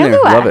in Been there,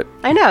 Waialua. love it.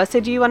 I know. So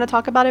do you want to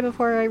talk about it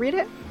before I read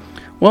it?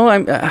 Well,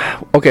 I'm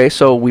okay.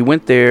 So we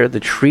went there.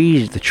 The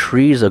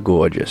trees are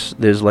gorgeous.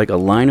 There's like a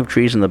line of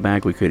trees in the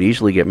back. We could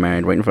easily get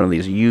married right in front of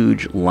these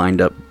huge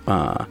lined up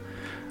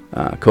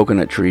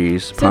coconut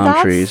trees, So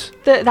palm trees.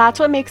 That's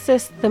what makes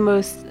this the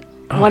most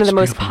one of it's the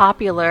most beautiful.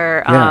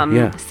 popular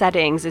Yeah.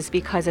 settings is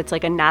because it's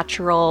like a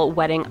natural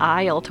wedding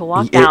aisle to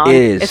walk It down.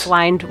 is. It's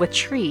lined with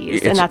trees,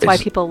 It's- and that's why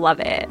it's- people love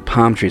it.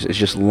 Palm trees. It's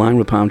just lined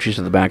with palm trees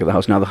at the back of the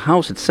house. Now the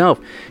house itself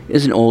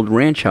is an old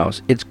ranch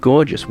house. It's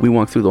gorgeous. We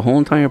walked through the whole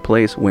entire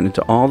place, went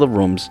into all the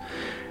rooms.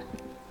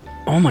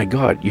 Oh my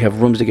God! You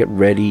have rooms to get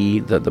ready,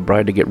 the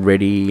bride to get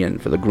ready, and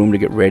for the groom to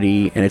get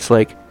ready. And it's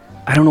like,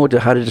 I don't know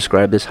how to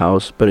describe this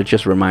house, but it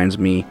just reminds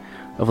me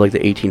of like the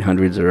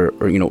 1800s or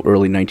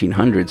early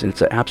 1900s, and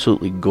it's an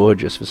absolutely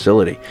gorgeous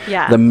facility.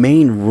 Yeah. The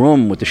main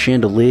room with the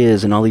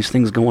chandeliers and all these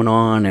things going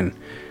on, and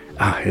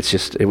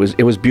it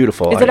was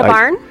beautiful. Is it a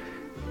barn?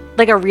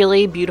 Like a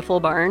really beautiful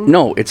barn?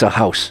 No, it's a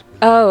house.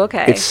 Oh,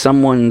 okay. It's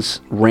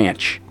someone's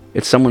ranch.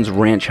 It's someone's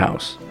ranch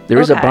house. There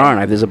is a Okay.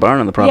 barn. There's a barn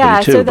on the property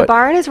yeah, too. so the but-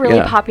 barn is really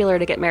yeah. popular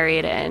to get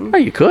married in. Oh,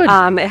 you could.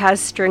 It has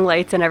string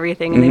lights and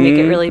everything, and they make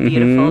it really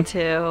beautiful too.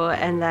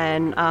 And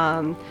then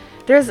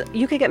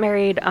you could get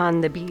married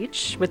on the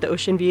beach with the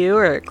ocean view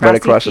or grassy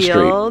across the street,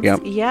 fields. yep.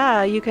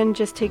 Yeah, you can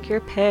just take your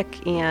pick,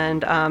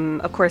 and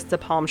of course the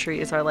palm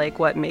trees are like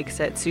what makes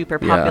it super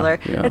Yeah, popular.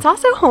 yeah. It's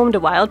also home to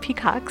wild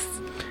peacocks.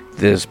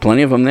 There's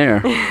plenty of them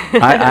there.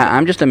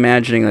 I'm just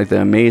imagining like the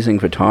amazing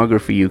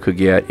photography you could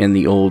get in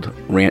the old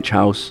ranch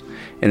house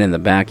and in the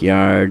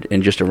backyard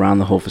and just around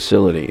the whole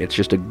facility. It's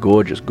just a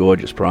gorgeous,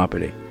 gorgeous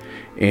property.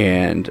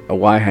 And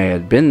why I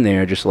had been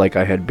there, just like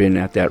I had been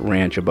at that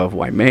ranch above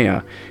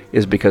Waimea,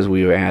 is because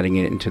we were adding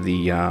it into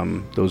the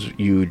those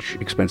huge,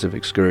 expensive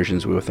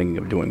excursions we were thinking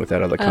of doing with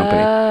that other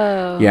company.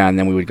 Oh. Yeah, and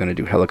then we were going to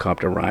do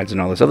helicopter rides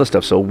and all this other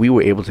stuff. So we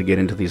were able to get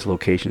into these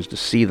locations to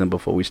see them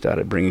before we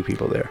started bringing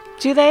people there.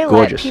 Do they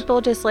Gorgeous. let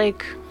people just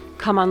like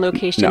come on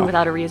location No.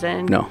 without a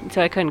reason? No.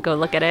 So I couldn't go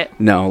look at it?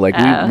 No, like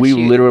we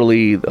shoot.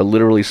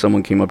 literally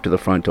someone came up to the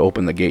front to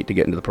open the gate to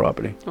get into the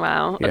property.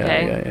 Wow. Yeah,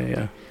 Okay.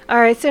 yeah. All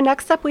right, so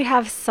next up we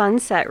have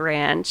Sunset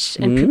Ranch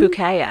in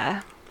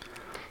Pupukea.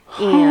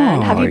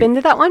 And have you Hi. been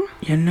to that one?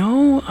 You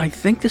know, I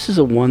think this is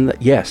a one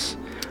that yes,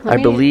 Let I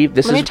me- believe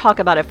this Let me is talk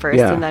about it first,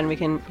 yeah. and then we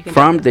can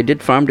farm. They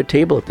did farm to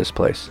table at this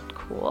place.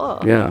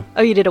 Cool. Yeah.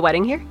 Oh, you did a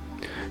wedding here?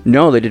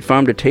 No, they did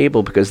farm to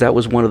table because that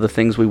was one of the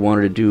things we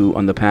wanted to do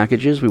on the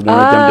packages. We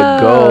wanted them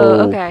to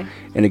go okay.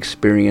 and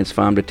experience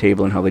farm to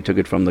table and how they took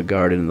it from the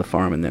garden and the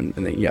farm, and then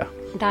yeah.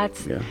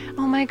 That's. Yeah.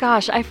 Oh my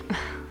gosh, I'm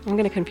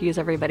going to confuse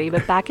everybody,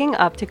 but backing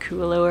up to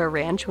Kualoa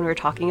Ranch when we were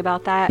talking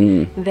about that,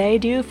 they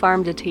do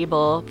farm to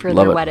table for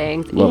Love their it.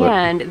 weddings, Love it.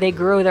 and they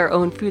grow their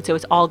own food, so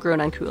it's all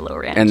grown on Kualoa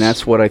Ranch. And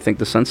that's what I think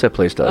the Sunset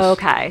place does.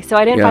 Okay, so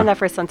I didn't Yeah. find that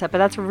for Sunset, but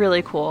that's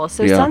really cool.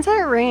 So Yeah.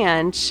 Sunset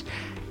Ranch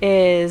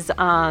is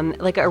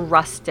like a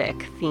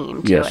rustic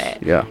theme to Yes,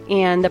 it. yeah.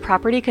 And the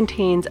property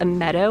contains a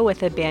meadow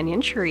with a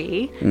banyan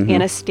tree Mm-hmm.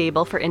 and a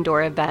stable for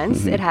indoor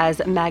events. It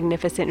has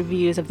magnificent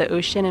views of the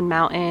ocean and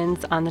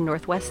mountains on the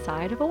northwest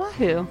side of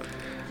Oahu.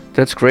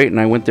 That's great, and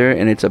I went there,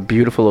 and it's a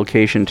beautiful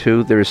location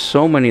too. There's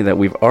so many that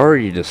we've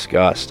already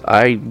discussed.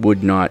 I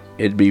would not.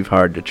 It'd be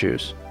hard to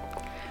choose.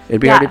 It'd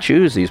be hard Yeah. to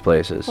choose these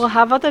places. Well,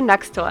 how about the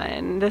next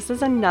one? This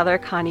is another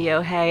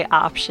Kaneohe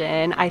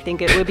option. I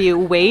think it would be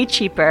way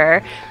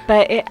cheaper,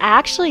 but it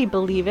actually,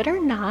 believe it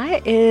or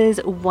not, is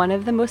one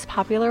of the most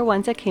popular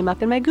ones that came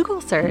up in my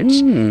Google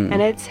search,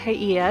 and it's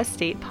Haia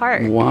State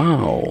Park.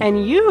 Wow.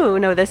 And you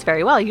know this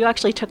very well. You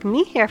actually took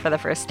me here for the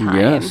first time.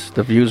 Yes,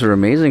 the views are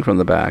amazing from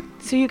the back.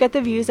 So you get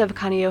the views of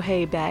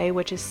Kaneohe Bay,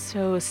 which is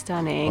so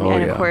stunning. Oh,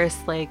 and yeah. of course,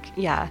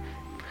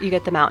 you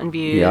get the mountain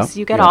views. Yeah,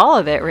 You get yeah. all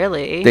of it,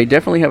 really. They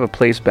definitely have a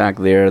place back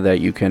there that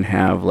you can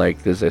have,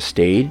 like, there's a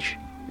stage,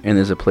 and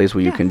there's a place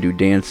where you Yeah. can do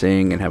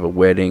dancing and have a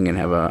wedding and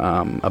have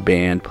a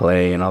band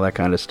play and all that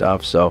kind of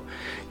stuff. So,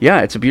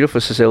 yeah, it's a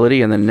beautiful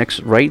facility. And then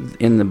right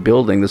in the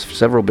building, there's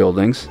several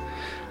buildings.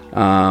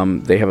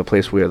 They have a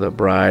place where the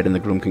bride and the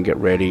groom can get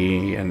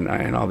ready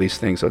and all these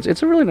things. So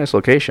it's a really nice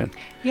location.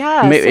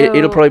 Yeah.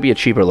 It'll so- probably be a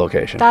cheaper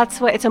location.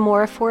 It's a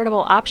more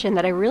affordable option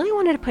that I really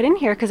wanted to put in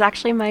here because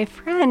actually my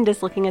friend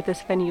is looking at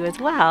this venue as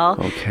well.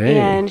 Okay.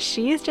 And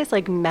she's just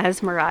like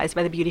mesmerized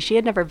by the beauty. She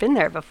had never been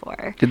there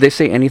before. Did they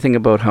say anything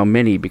about how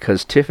many?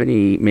 Because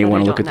Tiffany may But I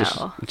want to look don't at this.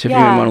 know. Tiffany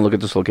Yeah. may want to look at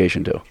this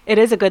location too. It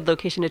is a good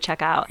location to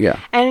check out. Yeah.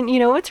 And you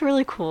know what's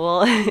really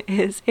cool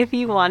is if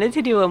you wanted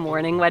to do a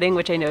morning wedding,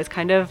 which I know is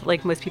kind of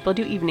like most people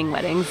do evening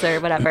weddings or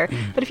whatever,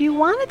 but if you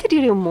wanted to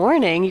do a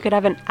morning, you could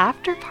have an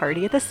after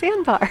party at the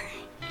sandbar.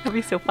 That'd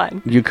be so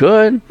fun. You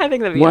could. I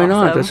think that'd be Why awesome.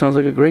 not? That sounds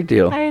like a great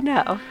deal. I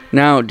know.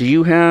 Now, do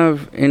you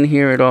have in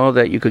here at all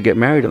that you could get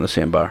married on the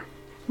sandbar?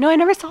 No, I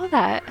never saw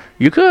that.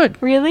 You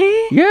could. Really?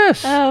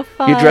 Yes. Oh,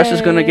 Your dress is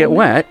going to get fun.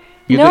 wet.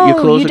 No, your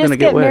clothes you are going to just get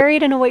get wet.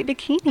 married in a white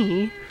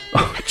bikini.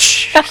 Oh,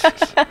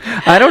 Jesus.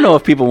 I don't know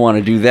if people want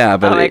to do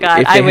that, but Oh my God,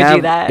 if I they would do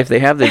have, that. If they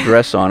have their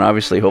dress on,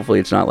 obviously, hopefully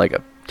it's not like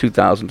a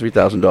 $2,000,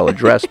 $3,000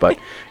 dress, but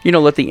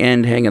let the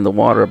end hang in the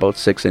water about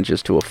 6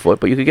 inches to a foot.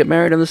 But you could get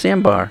married on the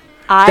sandbar.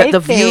 The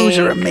views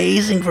are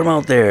amazing from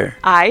out there.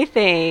 I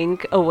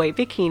think a white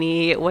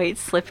bikini, white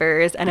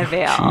slippers, and a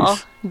veil.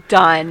 Jeez.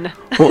 Done.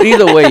 Well,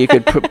 either way, you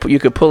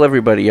could pull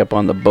everybody up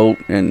on the boat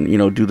and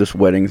do this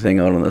wedding thing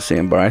out on the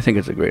sandbar. I think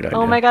it's a great idea.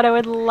 Oh my God, I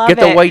would love Get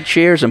it. the white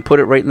chairs and put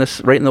it right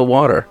in the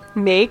water.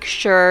 Make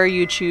sure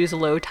you choose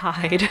low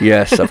tide.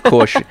 Yes, of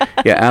course.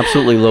 Yeah,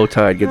 absolutely low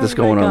tide. Get this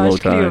going on low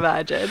Can you tide.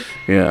 imagine?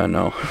 Yeah,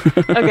 no.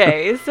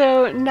 Okay,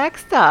 so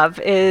next up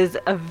is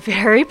a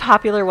very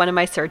popular one in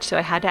my search, so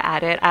I had to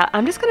add it.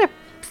 I'm just going to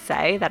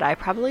say that I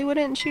probably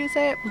wouldn't choose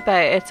it,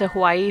 but it's a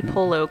Hawaii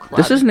Polo Club.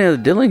 This is near the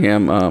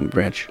Dillingham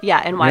branch.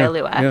 Yeah, in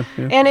Waialua.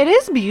 Yeah. And it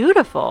is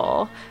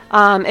beautiful.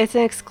 It's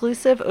an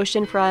exclusive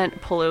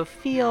oceanfront polo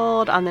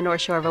field on the north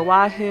shore of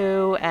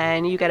Oahu,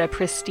 and you get a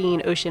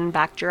pristine ocean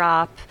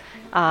backdrop,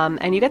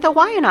 and you get the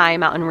Waianae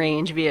mountain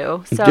range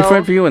view. So,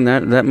 Different view, and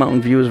that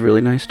mountain view is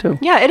really nice too.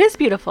 yeah, it is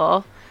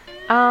beautiful.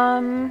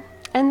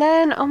 And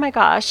then, oh my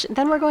gosh,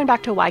 then we're going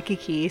back to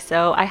Waikiki,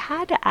 so I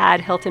had to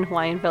add Hilton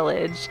Hawaiian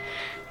Village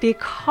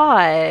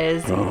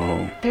because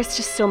there's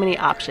just so many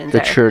options The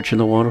there. church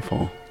and the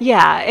waterfall.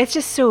 Yeah, it's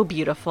just so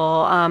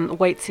beautiful.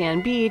 White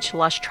sand beach,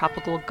 lush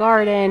tropical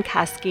garden,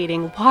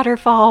 cascading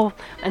waterfall,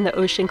 and the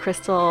ocean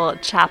crystal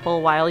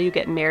chapel while you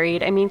get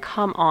married. I mean,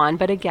 come on.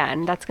 But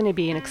again, that's going to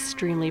be an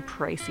extremely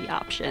pricey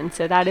option.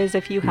 So that is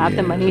if you have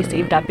the money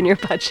saved up in your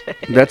budget.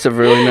 That's a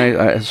really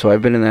nice. So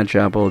I've been in that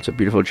chapel. It's a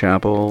beautiful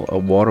chapel. A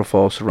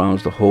waterfall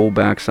surrounds the whole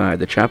backside.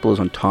 The chapel is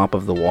on top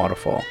of the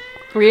waterfall.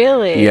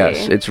 Really?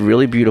 Yes, it's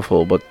really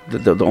beautiful. But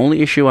the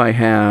only issue I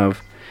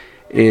have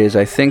is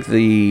I think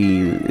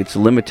its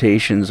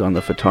limitations on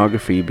the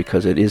photography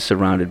because it is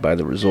surrounded by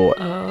the resort.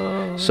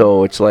 Oh.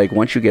 So it's like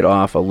once you get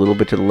off a little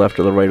bit to the left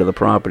or the right of the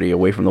property,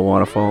 away from the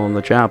waterfall and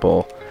the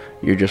chapel,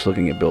 you're just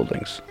looking at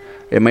buildings.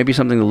 It might be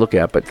something to look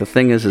at, but the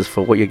thing is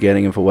for what you're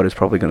getting and for what it's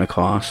probably going to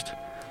cost,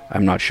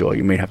 I'm not sure.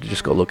 You may have to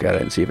just go look at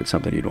it and see if it's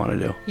something you'd want to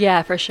do.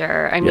 Yeah, for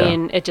sure. I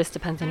mean, it just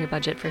depends on your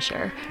budget for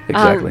sure.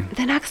 Exactly.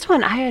 The next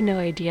one, I had no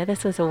idea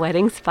this was a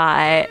wedding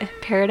spot.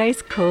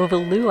 Paradise Cove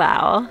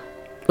Luau.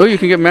 Oh, you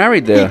can get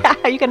married there.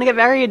 Yeah, you can get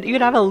married. You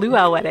can have a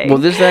luau wedding. Well,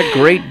 there's that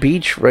great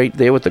beach right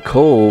there with the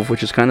cove,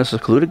 which is kind of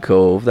secluded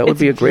cove. That would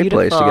be a great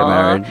place to get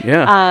married.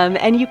 Yeah.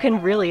 And you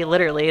can really,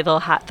 literally, they'll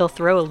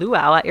throw a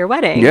luau at your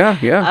wedding. Yeah,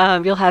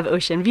 yeah. You'll have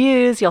ocean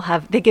views.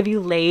 They give you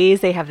leis.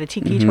 They have the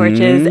tiki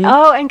torches.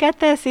 Oh, and get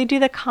this, they do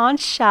the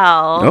conch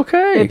shell.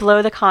 Okay. They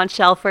blow the conch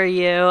shell for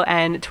you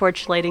and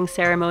torch lighting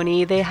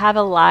ceremony. They have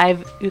a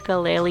live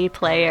ukulele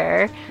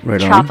player. Right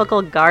on.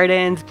 Tropical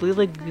gardens, blue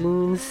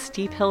lagoons,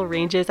 steep hill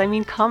ranges. I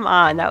mean, come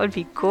on, that would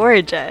be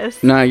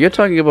gorgeous. Now you're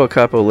talking about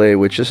Kapolei,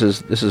 which this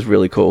is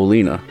really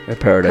Ko'olina at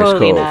Paradise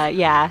Cove. Ko'olina,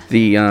 yeah.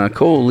 The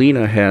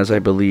Ko'olina has, I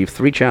believe,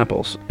 3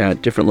 chapels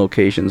at different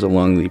locations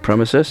along the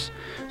premises.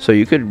 So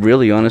you could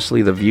really,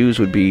 honestly, the views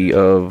would be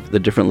of the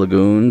different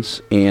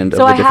lagoons and of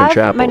the different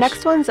chapels. My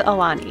next one's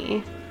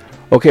Alani.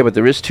 Okay, but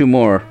there is 2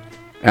 more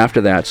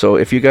after that. So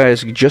if you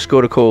guys just go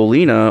to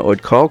Ko'olina or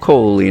call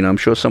Ko'olina, I'm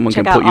sure someone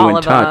Check can put out you all in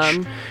of touch.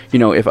 them. You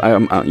know, if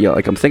I'm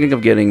I'm thinking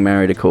of getting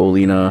married at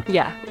Ko'olina.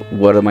 Yeah.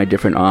 What are my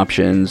different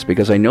options?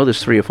 Because I know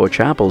there's 3 or 4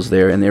 chapels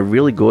there, and they're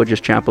really gorgeous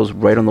chapels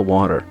right on the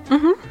water.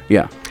 Mm-hmm.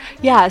 Yeah.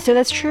 Yeah, so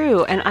that's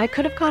true. And I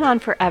could have gone on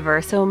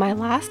forever. So my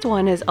last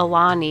one is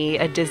Alani,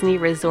 a Disney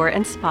resort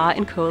and spa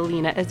in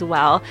Ko'olina as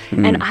well.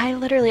 And I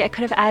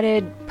could have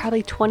added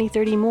probably 20,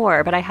 30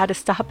 more, but I had to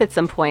stop at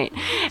some point.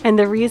 And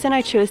the reason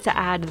I chose to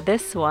add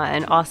this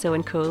one also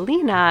in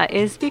Ko'olina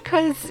is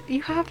because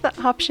you have the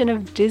option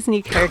of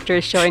Disney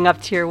characters showing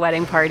up to your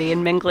wedding party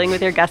and mingling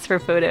with your guests for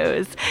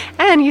photos.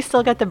 And you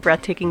still get the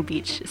breathtaking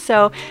beach.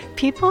 So some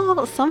people...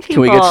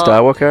 Can we get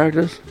Star Wars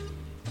characters?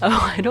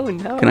 Oh, I don't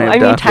know. Can I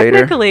have Darth Vader?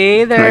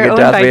 Technically, Can I they're get owned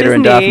Darth by Vader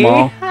Disney. and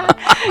Darth Maul?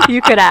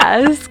 You could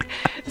ask.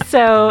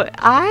 So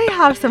I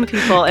have some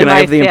people in Can my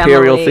I have the family.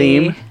 Imperial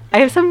theme? I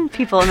have some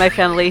people in my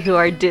family who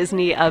are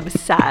Disney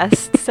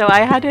obsessed, so I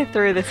had to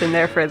throw this in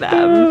there for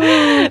them.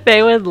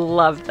 They would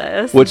love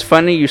this. What's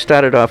funny, you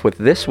started off with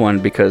this one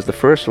because the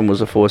first one was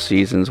the Four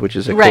Seasons, which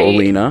is at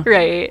Ko'olina.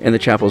 Right. And the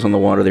chapel's on the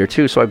water there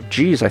too. So, I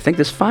think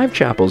there's 5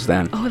 chapels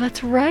then. Oh,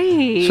 that's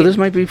right. So there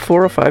might be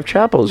 4 or 5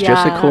 chapels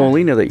just at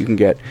Ko'olina that you can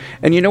get.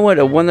 And you know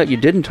what? One that you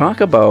didn't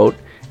talk about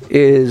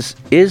is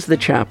the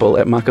chapel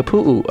at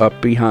Makapu'u up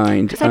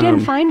behind. Because I didn't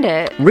find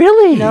it.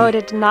 Really? No, it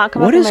did not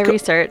come up in my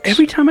research.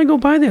 Every time I go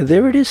by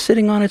there it is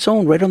sitting on its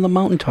own right on the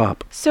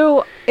mountaintop.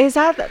 So is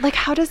that,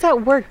 how does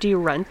that work? Do you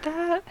rent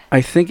that?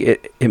 I think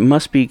it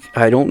must be,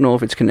 I don't know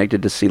if it's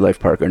connected to Sea Life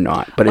Park or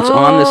not, but it's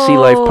on the Sea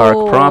Life Park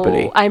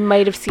property. I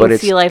might have seen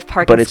Sea Life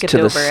Park and skipped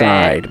over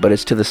it. But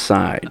it's to the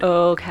side.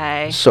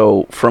 Okay.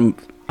 So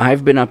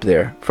I've been up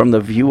there. From the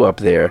view up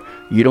there,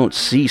 you don't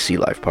see Sea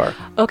Life Park.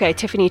 Okay,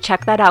 Tiffany,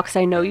 check that out because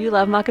I know you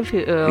love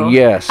Makapu'u.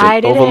 Yes,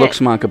 it overlooks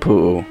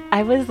Makapu'u.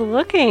 I was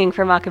looking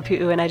for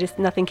Makapu'u and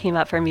nothing came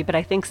up for me, but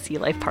I think Sea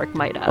Life Park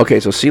might have. Okay,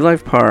 so Sea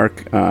Life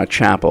Park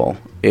Chapel,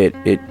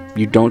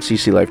 you don't see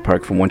Sea Life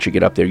Park from once you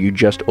get up there. You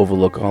just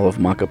overlook all of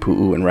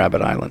Makapu'u and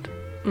Rabbit Island.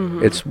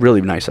 Mm-hmm. It's really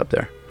nice up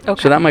there.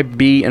 Okay. So that might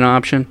be an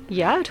option.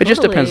 Yeah, totally. It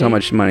just depends how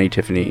much money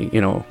Tiffany,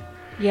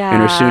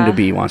 and her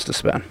soon-to-be wants to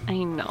spend.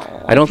 I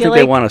know. I don't think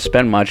they want to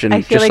spend much, and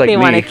I feel just like they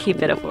me, want to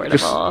keep it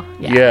affordable. Well,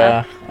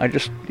 a lot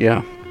just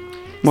of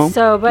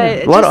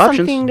options.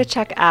 Something to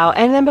check out.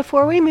 And then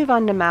before we move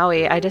on to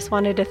Maui, I just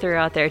wanted to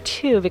throw out there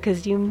too,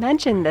 because you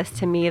mentioned this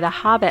to me, the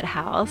Hobbit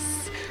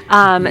House.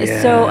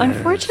 So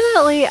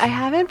unfortunately,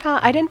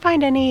 I didn't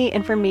find any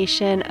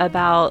information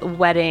about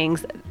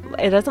weddings.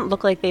 It doesn't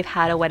look like they've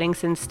had a wedding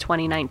since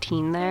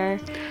 2019 there.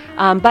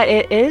 But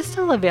it is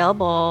still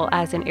available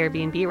as an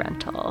Airbnb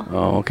rental.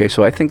 Oh, okay.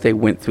 So I think they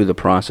went through the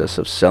process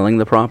of selling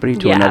the property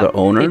to another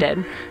owner. They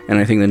did. And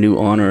I think the new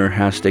owner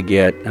has to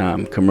get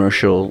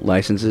commercial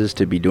licenses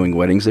to be doing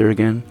weddings there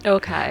again.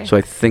 Okay. So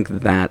I think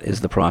that is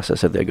the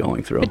process that they're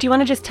going through. But do you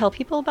want to just tell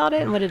people about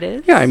it and what it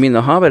is? Yeah, I mean,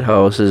 the Hobbit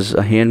House is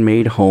a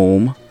handmade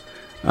home.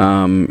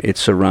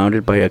 It's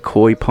surrounded by a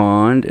koi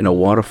pond and a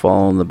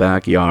waterfall in the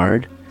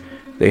backyard.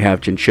 They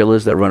have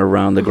chinchillas that run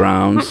around the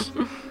grounds.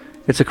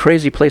 It's a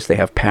crazy place. They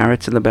have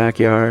parrots in the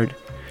backyard.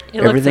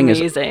 It looks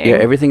amazing.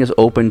 Everything is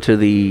open to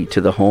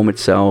the home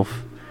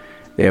itself.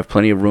 They have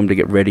plenty of room to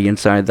get ready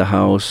inside the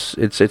house.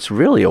 It's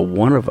really a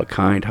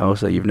one-of-a-kind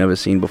house that you've never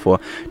seen before.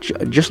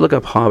 Just look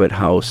up Hobbit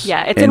House.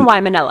 Yeah, it's in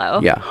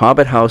Waimanalo. Yeah,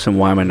 Hobbit House in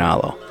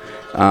Waimanalo.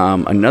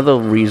 Another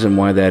reason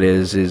why that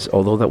is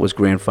although that was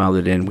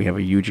grandfathered in, we have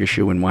a huge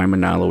issue in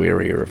Waimanalo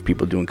area of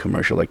people doing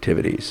commercial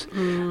activities.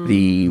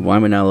 The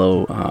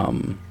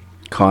Waimanalo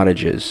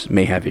cottages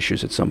may have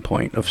issues at some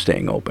point of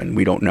staying open.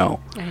 We don't know.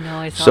 I know,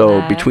 I saw so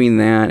that. Between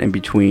that and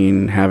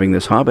between having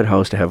this Hobbit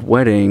House to have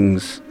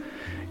weddings,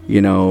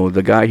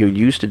 the guy who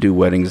used to do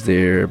weddings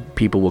there,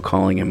 people were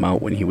calling him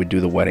out when he would do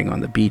the wedding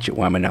on the beach at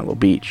Waimanalo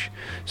Beach.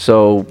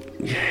 So,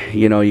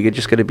 you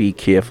just got to be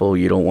careful.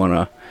 You don't want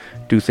to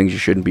do things you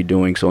shouldn't be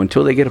doing. So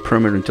until they get a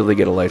permit, until they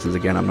get a license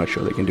again, I'm not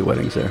sure they can do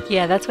weddings there.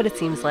 Yeah, that's what it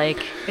seems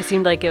like. It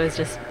seemed like it was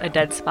just a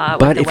dead spot.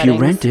 But with the if you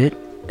weddings. rent it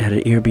at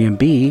an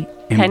Airbnb,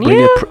 and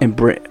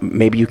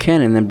maybe you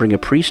can, and then bring a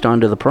priest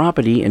onto the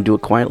property and do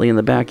it quietly in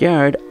the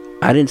backyard.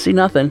 I didn't see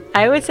nothing.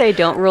 I would say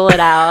don't rule it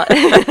out.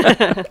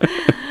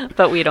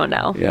 But we don't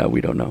know. Yeah,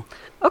 we don't know.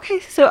 Okay,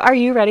 so are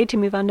you ready to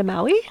move on to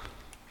Maui?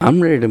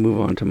 I'm ready to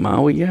move on to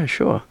Maui. Yeah,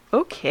 sure.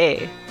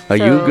 Okay. Are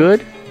you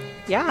good?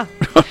 Yeah.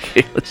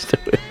 Okay, let's do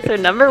it. So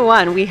number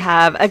 1, we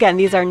have, again,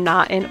 these are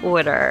not in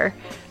order,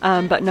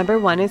 but number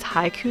 1 is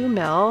Haiku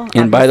Mill.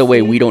 And by the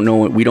way, we don't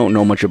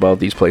know much about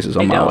these places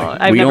on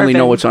Maui. We only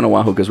know what's on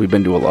Oahu because we've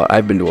been to a lot.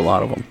 I've been to a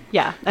lot of them.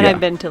 Yeah, and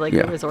I've been to the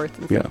resorts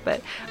and stuff.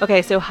 But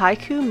okay, so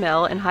Haiku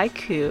Mill in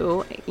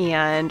Haiku,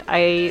 and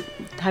I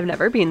have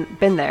never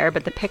been there,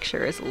 but the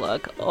pictures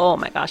look, oh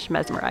my gosh,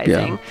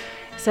 mesmerizing. Yeah.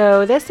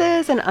 So this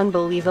is an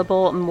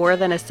unbelievable, more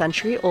than a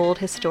century-old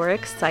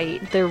historic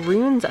site. The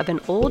ruins of an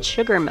old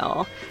sugar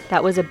mill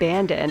that was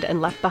abandoned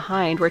and left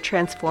behind were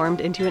transformed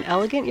into an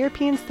elegant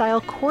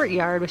European-style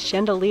courtyard with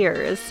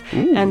chandeliers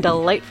and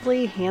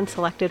delightfully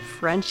hand-selected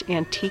French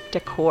antique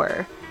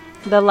decor.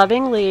 The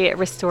lovingly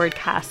restored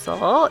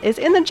castle is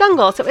in the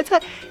jungle, so it's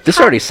a... This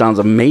already sounds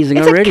amazing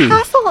already. It's a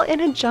castle in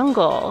a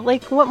jungle.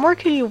 Like, what more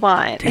could you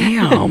want?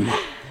 Damn.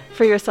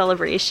 For your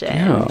celebration.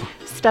 Yeah.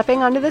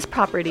 Stepping onto this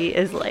property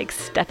is like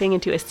stepping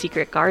into a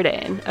secret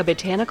garden, a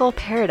botanical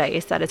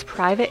paradise that is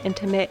private,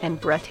 intimate,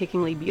 and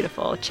breathtakingly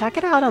beautiful. Check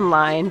it out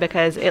online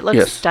because it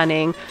looks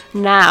stunning.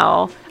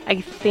 Now, I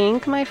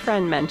think my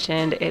friend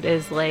mentioned it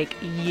is like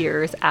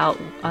years out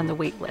on the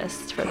wait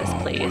list for this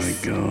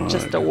place. Oh my God.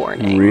 Just a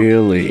warning.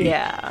 Really?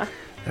 Yeah.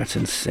 That's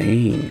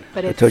insane.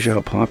 But it tells you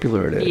how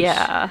popular it is.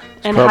 Yeah.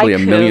 It's and probably Haiku,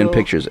 1 million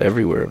pictures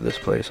everywhere of this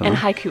place, huh? And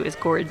Haiku is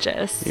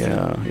gorgeous.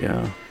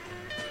 Yeah.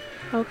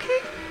 Okay.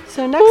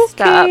 So next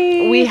up,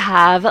 we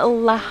have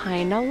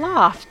Lahaina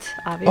Loft,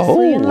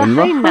 obviously in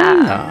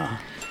Lahaina.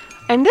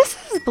 And this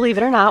is, believe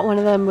it or not, one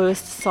of the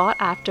most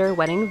sought-after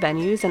wedding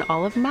venues in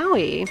all of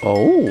Maui.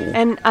 Oh.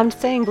 And I'm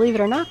saying believe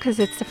it or not because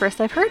it's the first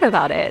I've heard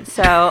about it.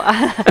 So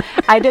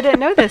I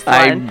didn't know this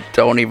one. I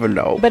don't even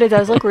know. But it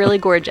does look really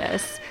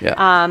gorgeous.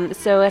 Yeah.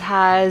 So it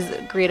has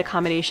great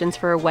accommodations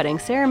for wedding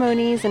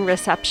ceremonies and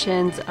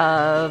receptions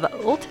of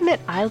ultimate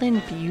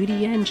island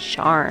beauty and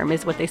charm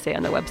is what they say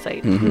on the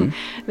website.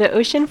 Mm-hmm. The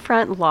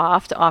oceanfront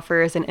loft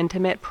offers an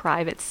intimate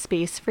private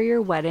space for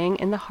your wedding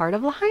in the heart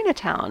of Lahaina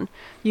town.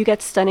 You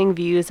get stunning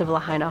views of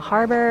Lahaina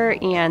Harbor,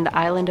 and the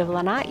island of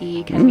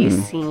Lanai can be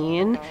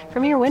seen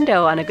from your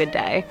window on a good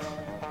day.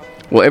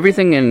 Well,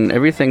 everything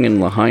in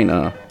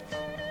Lahaina,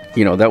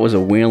 that was a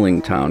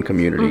whaling town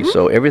community.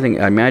 So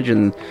everything, I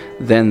imagine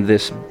then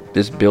this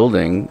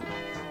building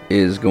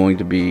is going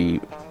to be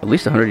at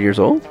least 100 years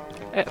old?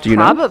 Do you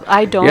know?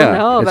 I don't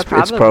know, but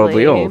probably. It's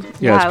probably old.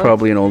 Yeah, it's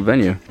probably an old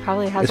venue.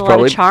 Probably has a lot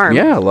of charm.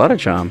 Yeah, a lot of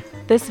charm.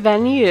 This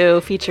venue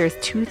features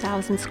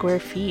 2,000 square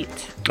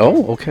feet.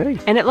 Oh, okay.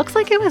 And it looks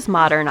like it was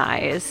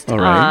modernized. All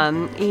right.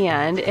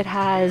 And it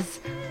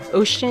has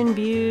ocean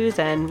views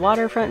and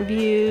waterfront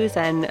views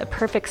and a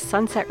perfect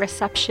sunset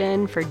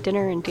reception for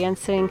dinner and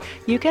dancing.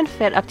 You can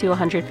fit up to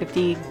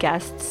 150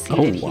 guests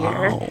seated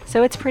here.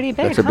 So it's pretty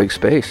big. That's a big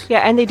space. Yeah,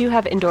 and they do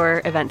have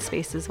indoor event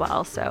space as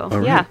well.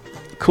 So, yeah.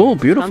 Cool,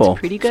 beautiful. Sounds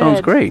pretty good.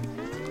 Sounds great.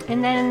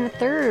 And then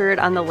third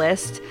on the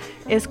list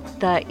is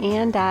the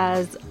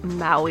Andaz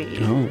Maui.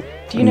 Oh.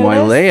 Do you know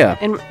Wailea.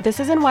 this? And this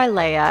is in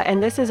Wailea,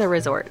 and this is a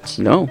resort.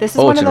 No. This is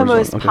one of the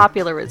most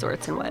popular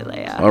resorts in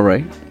Wailea. All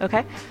right.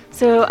 Okay.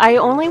 So I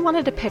only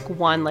wanted to pick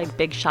one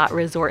big shot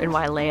resort in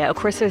Wailea. Of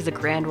course, there's the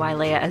Grand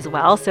Wailea as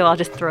well, so I'll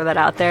just throw that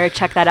out there.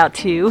 Check that out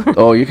too.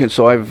 Oh, you can.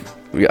 So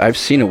I've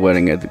seen a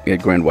wedding at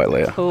Grand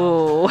Wailea.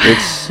 Oh.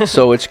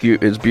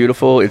 It's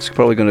beautiful. It's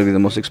probably going to be the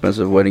most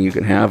expensive wedding you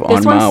can have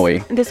on Maui.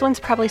 This one's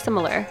probably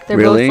similar. They're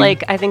really?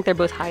 both I think they're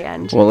both high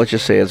end. Well, let's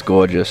just say it's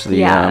gorgeous.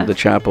 The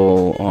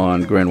chapel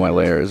on Grand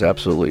Wailea is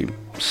absolutely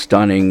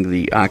stunning.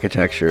 The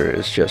architecture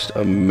is just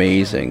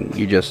amazing.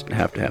 You just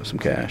have to have some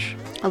cash.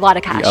 A lot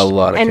of cash. A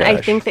lot of cash. And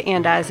I think the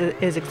Andaz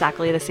is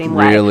exactly the same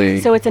way.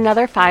 Really? So it's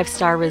another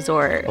 5-star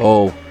resort.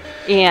 Oh.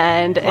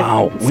 And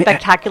a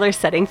spectacular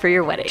setting for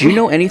your wedding. Do you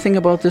know anything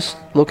about this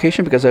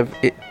location? Because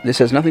this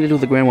has nothing to do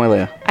with the Grand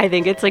Wailea. I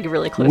think it's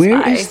really close by.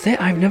 Where is that?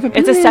 I've never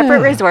been there. It's a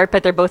separate resort,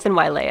 but they're both in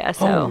Wailea.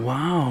 So. Oh,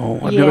 wow.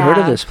 I've never heard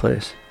of this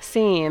place.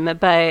 same,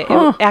 but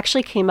it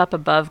actually came up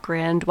above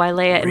Grand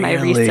Wailea in my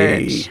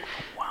research.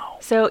 Wow.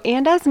 So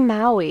Andaz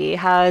Maui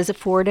has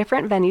 4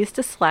 different venues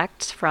to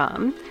select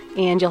from,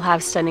 and you'll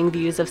have stunning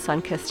views of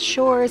sun-kissed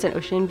shores and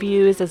ocean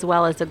views, as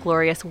well as the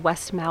glorious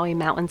West Maui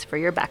Mountains for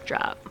your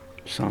backdrop.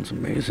 Sounds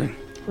amazing.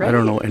 Right? I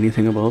don't know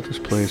anything about this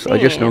place. I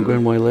just know Same.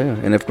 Grand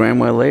Wailea. And if Grand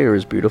Wailea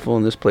is beautiful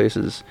and this place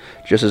is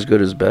just as good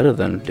as better,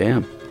 then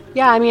damn.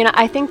 Yeah, I mean,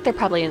 I think they're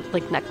probably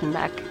like neck and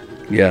neck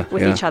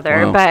with each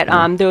other, Wow.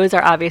 but those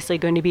are obviously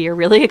going to be a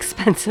really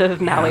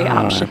expensive Maui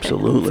option.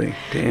 Absolutely.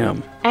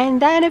 Damn.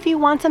 And then if you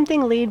want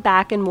something laid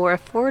back and more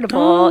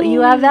affordable, you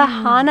have the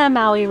Hana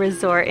Maui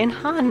Resort in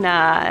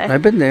Hana.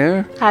 I've been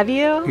there. Have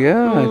you?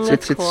 Yeah,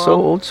 That's it's cool.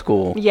 so old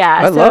school. Yeah,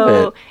 I so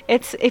love it.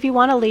 it's if you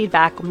want a laid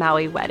back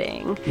Maui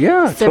wedding.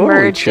 Yeah, submerged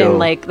totally chill. in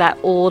like that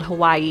old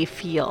Hawaii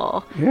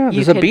feel. Yeah, you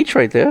there's a could- beach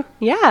right there.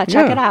 Yeah,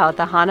 check Yeah. it out,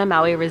 the Hana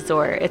Maui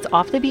Resort. It's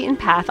off the beaten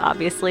path,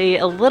 obviously,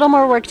 a little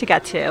more work to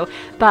get to,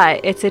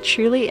 but it's a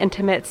truly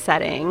intimate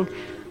setting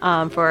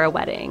for a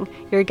wedding.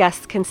 Your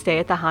guests can stay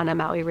at the Hana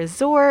Maui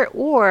Resort,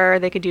 or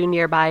they could do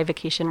nearby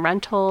vacation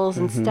rentals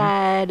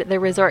instead. The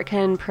resort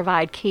can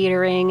provide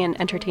catering and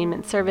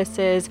entertainment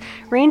services,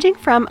 ranging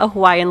from a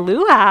Hawaiian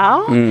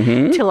luau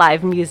to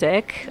live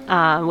music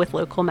with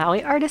local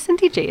Maui artists and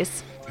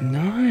DJs.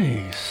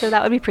 Nice. So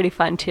that would be pretty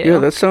fun too. Yeah,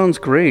 that sounds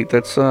great.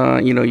 That's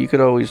you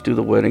could always do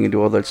the wedding and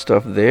do all that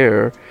stuff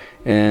there,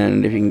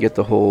 and if you can get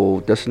the whole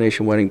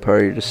destination wedding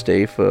party to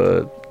stay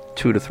for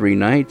 2 to 3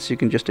 nights, you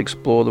can just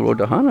explore the road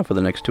to Hana for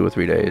the next 2 or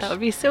 3 days. That would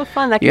be so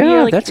fun. That could Yeah, be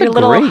your, like, that's your a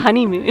little great-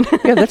 honeymoon.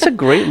 Yeah, that's a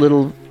great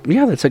little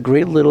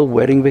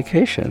wedding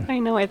vacation. I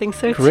know, I think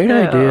so Great too.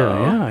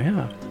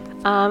 idea.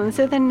 Yeah.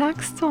 So the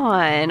next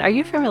one, are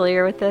you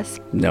familiar with this?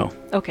 No.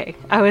 Okay,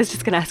 I was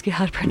just going to ask you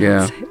how to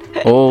pronounce Yeah.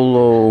 it.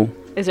 Olo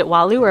Is it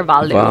Walu or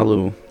Valu?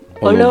 Valu.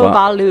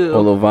 Olovalu.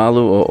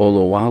 Olovalu or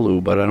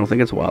Olowalu, but I don't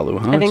think it's Walu,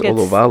 huh? I think it's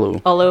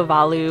Olovalu.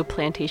 Olovalu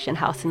Plantation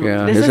House. And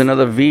Yeah, this here's is,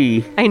 another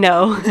V. I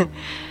know.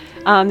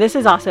 This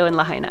is also in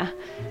Lahaina.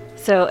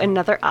 So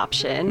another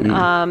option.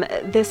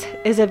 This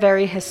is a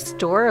very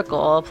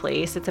historical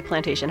place. It's a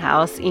plantation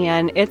house,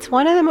 and it's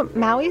one of the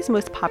Maui's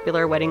most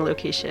popular wedding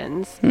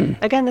locations.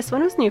 Again, this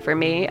one was new for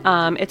me.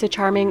 It's a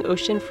charming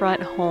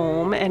oceanfront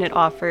home, and it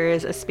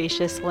offers a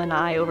spacious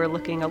lanai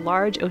overlooking a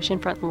large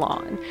oceanfront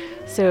lawn.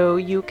 So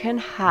you can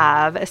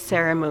have a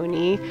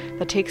ceremony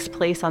that takes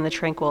place on the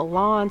tranquil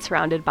lawn,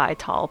 surrounded by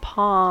tall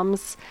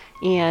palms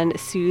and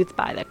soothed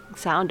by the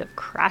sound of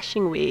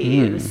crashing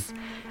waves.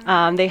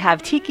 They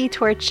have tiki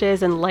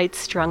torches and lights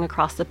strung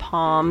across the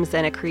palms,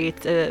 and it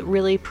creates a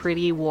really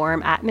pretty,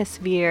 warm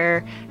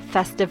atmosphere,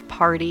 festive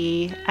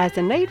party. As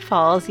the night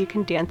falls, you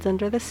can dance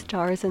under the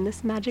stars in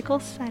this magical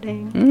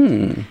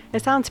setting.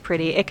 It sounds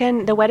pretty.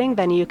 The wedding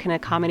venue can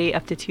accommodate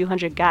up to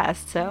 200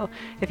 guests, so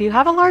if you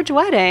have a large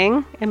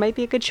wedding, it might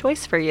be a good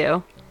choice for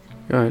you.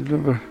 Yeah, I've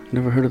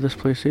never heard of this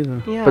place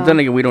either. Yeah. But then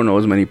again, we don't know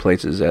as many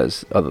places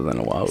as other than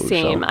Oahu.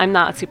 Same. So. I'm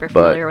not super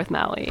familiar with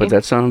Maui. But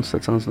that sounds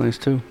nice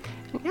too.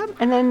 Yep.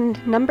 And then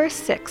number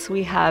 6,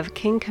 we have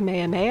King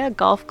Kamehameha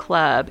Golf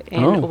Club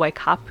in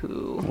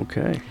Waikapu.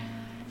 Okay.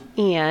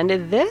 And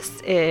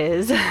this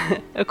is,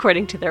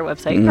 according to their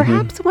website,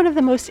 perhaps one of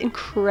the most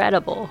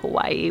incredible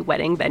Hawaii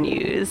wedding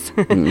venues.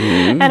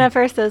 And at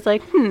first I was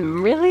like,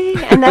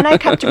 really? And then I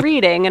kept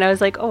reading and I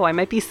was like, oh, I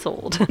might be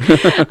sold.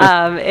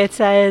 It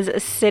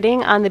says,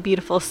 sitting on the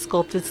beautiful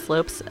sculpted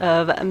slopes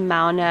of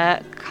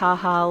Mauna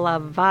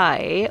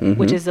Kahalavai,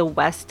 which is a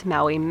West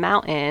Maui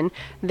mountain,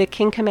 the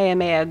King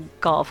Kamehameha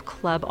Golf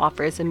Club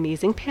offers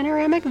amazing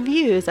panoramic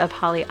views of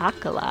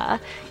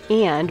Haleakala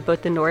and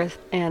both the north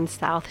and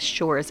south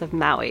shores of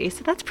Maui.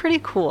 So that's pretty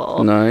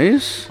cool.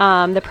 Nice.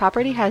 The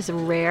property has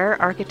rare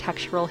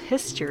architectural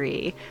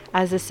history,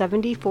 as the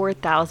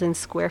 74,000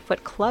 square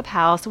foot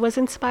clubhouse was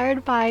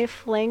inspired by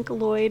Frank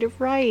Lloyd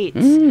Wright.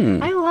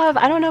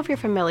 I don't know if you're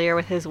familiar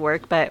with his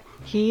work, but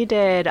he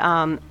did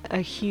a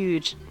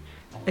huge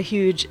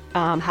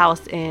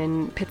house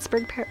in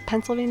Pittsburgh,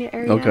 Pennsylvania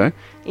area. Okay.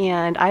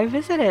 And I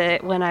visited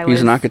it when I was...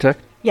 He's an architect?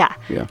 Yeah.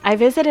 Yeah. I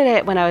visited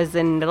it when I was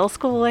in middle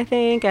school, I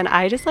think, and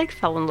I just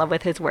fell in love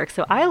with his work.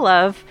 So I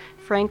love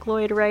Frank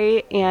Lloyd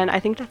Wright, and I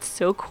think that's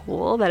so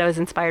cool that I was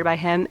inspired by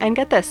him. And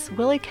get this,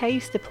 Willie Kay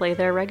used to play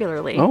there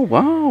regularly. Oh,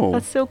 wow.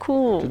 That's so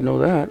cool. Didn't know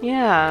that.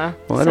 Yeah.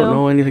 Well, I don't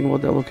know anything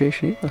about that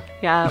location either.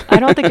 Yeah, I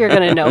don't think you're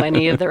going to know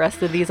any of the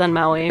rest of these on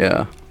Maui.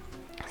 Yeah.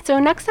 So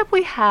next up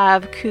we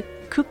have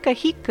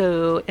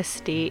Kukahiko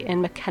Estate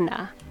in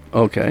Makena.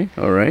 Okay.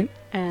 All right.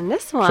 And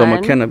this one... So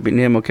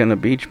near McKenna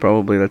Beach,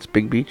 probably that's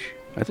Big Beach,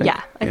 I think.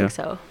 Yeah, I think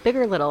so. Big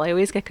or little? I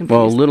always get confused.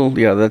 Well, little,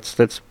 yeah,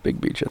 that's Big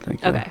Beach, I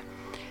think. Okay.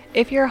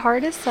 If your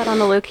heart is set on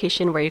the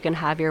location where you can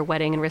have your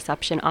wedding and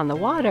reception on the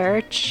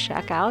water,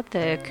 check out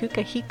the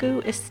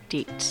Kukahiko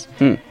Estate.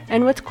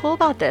 And what's cool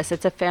about this,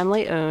 it's a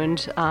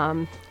family-owned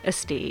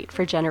estate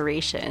for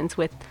generations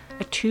with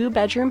a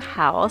 2-bedroom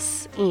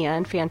house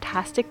and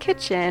fantastic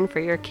kitchen for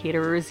your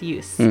caterer's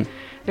use.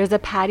 There's a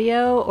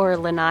patio or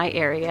lanai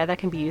area that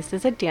can be used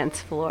as a dance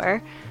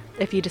floor.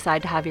 if you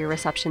decide to have your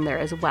reception there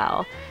as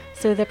well.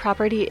 So the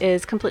property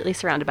is completely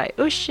surrounded by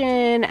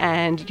ocean,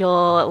 and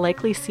you'll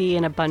likely see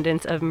an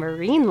abundance of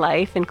marine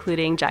life,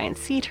 including giant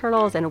sea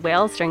turtles and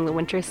whales during the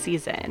winter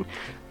season.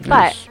 Nice.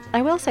 But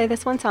I will say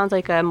this one sounds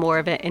like a more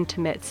of an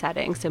intimate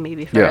setting, so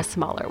maybe for a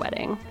smaller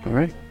wedding. All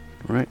right.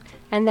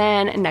 And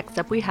then next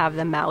up we have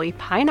the Maui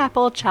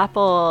Pineapple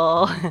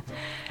Chapel.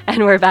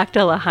 And we're back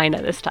to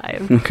Lahaina this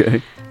time.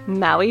 Okay.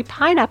 Maui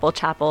Pineapple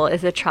Chapel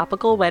is a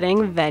tropical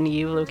wedding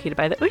venue located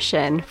by the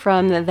ocean.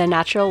 From the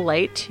natural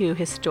light to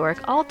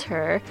historic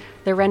altar,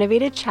 the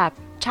renovated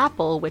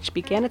chapel, which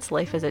began its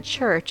life as a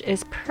church,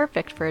 is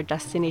perfect for a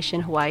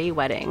destination Hawaii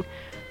wedding.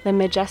 The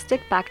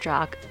majestic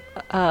backdrop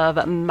of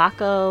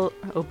Makaluapuna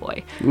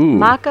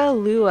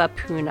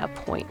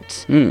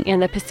Point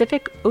and the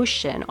Pacific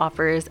Ocean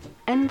offers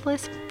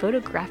endless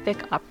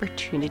photographic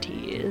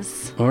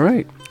opportunities. All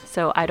right.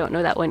 So I don't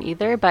know that one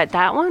either, but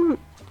that one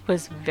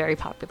was very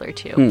popular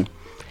too.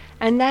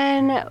 And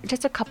then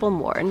just a couple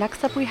more.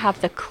 Next up we have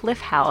the Cliff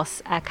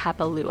House at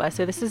Kapalua.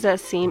 So this is the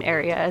same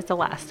area as the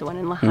last one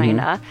in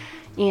Lahaina.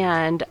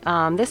 And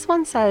this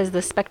one says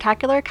the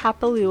spectacular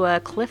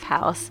Kapalua Cliff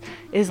House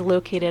is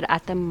located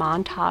at the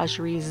Montage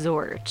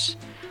Resort.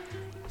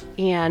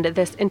 And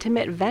this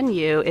intimate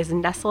venue is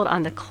nestled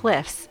on the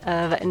cliffs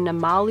of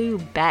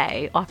Namalu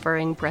Bay,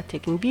 offering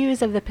breathtaking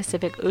views of the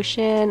Pacific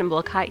Ocean,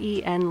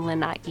 Molokai, and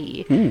Lanai.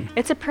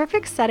 It's a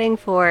perfect setting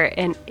for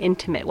an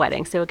intimate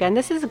wedding. So again,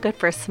 this is good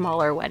for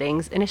smaller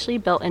weddings. Initially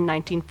built in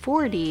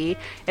 1940,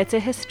 it's a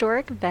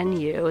historic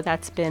venue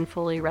that's been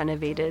fully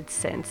renovated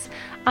since.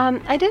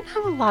 I didn't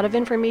have a lot of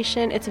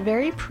information. It's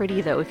very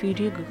pretty though. If you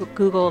do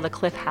Google the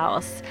Cliff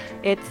House,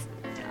 it's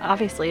a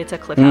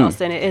cliff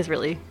house, and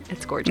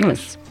it's gorgeous.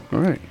 Nice. All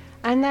right.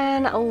 And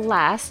then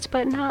last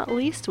but not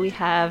least, we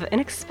have an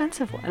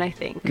expensive one, I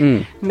think.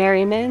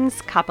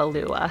 Merriman's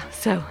Kapalua.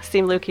 So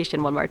same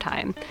location one more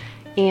time.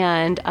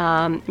 And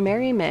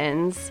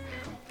Merriman's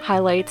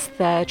highlights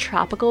the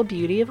tropical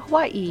beauty of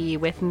Hawaii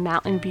with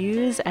mountain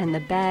views and the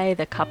bay.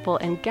 The couple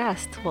and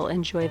guests will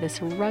enjoy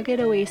this rugged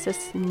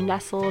oasis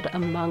nestled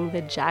among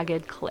the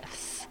jagged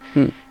cliffs.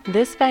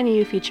 This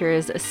venue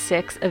features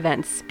 6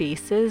 event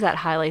spaces that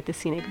highlight the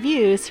scenic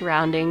views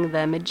surrounding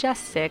the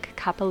majestic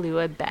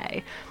Kapalua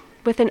Bay.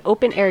 With an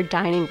open-air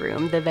dining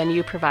room, the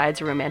venue provides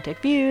romantic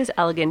views,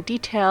 elegant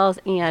details,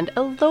 and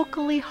a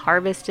locally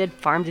harvested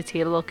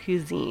farm-to-table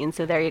cuisine.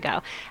 So there you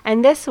go.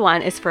 And this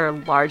one is for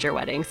larger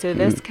weddings. So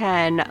this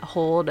can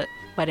hold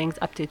weddings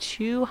up to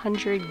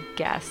 200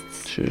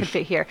 guests can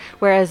fit here,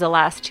 whereas the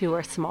last 2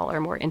 are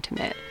smaller, more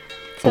intimate.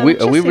 So Are we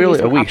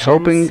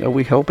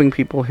helping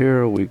people here,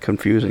 or are we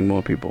confusing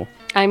more people?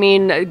 I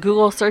mean,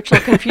 Google search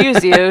will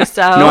confuse you,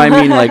 so... No, I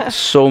mean like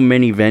so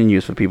many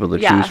venues for people to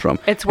choose from.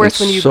 It's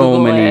worse when you so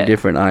Google many it.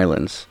 different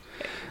islands.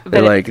 But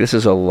They're like, this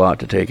is a lot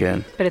to take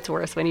in. But it's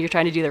worse when you're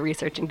trying to do the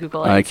research and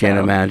Google it. I can't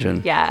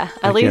imagine. Yeah,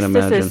 at least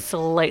this is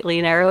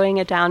slightly narrowing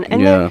it down.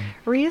 And the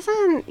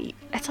reason,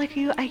 it's like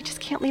I just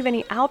can't leave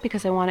any out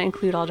because I want to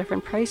include all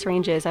different price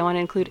ranges. I want to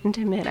include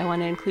intimate. I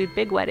want to include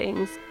big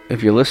weddings.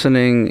 If you're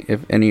listening,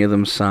 if any of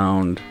them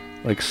sound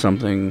like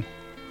something,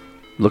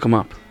 look them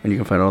up, and you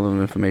can find all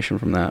the information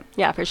from that.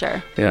 Yeah, for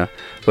sure. Yeah,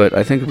 but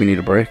I think we need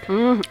a break.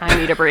 I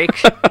need a break,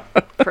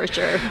 for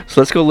sure.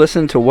 So let's go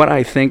listen to what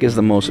I think is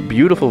the most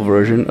beautiful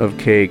version of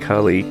Ke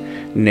Kali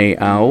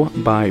Ne'au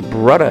by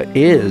Brother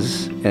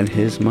Is and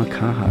his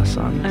Makaha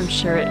sons. I'm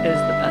sure it is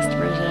the best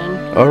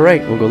version. All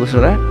right, we'll go listen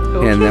to that,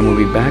 Okay. and then we'll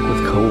be back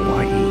with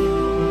Kauai.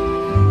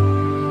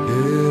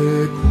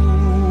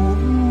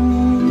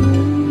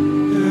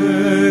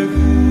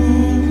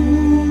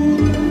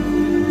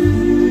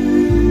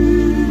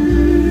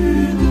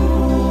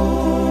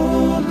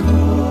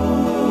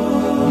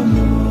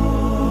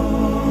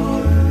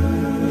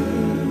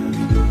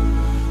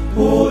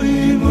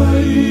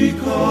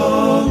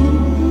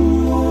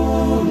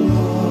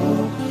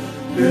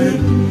 Hey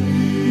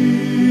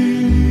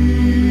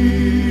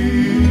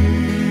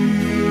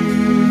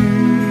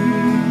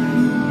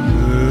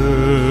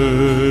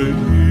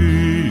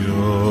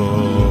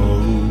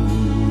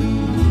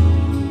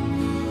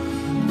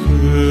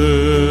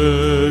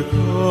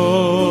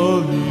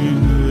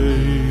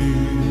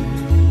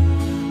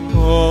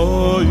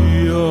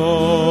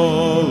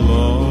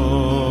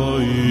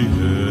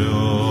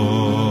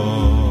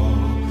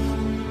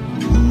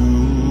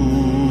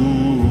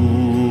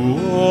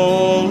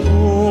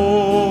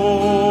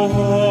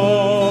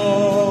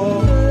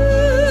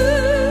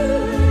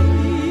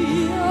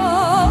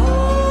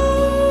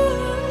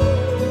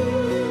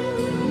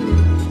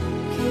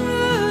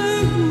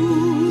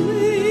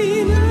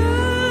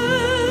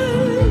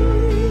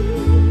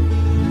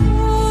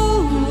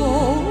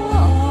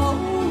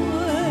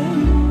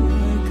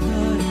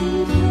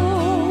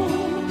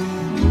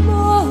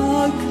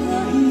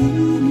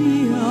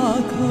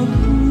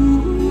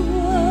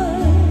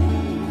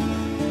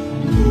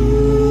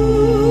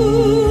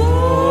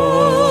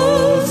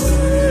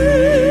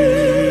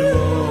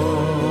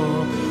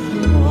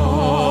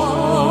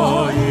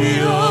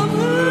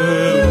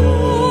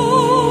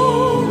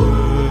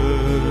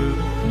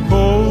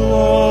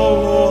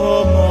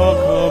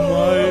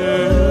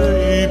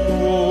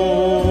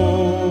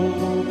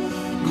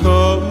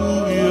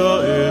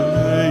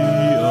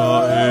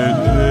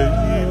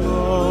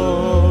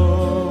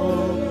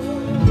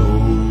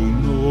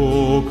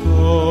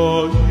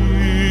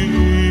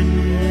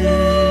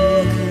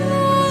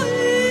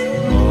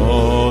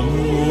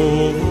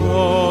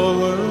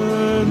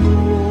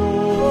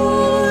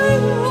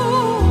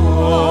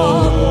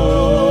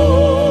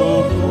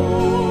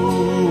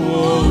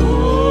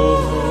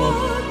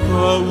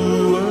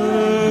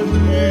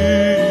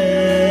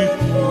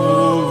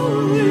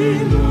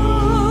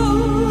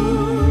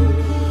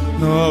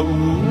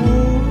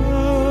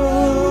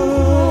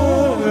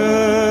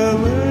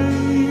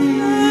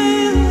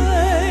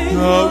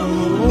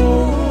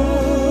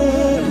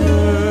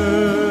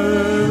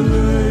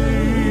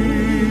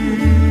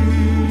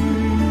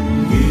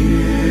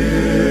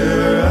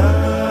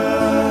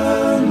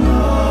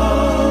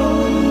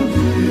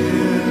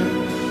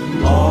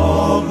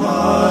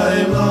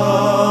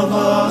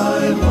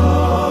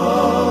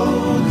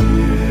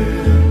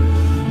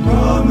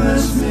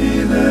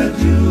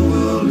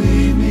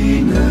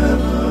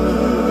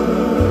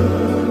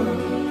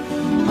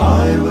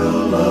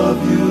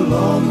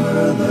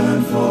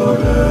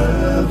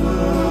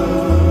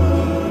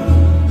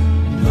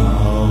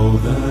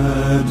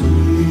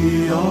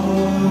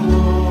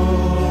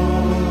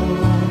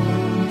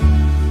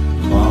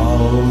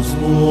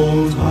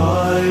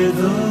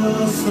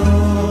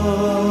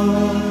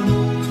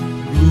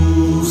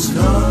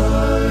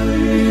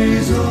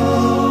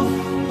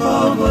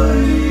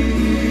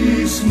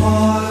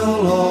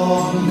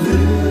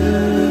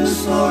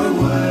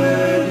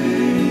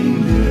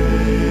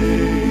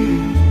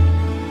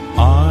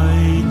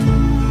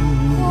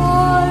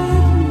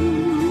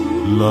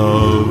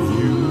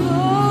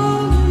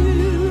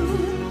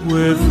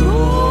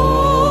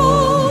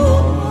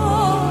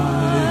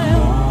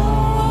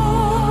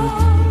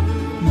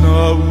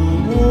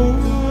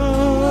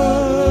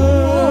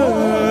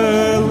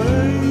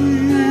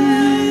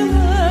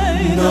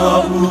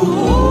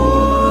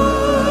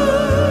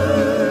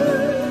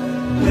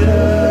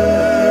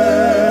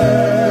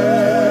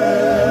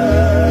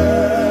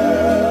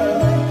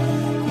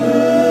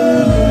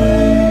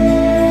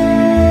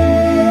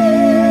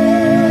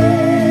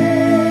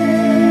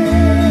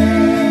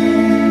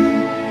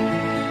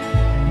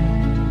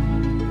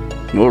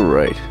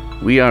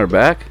We are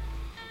back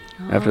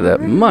after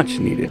that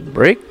much-needed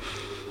break.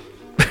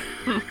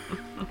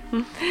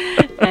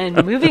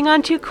 And moving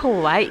on to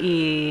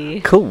Kauai.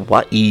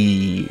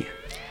 Kauai.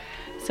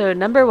 So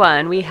number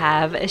 1, we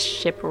have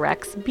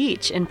Shipwrecks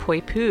Beach in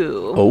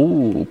Poipu.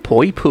 Oh,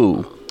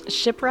 Poipu.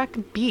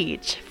 Shipwreck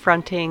Beach,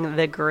 fronting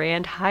the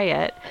Grand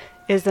Hyatt,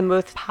 is the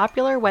most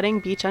popular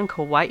wedding beach on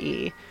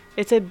Kauai.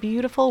 It's a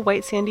beautiful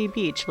white sandy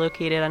beach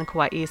located on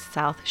Kauai's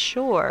south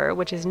shore,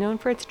 which is known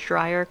for its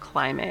drier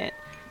climate.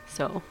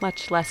 So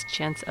much less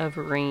chance of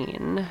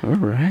rain. All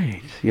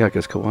right. Yeah,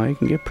 because Kauai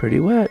can get pretty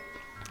wet.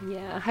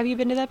 Yeah. Have you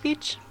been to that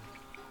beach?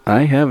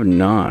 I have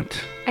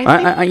not.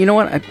 I you know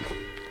what?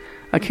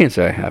 I can't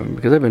say I haven't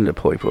because I've been to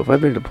Poipu. If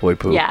I've been to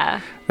Poipu,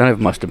 yeah, then I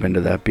must have been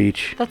to that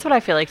beach. That's what I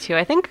feel like too.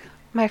 I think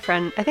my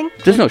friend.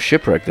 There's no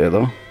shipwreck there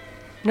though.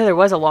 No, there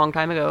was a long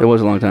time ago. There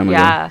was a long time ago.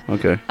 Yeah.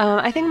 Okay.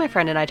 I think my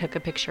friend and I took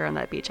a picture on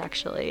that beach.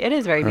 Actually, it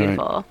is very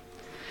beautiful.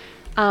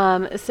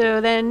 Right. So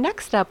then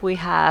next up we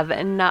have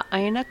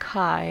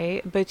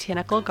Na'ainakai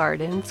Botanical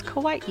Gardens,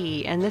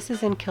 Kauai, and this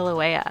is in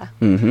Kilauea.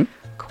 Mm-hmm.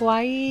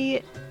 Kauai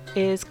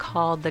is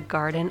called the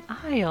Garden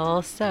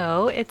Isle,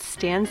 so it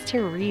stands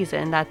to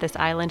reason that this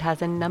island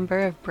has a number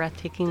of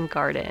breathtaking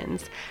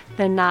gardens.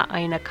 The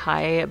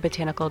Na'ainakai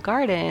Botanical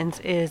Gardens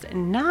is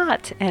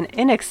not an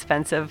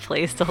inexpensive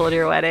place to hold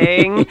your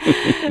wedding.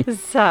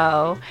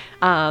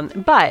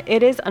 But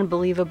it is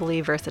unbelievably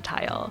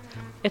versatile.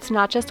 It's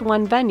not just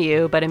one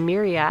venue, but a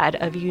myriad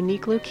of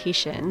unique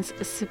locations.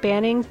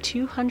 Spanning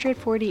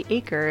 240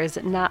 acres,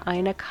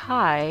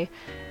 Na'ainakai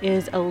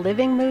is a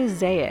living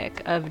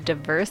mosaic of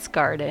diverse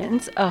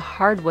gardens, a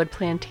hardwood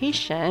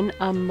plantation,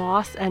 a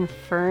moss and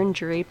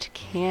fern-draped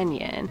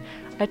canyon,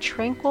 a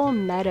tranquil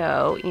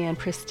meadow, and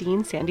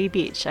pristine sandy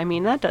beach. I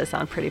mean, that does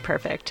sound pretty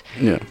perfect.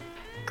 Yeah.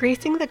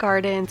 Gracing the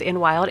gardens and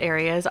wild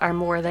areas are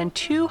more than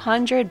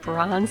 200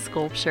 bronze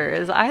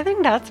sculptures. I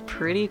think that's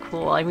pretty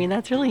cool. I mean,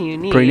 that's really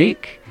unique. Pretty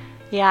neat.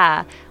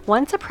 Yeah.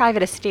 Once a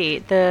private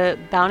estate, the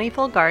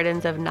bountiful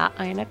gardens of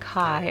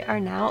Na'ainakai are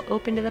now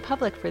open to the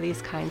public for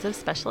these kinds of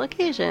special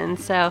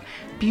occasions. So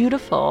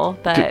beautiful,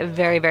 but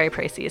very, very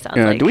pricey, it sounds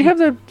like. Do we have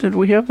that? Did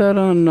we have that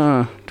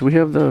on? Do we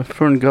have the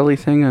Fern Gully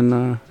thing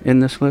in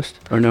this list?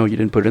 Or no, you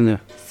didn't put it in there.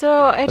 So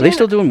are they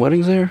still doing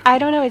weddings there? I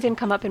don't know. It didn't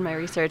come up in my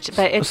research,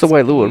 but it's the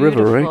Wailua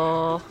River, right?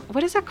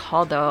 What is it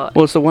called though?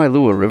 Well, it's the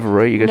Wailua River,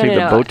 right? You gotta take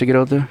the boat to get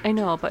out there. I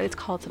know, but it's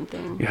called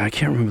something. Yeah, I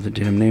can't remember the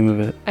damn name of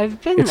it. I've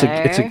been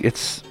there.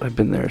 I've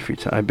been there a few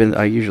times.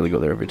 I usually go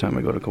there every time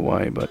I go to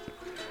Kauai, but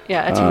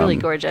yeah, it's really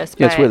gorgeous.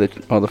 Yeah, it's where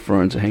all the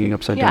ferns are hanging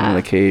upside down in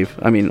the cave.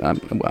 I mean,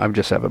 I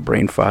just have a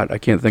brain fart. I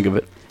can't think of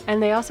it.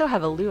 And they also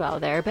have a luau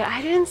there, but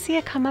I didn't see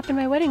it come up in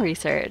my wedding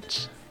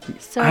research.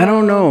 So I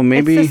don't know.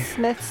 Maybe it's the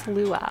Smith's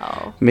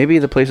luau. Maybe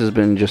the place has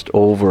been just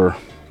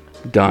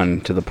overdone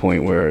to the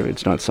point where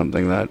it's not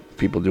something that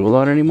people do a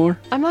lot anymore.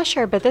 I'm not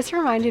sure, but this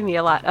reminded me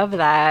a lot of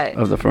that.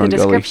 Of the Fern the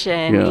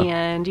description, Gully. Yeah.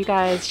 And you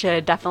guys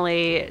should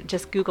definitely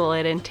just Google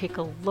it and take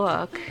a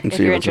look and if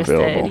see you're what's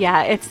interested. available.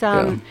 Yeah, it's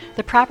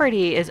the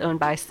property is owned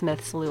by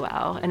Smith's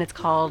Luau, and it's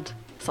called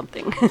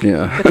something.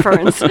 Yeah. With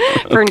ferns,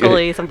 Fern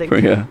Gully, something.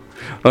 Yeah.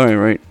 All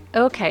right.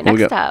 Okay,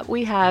 next up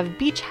we have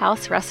Beach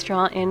House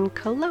Restaurant in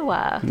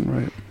Koloa.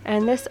 Right.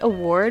 And this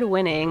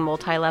award-winning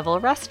multi-level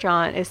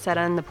restaurant is set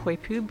on the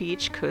Poipu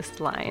Beach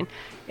coastline.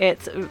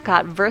 It's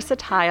got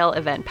versatile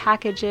event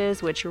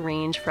packages, which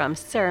range from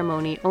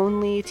ceremony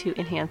only to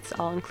enhanced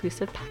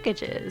all-inclusive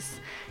packages.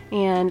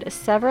 And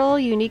several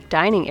unique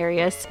dining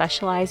areas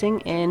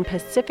specializing in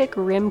Pacific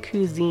Rim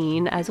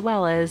cuisine, as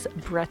well as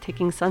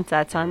breathtaking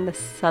sunsets on the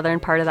southern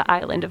part of the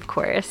island, of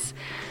course.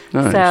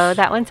 Nice. So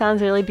that one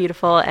sounds really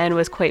beautiful and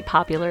was quite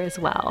popular as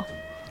well.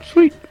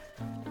 Sweet.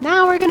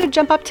 Now we're going to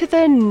jump up to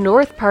the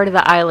north part of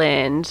the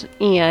island,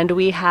 and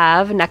we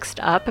have next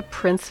up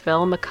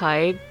Princeville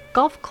Mackay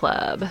Golf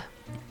Club.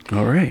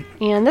 All right.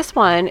 And this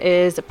one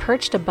is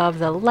perched above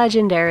the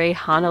legendary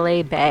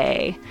Hanalei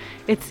Bay.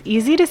 It's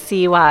easy to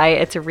see why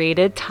it's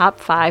rated top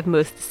 5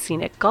 most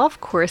scenic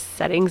golf course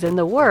settings in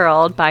the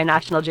world by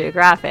National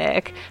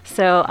Geographic.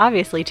 So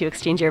obviously to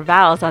exchange your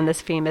vows on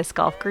this famous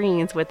golf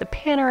greens with the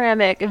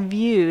panoramic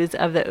views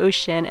of the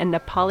ocean and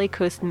Nepali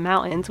Coast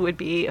Mountains would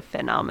be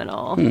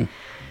phenomenal.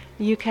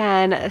 You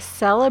can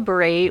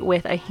celebrate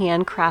with a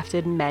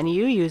handcrafted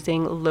menu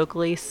using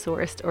locally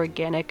sourced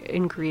organic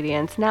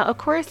ingredients. Now, of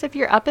course, if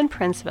you're up in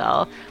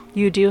Princeville,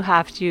 you do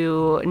have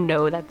to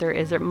know that there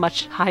is a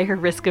much higher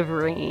risk of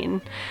rain.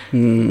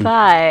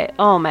 But,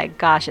 oh my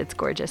gosh, it's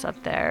gorgeous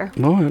up there.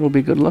 Well, it'll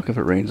be good luck if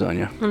it rains on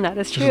you. And that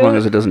is true. As long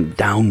as it doesn't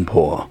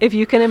downpour. If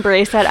you can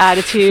embrace that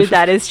attitude,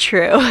 that is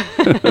true.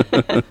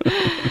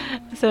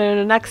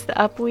 So next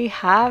up, we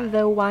have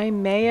the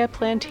Waimea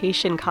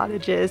Plantation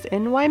Cottages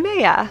in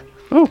Waimea.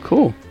 Oh,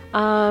 cool.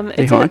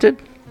 They haunted?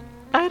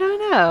 I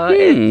don't know.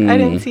 I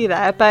didn't see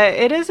that, but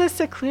it is a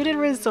secluded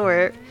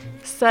resort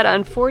set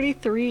on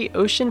 43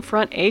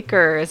 oceanfront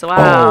acres.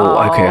 Wow.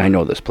 Oh, okay. I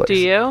know this place. Do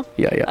you?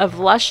 Yeah. Of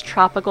lush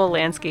tropical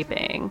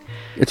landscaping.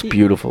 It's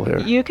beautiful here.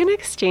 You can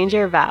exchange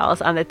your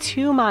vows on the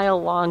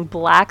 2-mile-long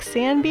black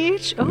sand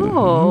beach,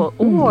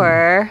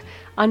 or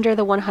under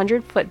the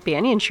 100-foot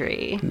banyan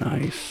tree.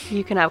 Nice.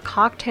 You can have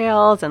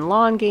cocktails and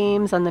lawn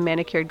games on the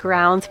manicured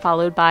grounds,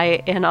 followed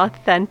by an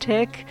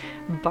authentic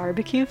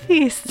barbecue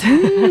feast.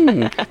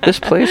 This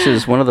place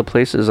is one of the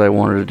places I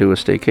wanted to do a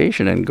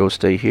staycation and go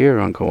stay here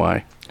on Kauai.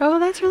 Oh,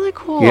 that's really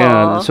cool.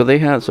 Yeah, so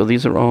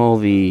these are all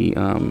the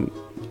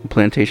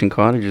plantation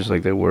cottages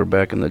like they were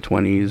back in the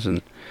 20s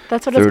and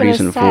that's what I was 30s going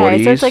to and say.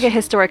 40s. So it's like a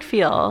historic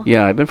feel.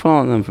 Yeah, I've been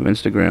following them from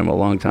Instagram a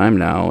long time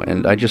now,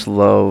 and I just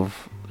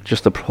love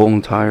just the whole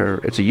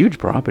entire, it's a huge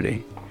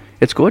property.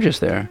 It's gorgeous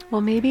there. Well,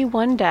 maybe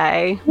one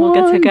day we'll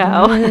get to go.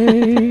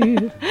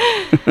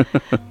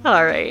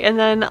 All right. And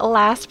then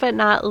last but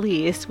not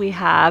least, we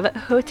have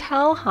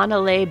Hotel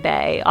Hanalei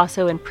Bay,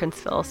 also in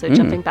Princeville. So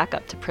jumping back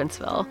up to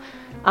Princeville.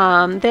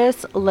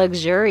 This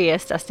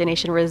luxurious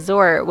destination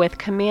resort with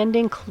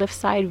commanding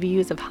cliffside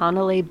views of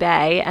Hanalei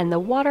Bay and the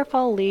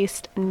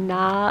waterfall-laced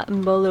Na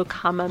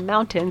Molokama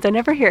Mountains, I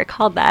never hear it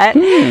called that,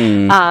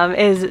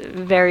 is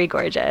very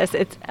gorgeous.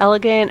 It's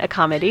elegant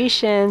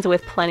accommodations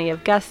with plenty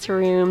of guest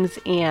rooms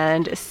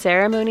and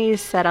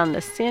ceremonies set on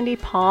the sandy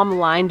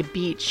palm-lined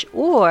beach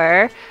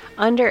or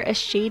under a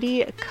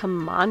shady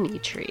kamani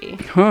tree.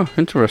 Huh,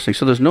 interesting.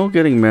 So there's no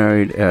getting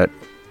married at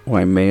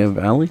Waimea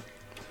Valley?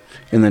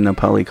 In the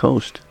Nepali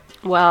coast.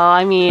 Well,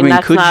 I mean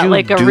that's not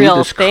like a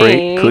real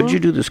thing. Could you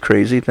do this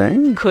crazy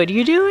thing? Could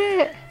you do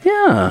it?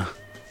 Yeah.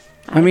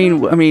 I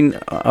mean,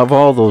 of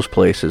all those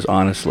places,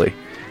 honestly,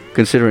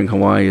 considering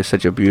Hawaii is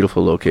such a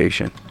beautiful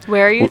location.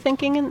 Where are you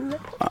thinking?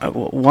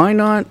 Why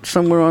not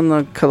somewhere on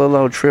the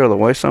Kalalau Trail?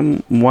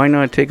 Why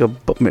not take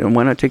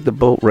the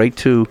boat right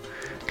to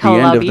the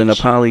end of the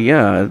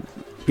Nepali?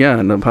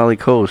 Nepali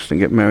coast and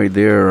get married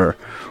there,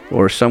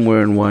 or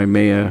somewhere in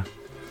Waimea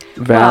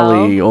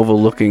Valley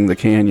overlooking the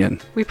canyon.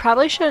 We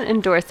probably shouldn't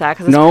endorse that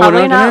because it's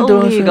probably not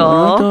legal. We're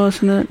not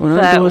endorsing it.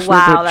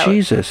 But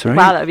Jesus, right?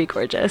 Wow, that would be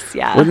gorgeous.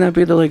 Yeah. Wouldn't that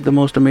be the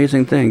most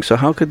amazing thing? So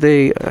how could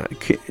they?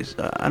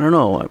 I don't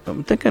know.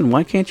 I'm thinking,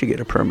 why can't you get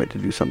a permit to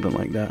do something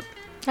like that?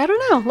 I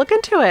don't know. Look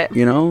into it.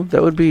 You know,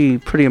 that would be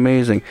pretty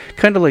amazing.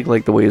 Kind of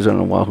like the ways on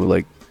Oahu.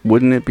 Like,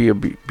 wouldn't it be a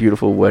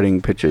beautiful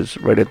wedding pictures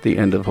right at the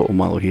end of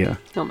Ho'omaluhia?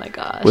 Oh my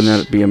gosh.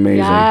 Wouldn't that be amazing?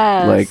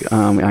 Yes. Like,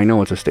 I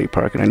know it's a state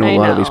park, and I know a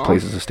lot of these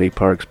places are state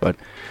parks, but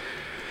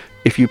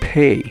if you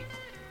pay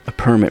a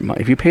permit,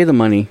 if you pay the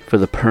money for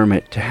the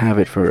permit to have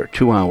it for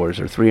 2 hours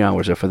or 3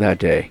 hours or for that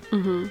day,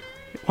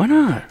 why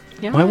not?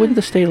 Yeah. Why wouldn't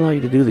the state allow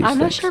you to do these things? I'm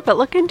not sure, but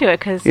look into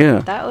it because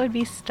that would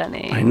be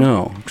stunning. I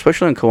know,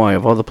 especially on Kauai.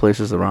 Of all the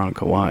places around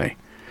Kauai,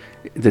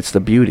 it's the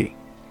beauty.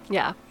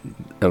 Yeah.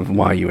 Of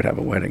why you would have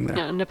a wedding there.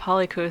 Yeah,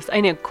 Nepali coast.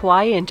 I know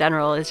Kauai in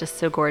general is just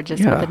so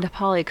gorgeous. Yeah. But the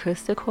Nepali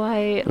coast of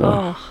Kauai,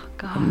 oh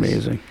gosh.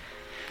 Amazing.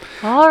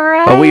 All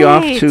right. Are we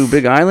off to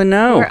Big Island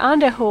now? We're on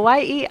to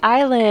Hawaii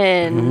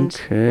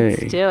Island. Okay.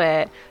 Let's do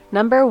it.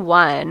 Number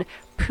 1,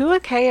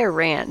 Puakea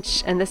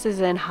Ranch, and this is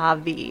in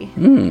Hawaii.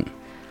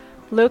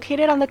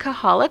 Located on the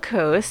Kahala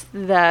Coast,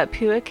 the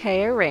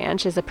Puakea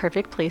Ranch is a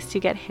perfect place to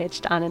get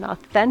hitched on an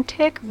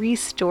authentic,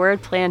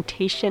 restored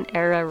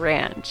plantation-era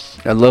ranch.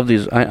 I love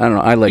these. I don't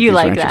know. I like You these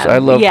like ranches. them. I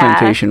love Yeah.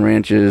 plantation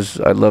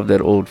ranches. I love that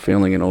old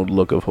feeling and old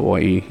look of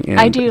Hawaii. And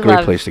I do great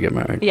love- place to get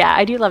married. Yeah,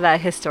 I do love that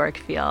historic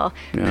feel.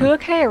 Yeah.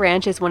 Puakea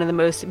Ranch is one of the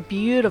most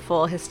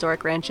beautiful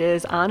historic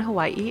ranches on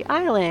Hawaii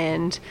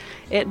Island.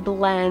 It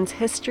blends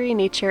history,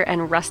 nature,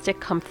 and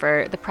rustic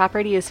comfort. The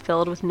property is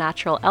filled with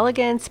natural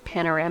elegance,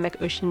 panoramic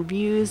ocean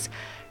views,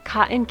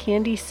 cotton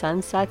candy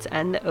sunsets,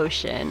 and the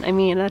ocean. I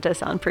mean, that does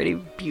sound pretty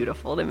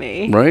beautiful to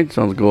me. Right?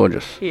 Sounds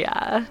gorgeous.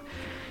 Yeah.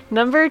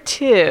 Number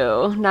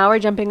 2. Now we're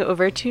jumping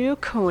over to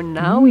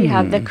Kona. We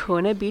have the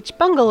Kona Beach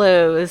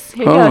Bungalows.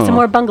 Here you go, some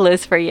more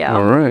bungalows for you.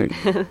 All right.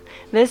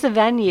 This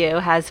venue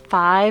has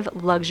 5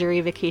 luxury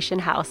vacation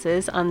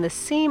houses on the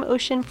same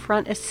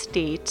oceanfront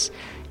estate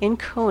in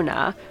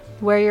Kona,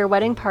 where your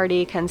wedding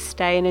party can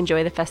stay and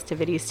enjoy the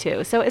festivities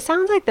too. So it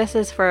sounds like this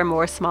is for a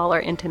more smaller,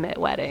 intimate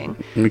wedding.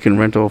 We can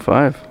rent all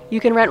 5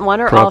 You can rent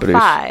one or properties. all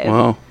 5.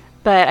 Wow.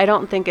 But I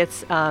don't think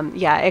it's,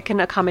 it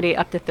can accommodate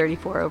up to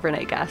 34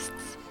 overnight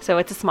guests. So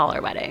it's a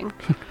smaller wedding.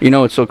 You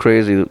know, it's so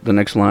crazy. The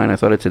next line, I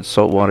thought it said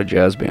Saltwater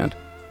Jazz Band.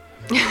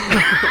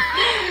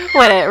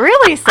 What it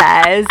really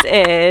says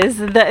is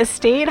the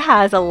estate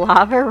has a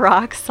lava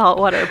rock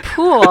saltwater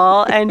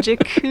pool and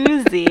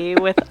jacuzzi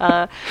with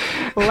a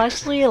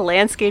lushly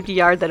landscaped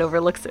yard that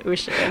overlooks the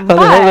ocean. How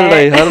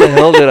the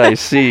hell did I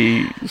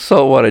see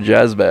Saltwater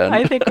Jazz Band?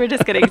 I think we're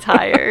just getting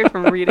tired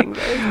from reading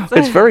this.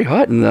 It's very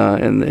hot in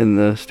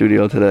the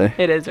studio today.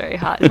 It is very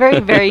hot. Very,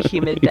 very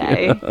humid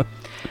day.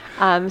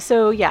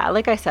 So yeah,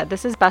 like I said,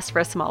 this is best for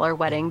a smaller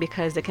wedding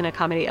because it can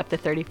accommodate up to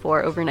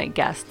 34 overnight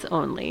guests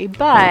only.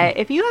 But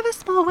if you have a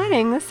small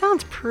wedding, this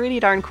sounds pretty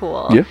darn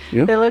cool.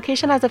 Yeah. The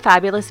location has a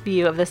fabulous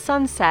view of the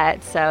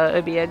sunset, so it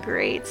would be a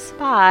great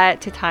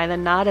spot to tie the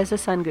knot as the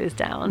sun goes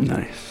down.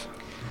 Nice.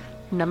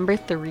 Number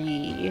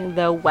 3,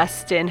 the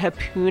Westin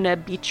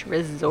Hapuna Beach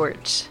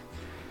Resort.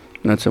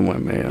 That's in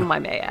Waimea.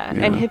 Waimea.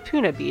 And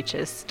Hapuna Beach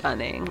is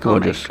stunning.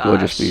 Gorgeous, Oh my gosh.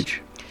 gorgeous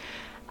beach.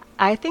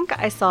 I think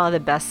I saw the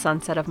best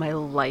sunset of my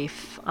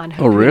life on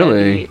Hapuna Oh,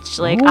 really? Beach.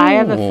 Like, I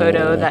have a Oh.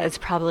 photo that is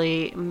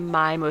probably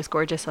my most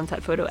gorgeous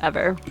sunset photo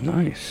ever.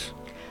 Nice.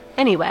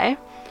 Anyway,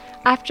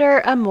 after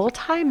a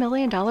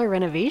multi-million-dollar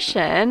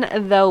renovation,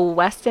 the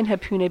Westin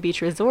Hapuna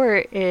Beach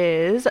Resort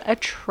is a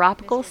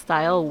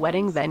tropical-style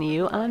wedding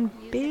venue on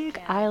Big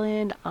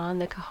Island on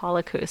the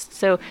Kahala Coast.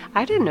 So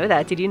I didn't know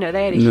that. Did you know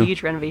they had No.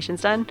 huge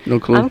renovations done? No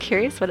clue. I'm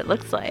curious what it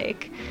looks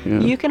like. Yeah.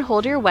 You can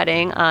hold your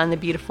wedding on the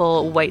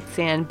beautiful white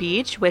sand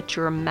beach with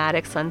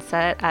dramatic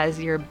sunset as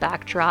your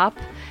backdrop.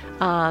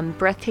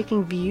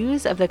 Breathtaking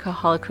views of the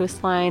Kahala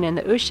coastline and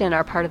the ocean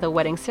are part of the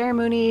wedding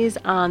ceremonies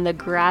on the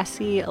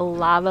grassy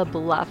lava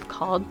bluff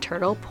called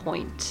Turtle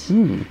Point.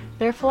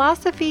 Their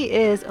philosophy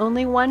is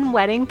only one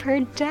wedding per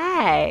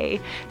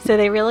day. So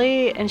they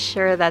really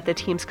ensure that the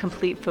team's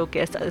complete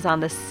focus is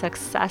on the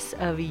success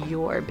of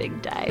your big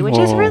day, which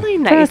is Oh, really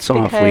nice. That's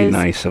awfully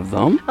nice of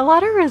them. A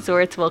lot of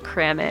resorts will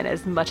cram in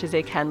as much as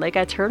they can. Like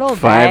at Turtle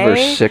 5 or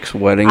Bay, 6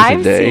 weddings I've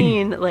a day.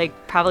 seen like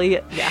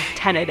probably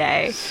 10 a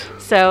day.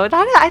 So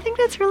I think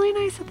that's really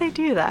nice that they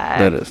do that.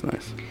 That is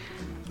nice.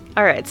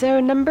 All right, so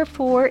number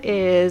 4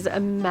 is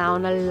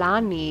Mauna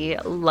Lani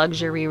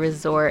Luxury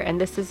Resort,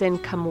 and this is in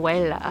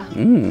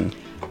Kamuela.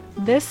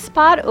 This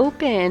spot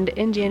opened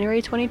in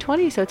January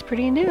 2020, so it's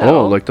pretty new.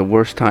 Oh, like the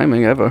worst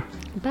timing ever.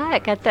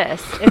 But get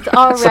this, it's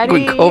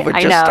already. like when COVID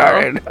I just know.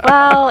 started.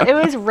 Well, it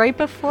was right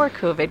before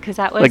COVID because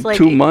that was Like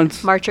 2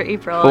 months? March or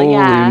April. Holy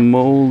yeah.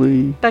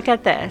 moly. But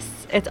get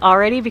this, it's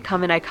already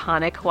become an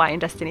iconic Hawaiian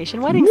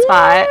destination wedding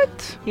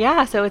spot.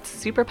 Yeah, so it's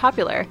super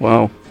popular.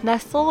 Wow.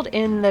 Nestled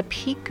in the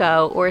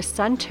Pico or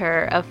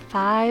center of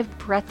 5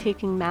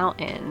 breathtaking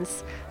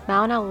mountains,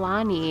 Mauna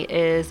Lani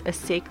is a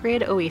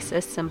sacred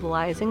oasis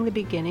symbolizing the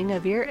beginning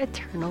of your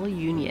eternal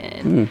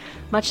union.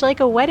 Much like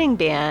a wedding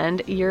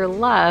band, your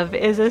love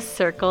is a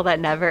circle that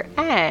never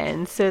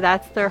ends. So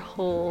that's their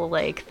whole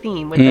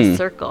theme with the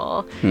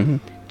circle.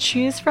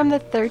 Choose from the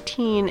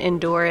 13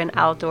 indoor and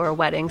outdoor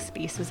wedding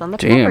spaces on the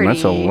property. Damn,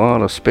 that's a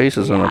lot of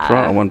spaces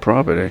on one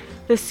property.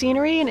 The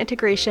scenery and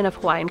integration of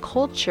Hawaiian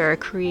culture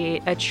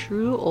create a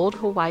true old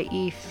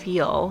Hawaii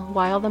feel,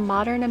 while the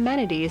modern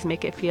amenities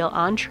make it feel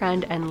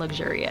on-trend and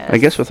luxurious. I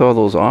guess with all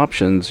those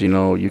options,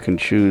 you can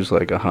choose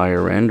like a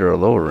higher end or a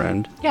lower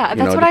end. Yeah,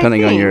 that's what I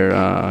depending on think. your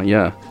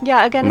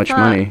Yeah, again, how much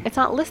money. It's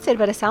not listed,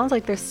 but it sounds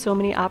like there's so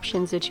many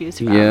options to choose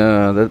from.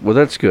 Yeah,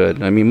 that's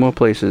good. I mean, more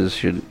places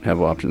should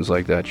have options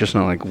like that. Just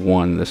not like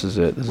one. This is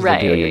it. This is the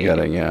deal you're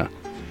getting. Yeah.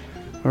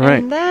 All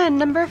right. And then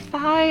number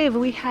 5,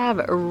 we have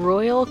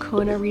Royal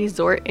Kona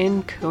Resort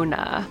in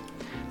Kona.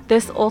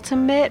 This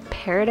ultimate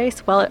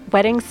paradise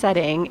wedding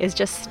setting is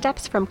just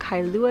steps from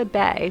Kailua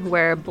Bay,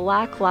 where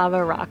black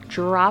lava rock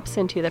drops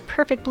into the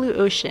perfect blue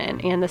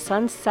ocean and the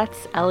sun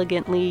sets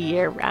elegantly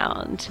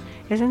year-round.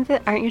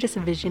 Aren't you just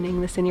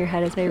envisioning this in your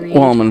head as I read?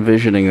 Well, I'm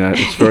envisioning that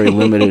it's very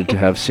limited to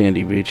have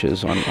sandy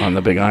beaches on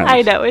the Big Island.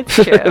 I know, it's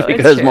true.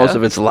 Because it's most true.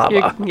 of it's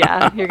lava.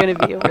 You're going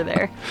to be over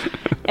there.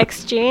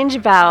 Exchange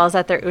vows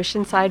at their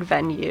Oceanside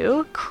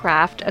venue,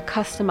 craft a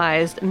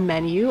customized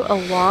menu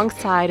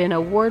alongside an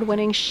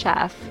award-winning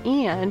chef,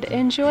 and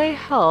enjoy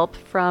help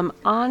from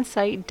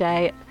on-site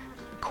day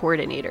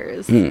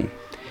coordinators.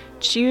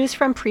 Choose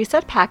from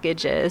preset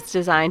packages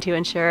designed to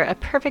ensure a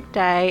perfect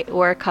day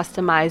or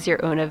customize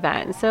your own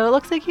event. So it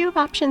looks like you have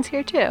options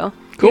here too.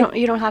 Cool.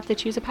 You don't have to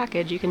choose a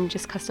package. You can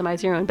just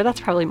customize your own, but that's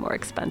probably more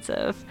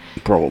expensive.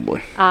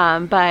 Probably.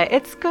 But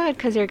it's good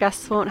because your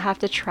guests won't have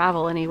to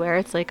travel anywhere.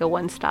 It's like a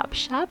one-stop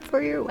shop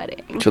for your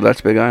wedding. So that's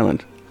Big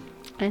Island.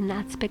 And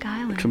that's Big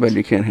Island. Too bad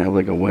you can't have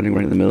like a wedding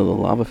right in the middle of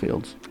the lava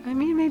fields. I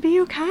mean, maybe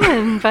you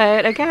can,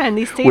 but again,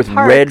 these state with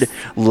parks... red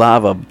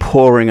lava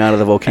pouring out of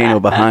the volcano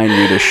behind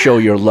you to show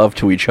your love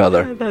to each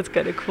other. That's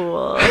kind of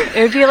cool.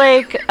 It would be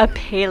like a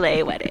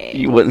Pele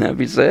wedding. Wouldn't that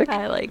be sick?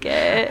 I like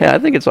it. Yeah, I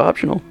think it's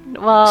optional.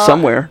 Well,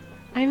 somewhere.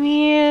 I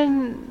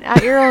mean,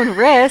 at your own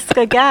risk.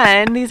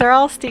 Again, these are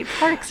all state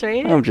parks,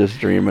 right? I'm just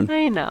dreaming.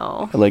 I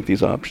know. I like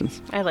these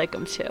options. I like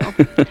them too.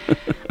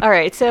 All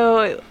right,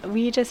 so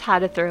we just had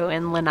to throw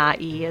in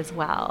Lanai as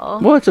well.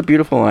 Well, it's a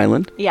beautiful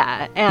island.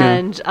 Yeah,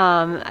 and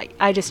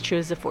I just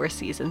chose the Four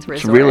Seasons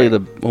Resort. It's really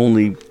the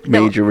only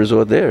major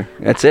resort there.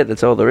 That's it.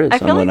 That's all there is. I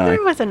feel on like Lanai.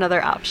 there was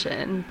another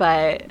option,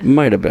 but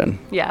might have been.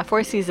 Yeah,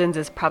 Four Seasons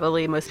is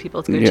probably most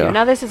people's go-to. Yeah.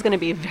 Now this is going to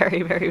be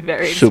very, very,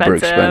 very super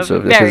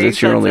expensive. Because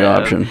it's your only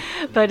option.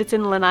 But it's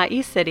in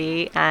Lanai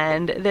City,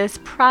 and this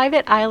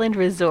private island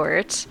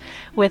resort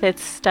with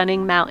its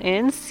stunning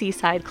mountains,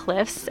 seaside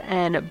cliffs,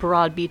 and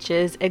broad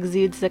beaches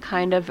exudes the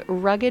kind of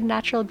rugged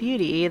natural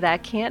beauty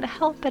that can't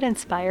help but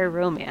inspire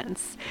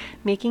romance,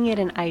 making it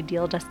an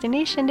ideal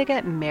destination to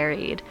get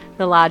married.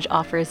 The lodge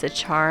offers the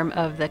charm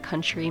of the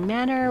country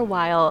manor,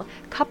 while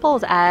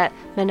couples at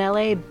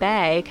Manele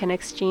Bay can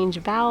exchange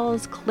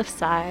vows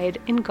cliffside,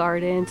 in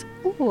gardens,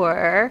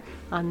 or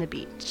on the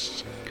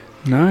beach.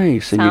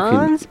 Nice. And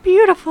Sounds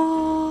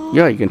beautiful.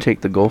 Yeah, you can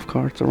take the golf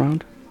carts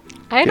around.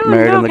 I Get don't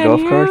married know, on the can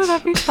golf you? carts.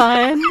 That'd be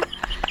fun.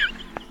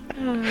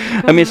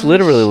 I mean, it's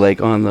literally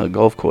like on the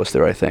golf course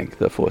there, I think,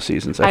 the Four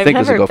Seasons. I think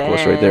there's a golf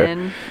course right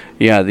there.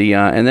 Yeah,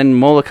 and then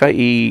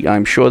Molokai,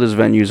 I'm sure there's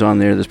venues on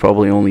there. There's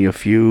probably only a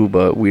few,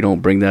 but we don't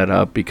bring that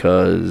up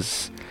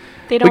because...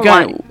 They don't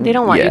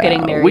want you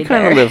getting married. We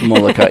kind of live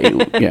Molokai.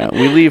 Yeah,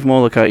 we leave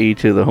Molokai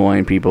to the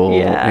Hawaiian people,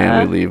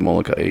 and we leave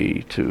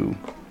Molokai to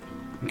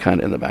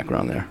kind of in the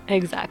background there.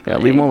 Exactly. Yeah,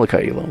 leave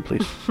Molokai alone,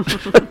 please.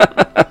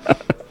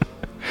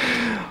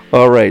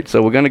 All right,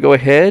 so we're going to go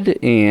ahead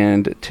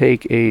and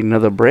take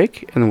another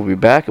break, and then we'll be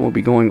back, and we'll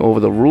be going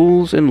over the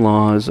rules and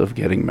laws of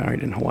getting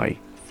married in Hawaii.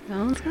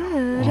 Sounds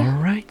good.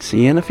 All right,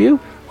 see you in a few.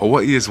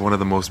 Hawaii is one of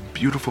the most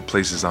beautiful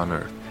places on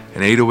earth,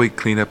 and 808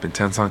 Cleanup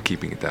intends on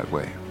keeping it that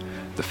way.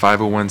 The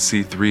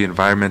 501c3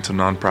 environmental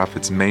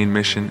nonprofit's main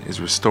mission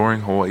is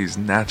restoring Hawaii's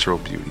natural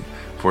beauty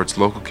for its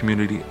local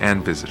community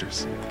and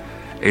visitors.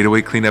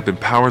 808 Cleanup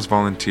empowers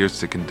volunteers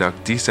to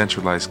conduct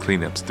decentralized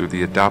cleanups through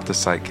the Adopt a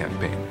Site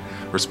campaign,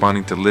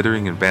 responding to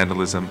littering and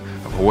vandalism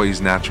of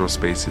Hawaii's natural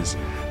spaces,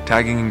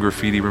 tagging and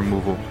graffiti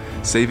removal,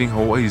 saving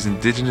Hawaii's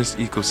indigenous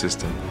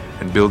ecosystem,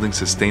 and building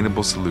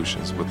sustainable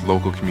solutions with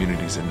local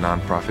communities and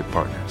nonprofit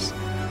partners.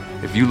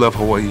 If you love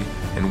Hawaii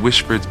and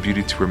wish for its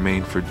beauty to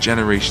remain for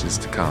generations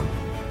to come,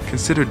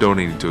 consider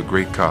donating to a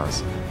great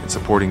cause and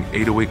supporting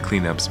 808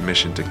 Cleanup's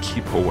mission to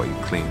keep Hawaii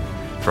clean,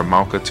 from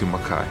Mauka to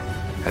Makai,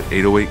 at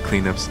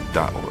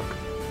 808cleanups.org.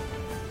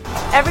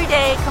 Every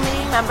day,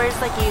 community members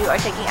like you are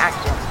taking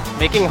action.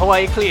 Making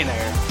Hawaii cleaner.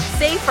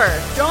 Safer,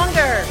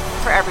 stronger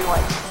for everyone.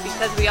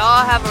 Because we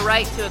all have a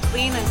right to a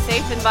clean and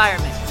safe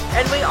environment.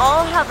 And we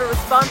all have a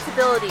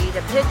responsibility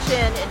to pitch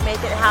in and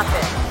make it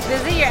happen.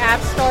 Visit your app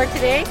store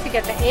today to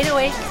get the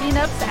 808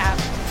 Cleanups app.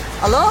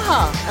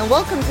 Aloha, and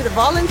welcome to the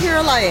Volunteer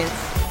Alliance.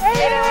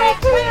 808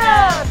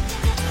 Cleanups!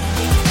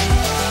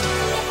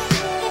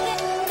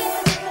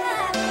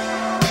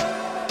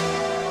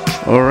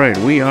 All right,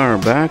 we are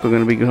back. We're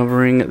going to be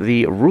covering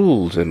the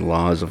rules and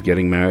laws of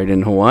getting married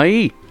in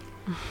Hawaii.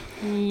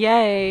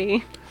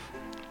 Yay.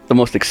 The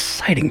most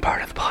exciting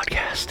part of the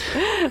podcast.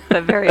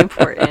 But very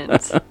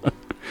important.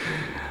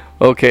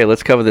 Okay,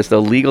 let's cover this.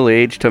 The legal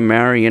age to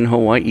marry in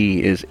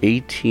Hawaii is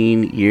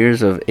 18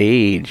 years of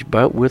age,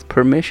 but with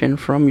permission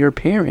from your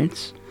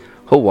parents,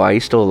 Hawaii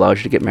still allows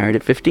you to get married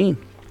at 15.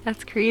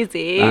 That's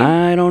crazy.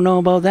 I don't know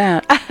about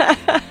that.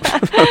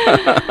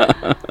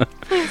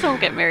 Please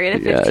don't get married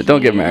at 15. Yeah,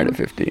 don't get married at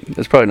 15.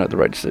 That's probably not the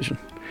right decision.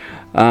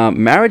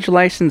 Marriage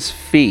license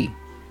fee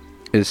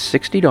is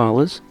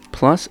 $60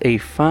 plus a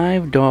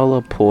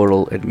 $5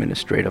 portal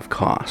administrative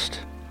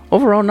cost.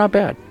 Overall, not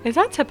bad. Is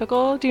that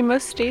typical? Do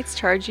most states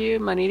charge you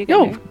money to get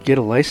married? Get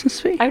a license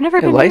fee? I've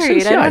never been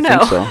married. Yeah, I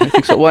don't know. I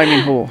think so. Well, I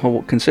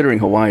mean, considering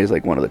Hawaii is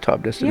like one of the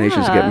top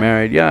destinations to get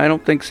married, I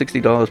don't think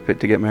 $60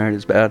 to get married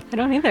is bad. I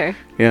don't either.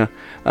 Yeah.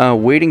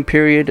 Waiting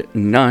period,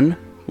 none.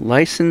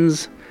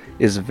 License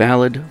is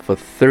valid for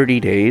 30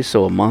 days,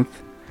 so a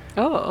month.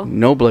 Oh.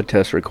 No blood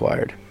test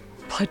required.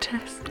 Blood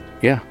test?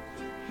 Yeah.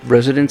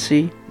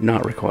 Residency,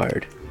 not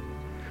required.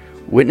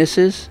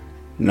 Witnesses,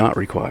 not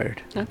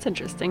required. That's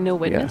interesting. No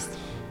witness? Yeah.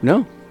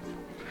 No.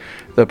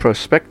 The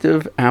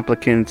prospective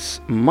applicants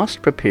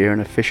must prepare an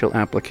official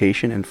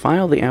application and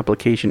file the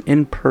application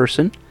in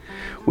person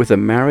with a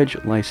marriage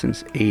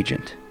license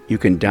agent. You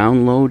can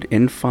download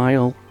and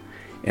file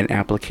an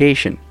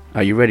application.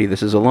 Are you ready?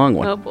 This is a long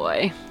one. Oh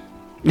boy.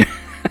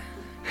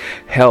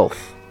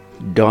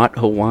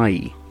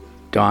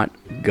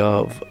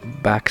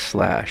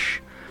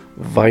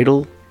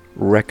 health.hawaii.gov/vital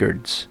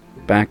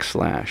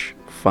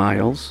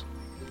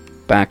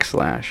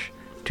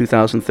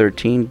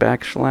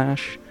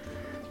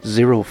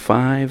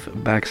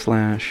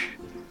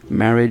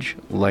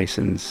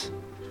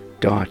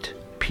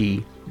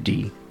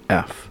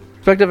license.pdf.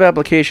 Prospective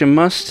application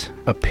must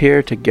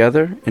appear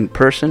together in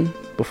person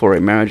before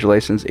a marriage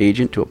license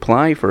agent to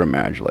apply for a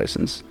marriage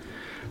license.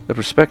 The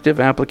prospective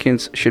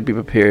applicants should be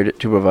prepared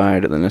to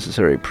provide the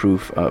necessary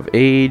proof of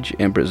age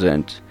and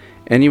present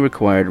any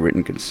required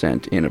written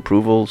consent and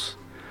approvals.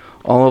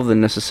 All of the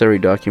necessary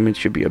documents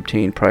should be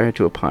obtained prior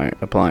to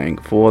applying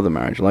for the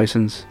marriage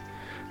license.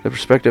 The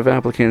prospective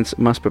applicants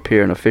must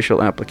prepare an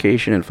official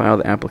application and file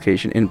the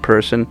application in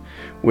person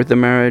with the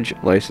marriage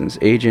license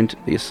agent.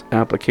 This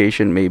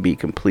application may be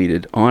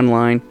completed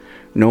online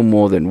no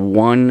more than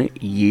 1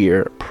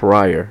 year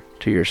prior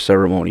to your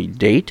ceremony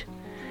date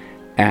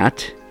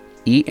at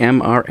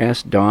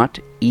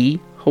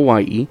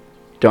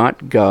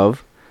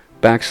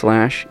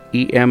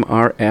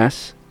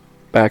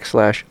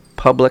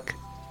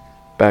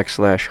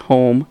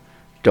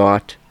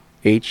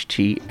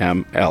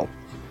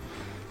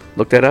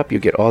Look that up, you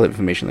get all the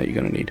information that you're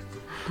going to need.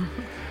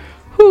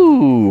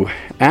 Whew.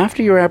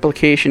 After your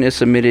application is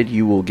submitted,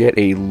 you will get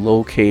a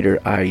locator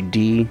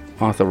ID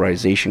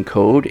authorization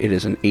code. It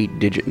is an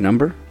 8-digit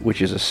number,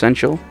 which is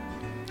essentially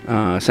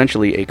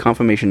a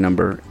confirmation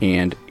number,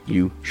 and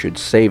you should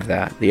save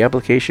that. The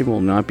application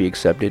will not be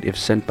accepted if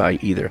sent by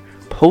either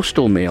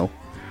postal mail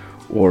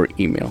or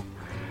email.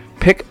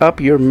 Pick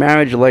up your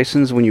marriage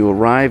license when you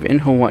arrive in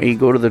Hawaii.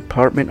 Go to the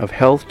Department of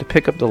Health to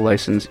pick up the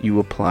license you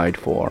applied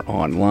for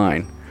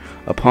online.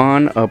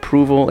 Upon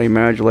approval, a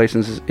marriage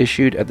license is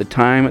issued at the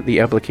time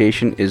the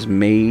application is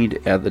made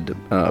at the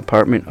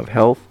Department of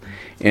Health,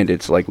 and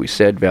it's, like we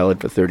said, valid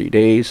for 30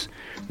 days.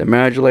 The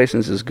marriage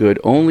license is good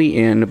only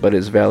in, but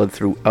is valid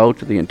throughout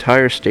the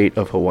entire state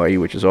of Hawaii,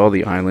 which is all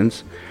the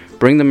islands.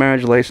 Bring the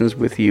marriage license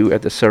with you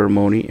at the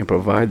ceremony and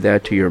provide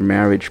that to your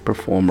marriage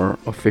performer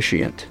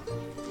officiant.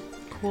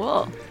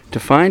 Cool. To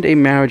find a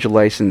marriage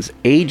license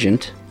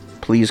agent,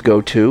 please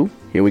go to,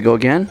 here we go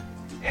again,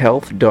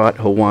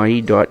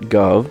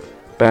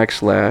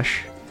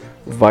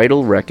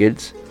 health.hawaii.gov/vital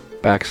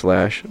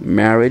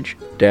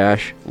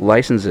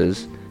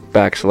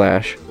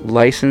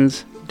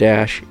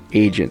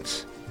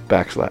records/marriage-licenses/license-agents/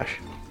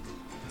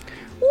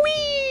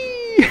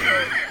 Whee!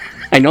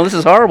 I know this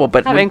is horrible,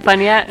 but having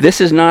fun yet?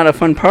 This is not a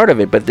fun part of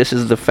it, but this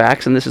is the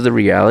facts and this is the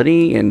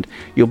reality, and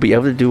you'll be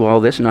able to do all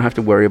this and not have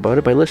to worry about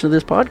it by listening to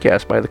this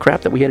podcast, by the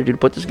crap that we had to do to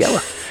put this together.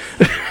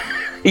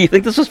 You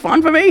think this was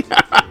fun for me?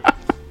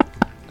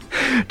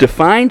 To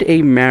find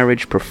a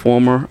marriage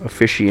performer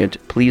officiant,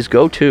 please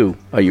go to,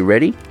 are you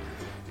ready?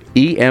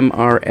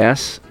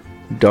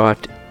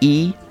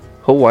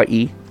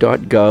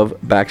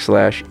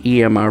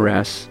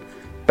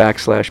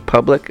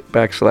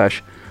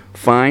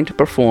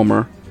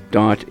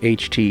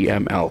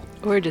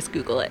 Or just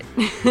Google it.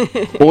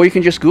 Or you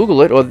can just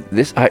Google it, or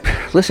this.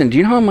 Listen, do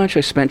you know how much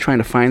I spent trying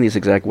to find these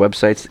exact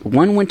websites?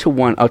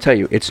 1-to-1, I'll tell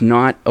you, it's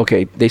not,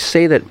 okay, they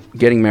say that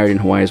getting married in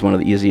Hawaii is one of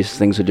the easiest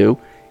things to do.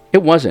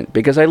 It wasn't,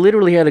 because I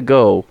literally had to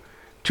go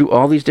to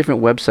all these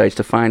different websites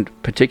to find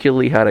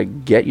particularly how to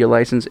get your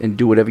license and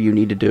do whatever you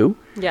need to do.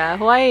 Yeah,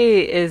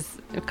 Hawaii is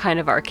kind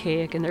of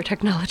archaic in their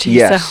technology.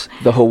 Yes, so.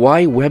 The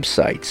Hawaii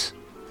websites,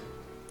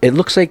 it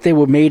looks like they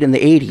were made in the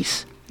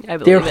 80s. I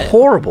believe They're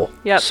horrible.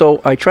 Yep.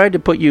 So I tried to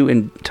put you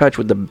in touch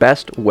with the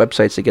best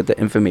websites to get the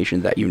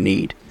information that you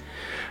need.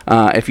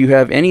 If you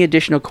have any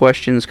additional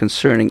questions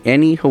concerning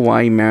any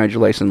Hawaii marriage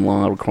license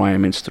law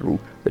requirements through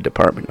the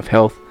Department of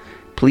Health,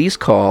 please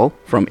call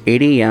from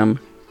 8 a.m.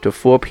 to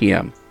 4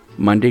 p.m.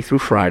 Monday through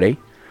Friday,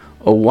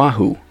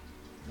 Oahu,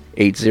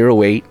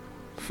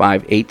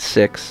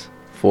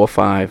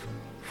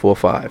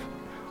 808-586-4545.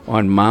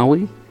 On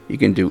Maui, you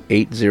can do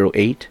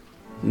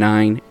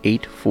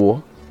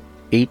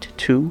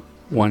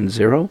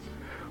 808-984-8210.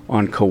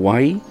 On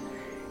Kauai,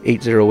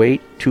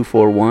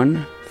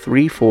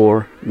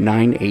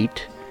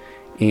 808-241-3498.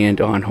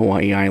 And on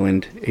Hawaii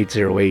Island,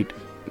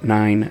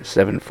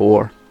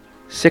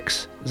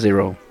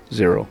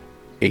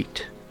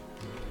 808-974-6008.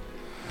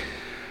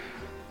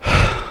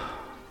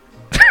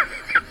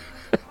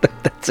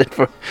 That's it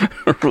for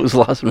rules,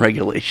 laws, and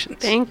regulations.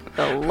 Thank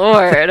the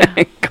Lord.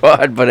 Thank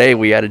God, but hey,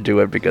 we had to do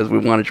it because we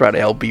want to try to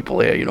help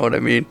people here, you know what I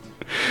mean?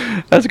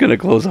 That's going to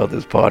close out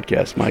this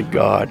podcast, my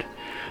God.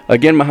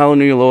 Again, mahalo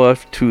nui loa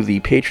to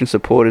the patron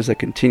supporters that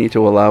continue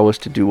to allow us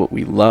to do what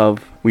we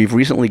love. We've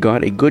recently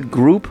got a good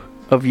group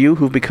of you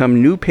who've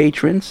become new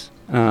patrons,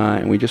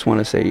 and we just want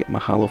to say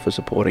mahalo for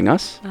supporting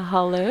us.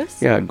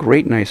 Mahalos. Yeah,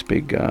 great, nice,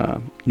 big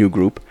new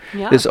group.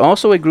 Yeah. There's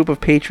also a group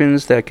of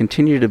patrons that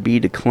continue to be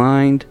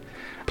declined.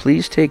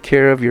 please take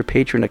care of your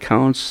patron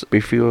accounts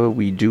before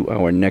we do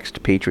our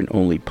next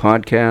patron-only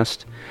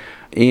podcast.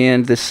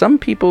 And there's some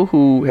people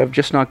who have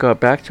just not got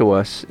back to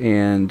us,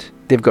 and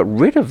they've got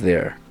rid of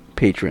their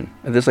patron.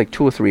 There's like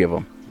 2 or 3 of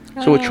them.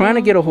 So we're trying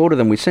to get a hold of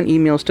them. We sent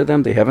emails to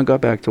them. They haven't got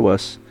back to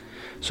us.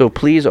 So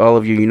please, all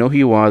of you, you know who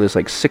you are. There's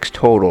like 6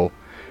 total.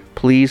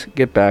 Please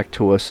get back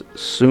to us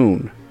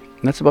soon.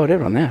 And that's about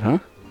it on that, huh?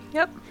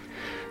 Yep.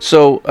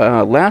 So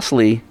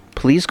lastly,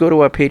 please go to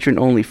our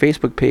patron-only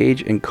Facebook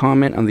page and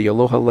comment on the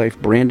Aloha Life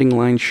branding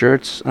line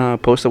shirts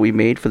post that we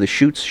made for the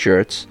Shoots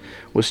shirts.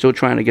 We're still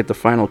trying to get the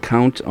final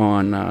count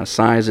on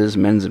sizes,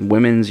 men's and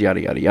women's,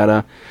 yada, yada,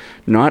 yada.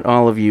 Not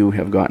all of you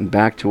have gotten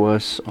back to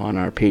us on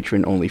our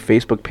patron-only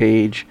Facebook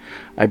page.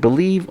 I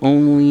believe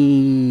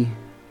only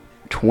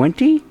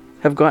 20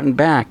 have gotten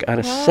back out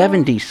of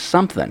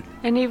 70-something.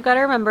 And you've got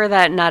to remember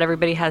that not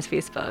everybody has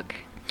Facebook.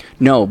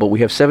 No, but we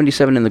have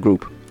 77 in the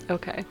group.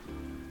 Okay.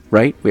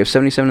 Right? We have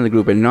 77 in the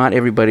group, and not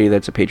everybody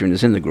that's a patron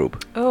is in the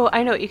group. Oh,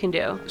 I know what you can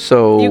do.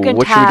 So you can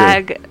what should we do?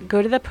 tag,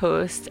 go to the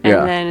post,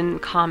 and then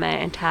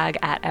comment and tag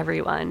at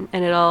everyone,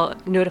 and it'll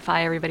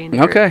notify everybody in the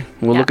group. Okay,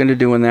 we'll look into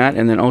doing that,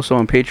 and then also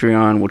on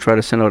Patreon, we'll try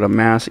to send out a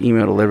mass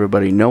email to let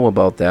everybody know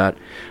about that.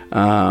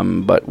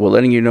 But we're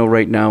letting you know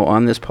right now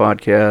on this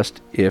podcast,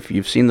 if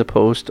you've seen the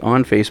post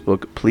on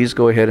Facebook, please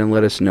go ahead and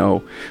let us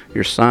know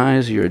your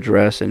size, your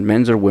address, and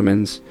men's or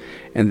women's.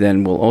 And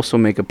then we'll also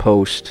make a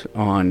post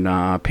on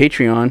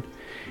Patreon,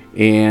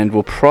 and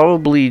we'll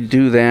probably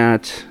do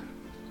that,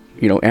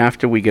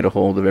 after we get a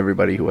hold of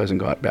everybody who hasn't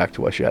got back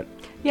to us yet.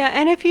 Yeah,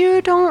 and if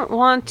you don't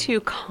want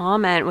to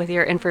comment with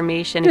your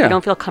information, if you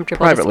don't feel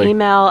comfortable, privately. just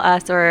email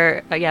us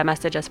or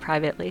message us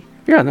privately.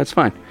 Yeah, that's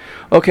fine.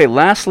 Okay,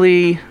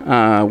 lastly,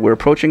 we're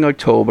approaching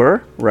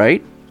October,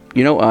 right?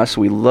 You know us,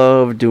 we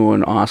love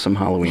doing awesome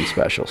Halloween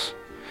specials.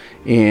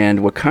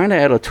 And we're kind of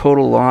at a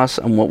total loss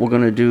on what we're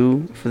going to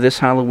do for this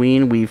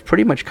Halloween. We've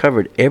pretty much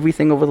covered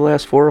everything over the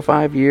last 4 or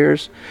 5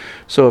 years.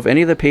 So if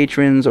any of the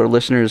patrons or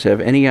listeners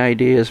have any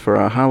ideas for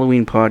our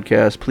Halloween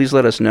podcast, please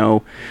let us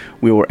know.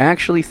 We were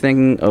actually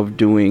thinking of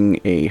doing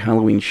a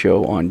Halloween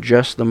show on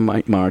just the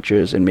night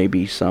marches and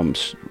maybe some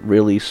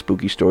really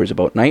spooky stories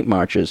about night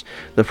marches.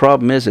 The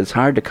problem is it's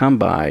hard to come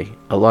by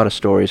a lot of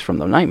stories from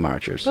the night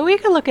marchers. But we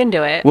can look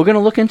into it. We're going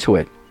to look into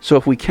it. So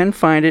if we can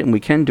find it and we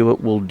can do it,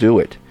 we'll do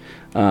it.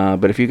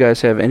 But if you guys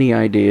have any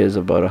ideas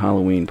about a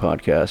Halloween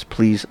podcast,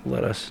 please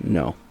let us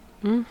know.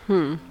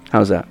 Mm-hmm.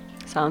 How's that?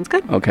 Sounds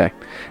good. Okay.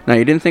 Now,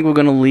 you didn't think we were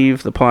going to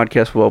leave the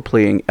podcast while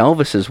playing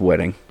Elvis's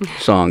wedding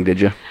song,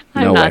 did you?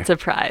 I'm No not way.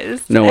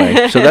 surprised. No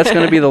way. So that's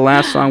going to be the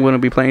last song we're going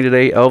to be playing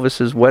today,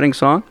 Elvis's wedding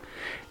song.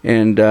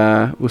 And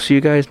we'll see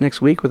you guys next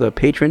week with a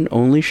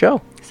patron-only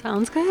show.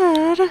 Sounds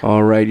good.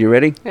 All right, you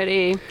ready?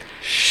 Ready.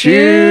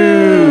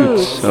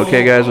 Shoot!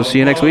 Okay, guys, we'll see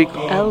you next week.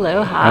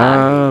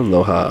 Aloha.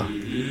 Aloha.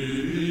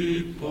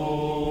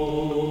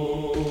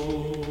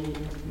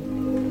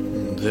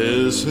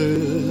 This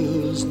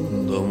is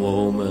the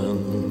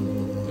moment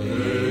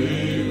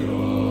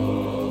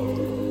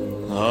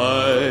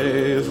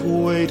I've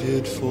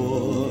waited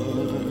for.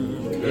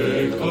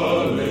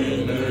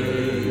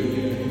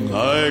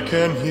 I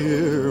can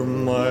hear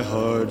my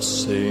heart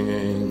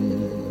singing.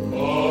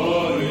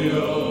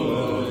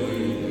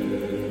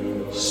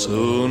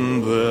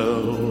 Soon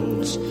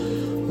bells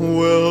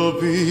will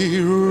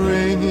be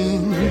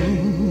ringing.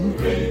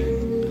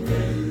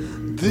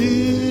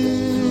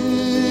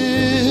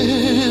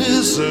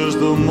 This is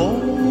the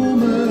moment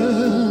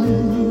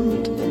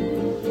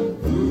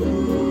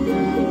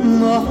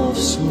of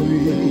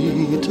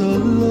sweet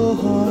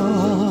aloha.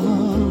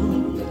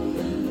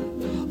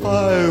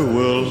 I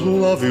will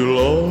love you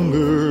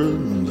longer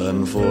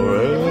than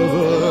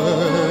forever.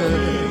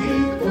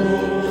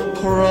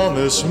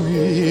 Promise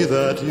me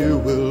that you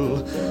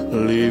will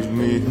leave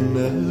me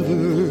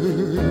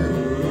never.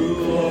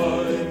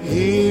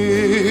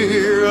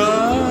 Here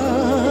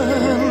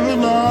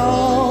and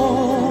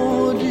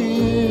now,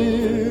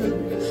 dear,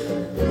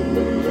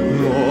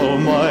 all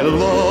my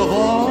love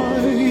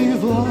I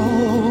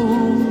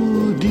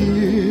vow,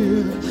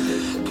 dear.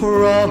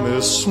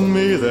 Promise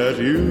me that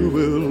you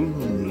will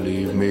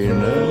leave me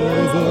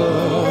never.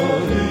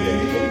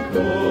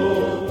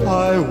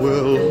 I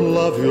will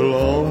love you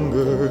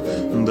longer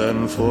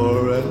than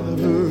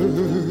forever.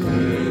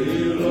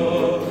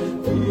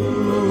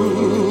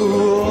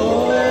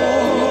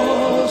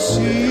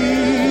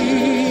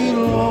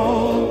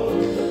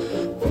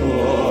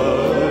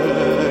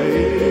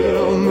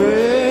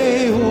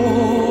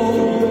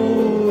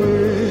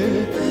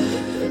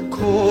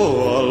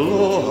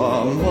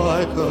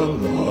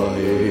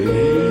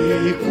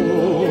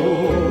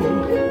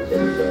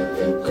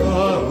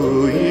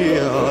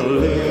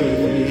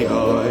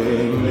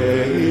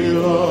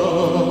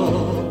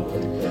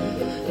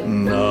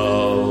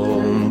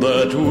 Now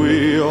that we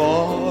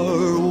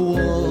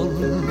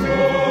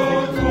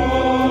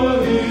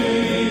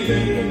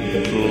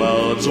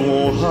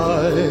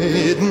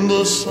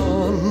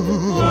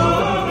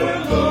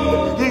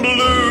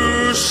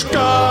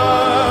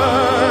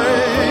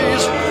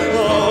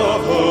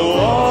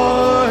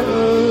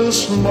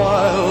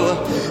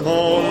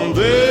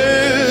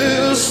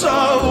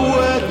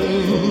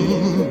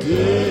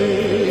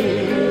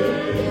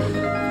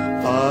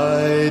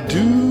I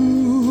do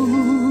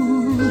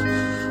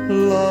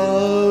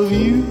love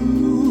you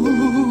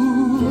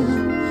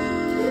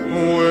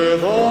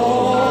with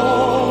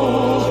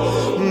all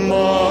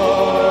my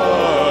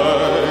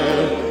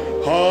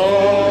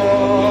heart.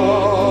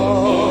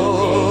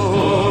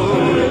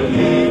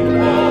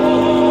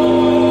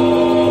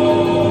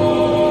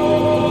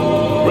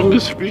 When you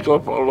speak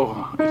of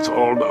aloha, it's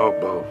all the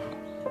above,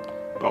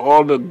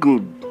 all the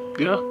good,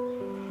 yeah?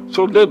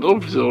 So that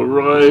is a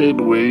right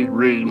way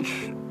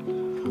range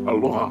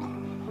aloha.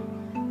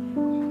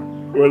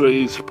 Whether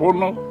it's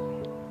pono,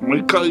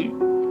 maikai,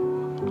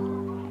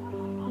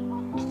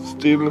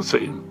 still the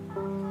same.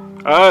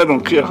 I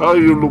don't care how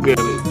you look at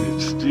it,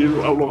 it's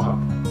still aloha.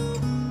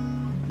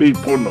 Be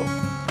pono,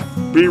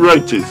 be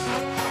righteous.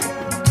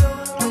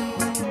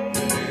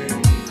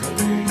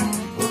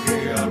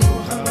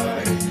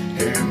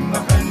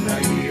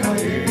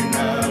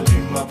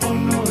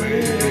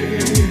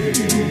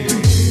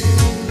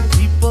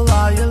 People,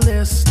 are you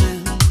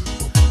listening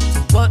to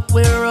what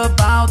we're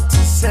about to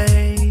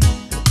say?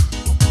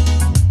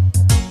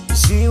 You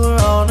see, we're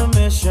on a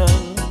mission,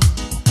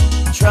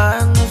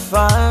 trying to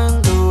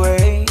find a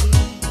way.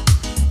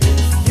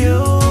 If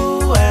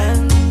you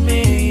and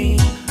me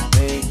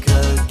make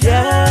a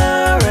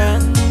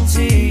guarantee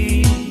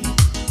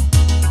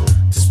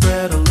to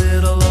spread a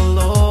little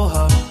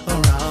aloha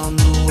around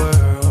the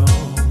world,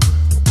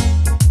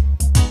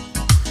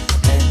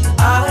 and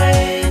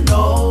I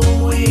know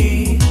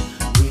we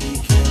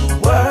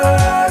can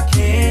work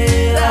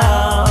it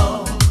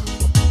out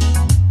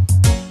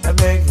and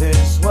make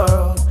this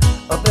world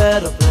a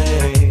better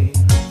place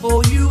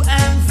for you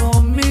and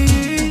for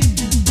me.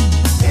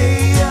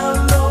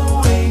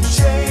 A-L-O-H-A,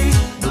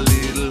 a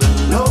little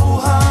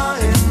aloha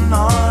in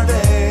our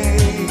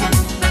day.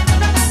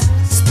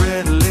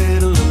 Spread a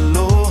little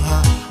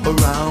aloha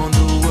around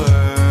the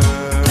world.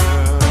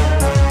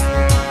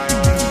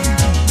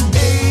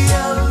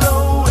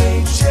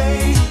 A-L-O-H-A,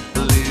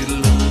 a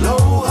little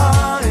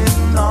aloha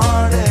in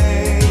our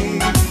day.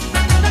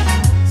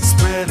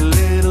 Spread a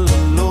little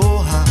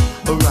aloha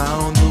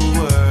around the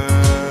world.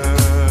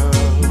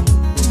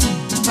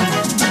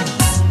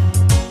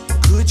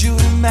 Could you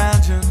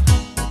imagine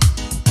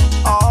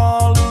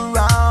all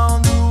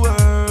around the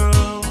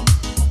world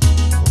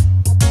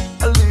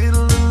a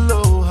little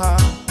aloha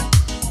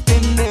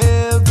in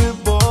every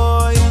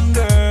boy and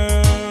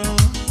girl?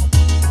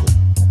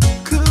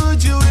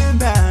 Could you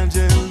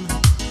imagine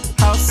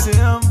how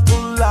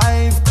simple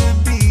life could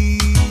be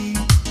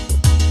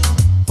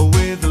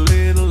with a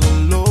little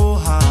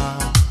aloha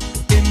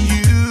in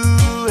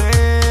you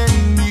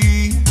and me?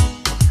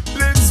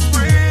 Let's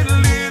spread a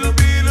little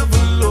bit of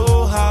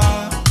aloha.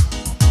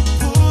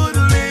 Put a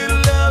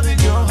little love in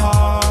your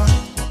heart.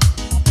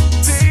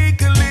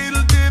 Take a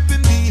little dip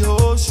in the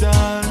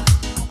ocean.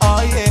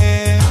 Oh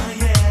yeah.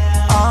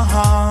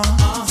 Uh-huh.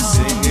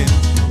 Singing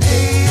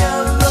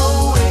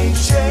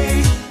A-L-O-H-A,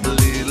 a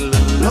little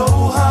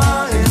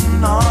aloha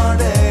in our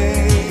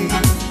day.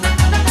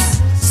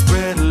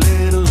 Spread a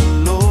little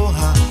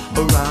aloha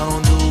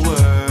around the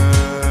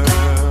world.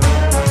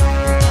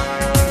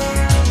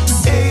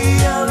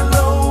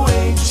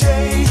 A-L-O-H-A,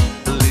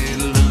 a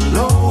little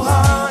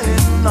aloha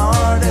in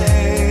our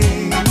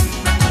day.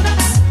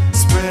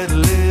 Spread a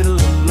little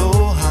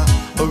aloha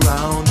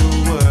around the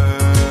world.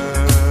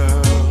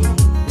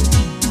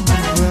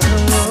 Well,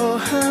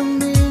 aloha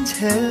means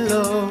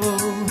hello,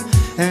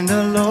 and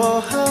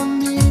aloha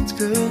means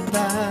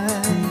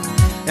goodbye,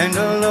 and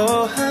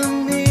aloha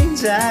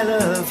means I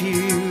love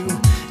you,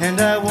 and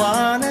I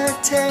wanna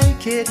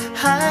take it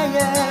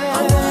higher.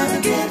 I wanna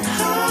get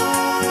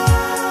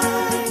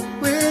high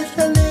with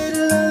a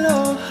little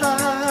aloha.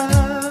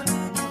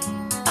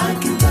 I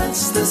can touch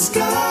the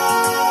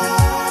sky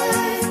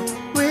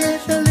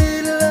with a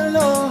little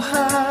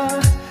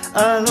aloha,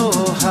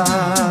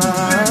 aloha.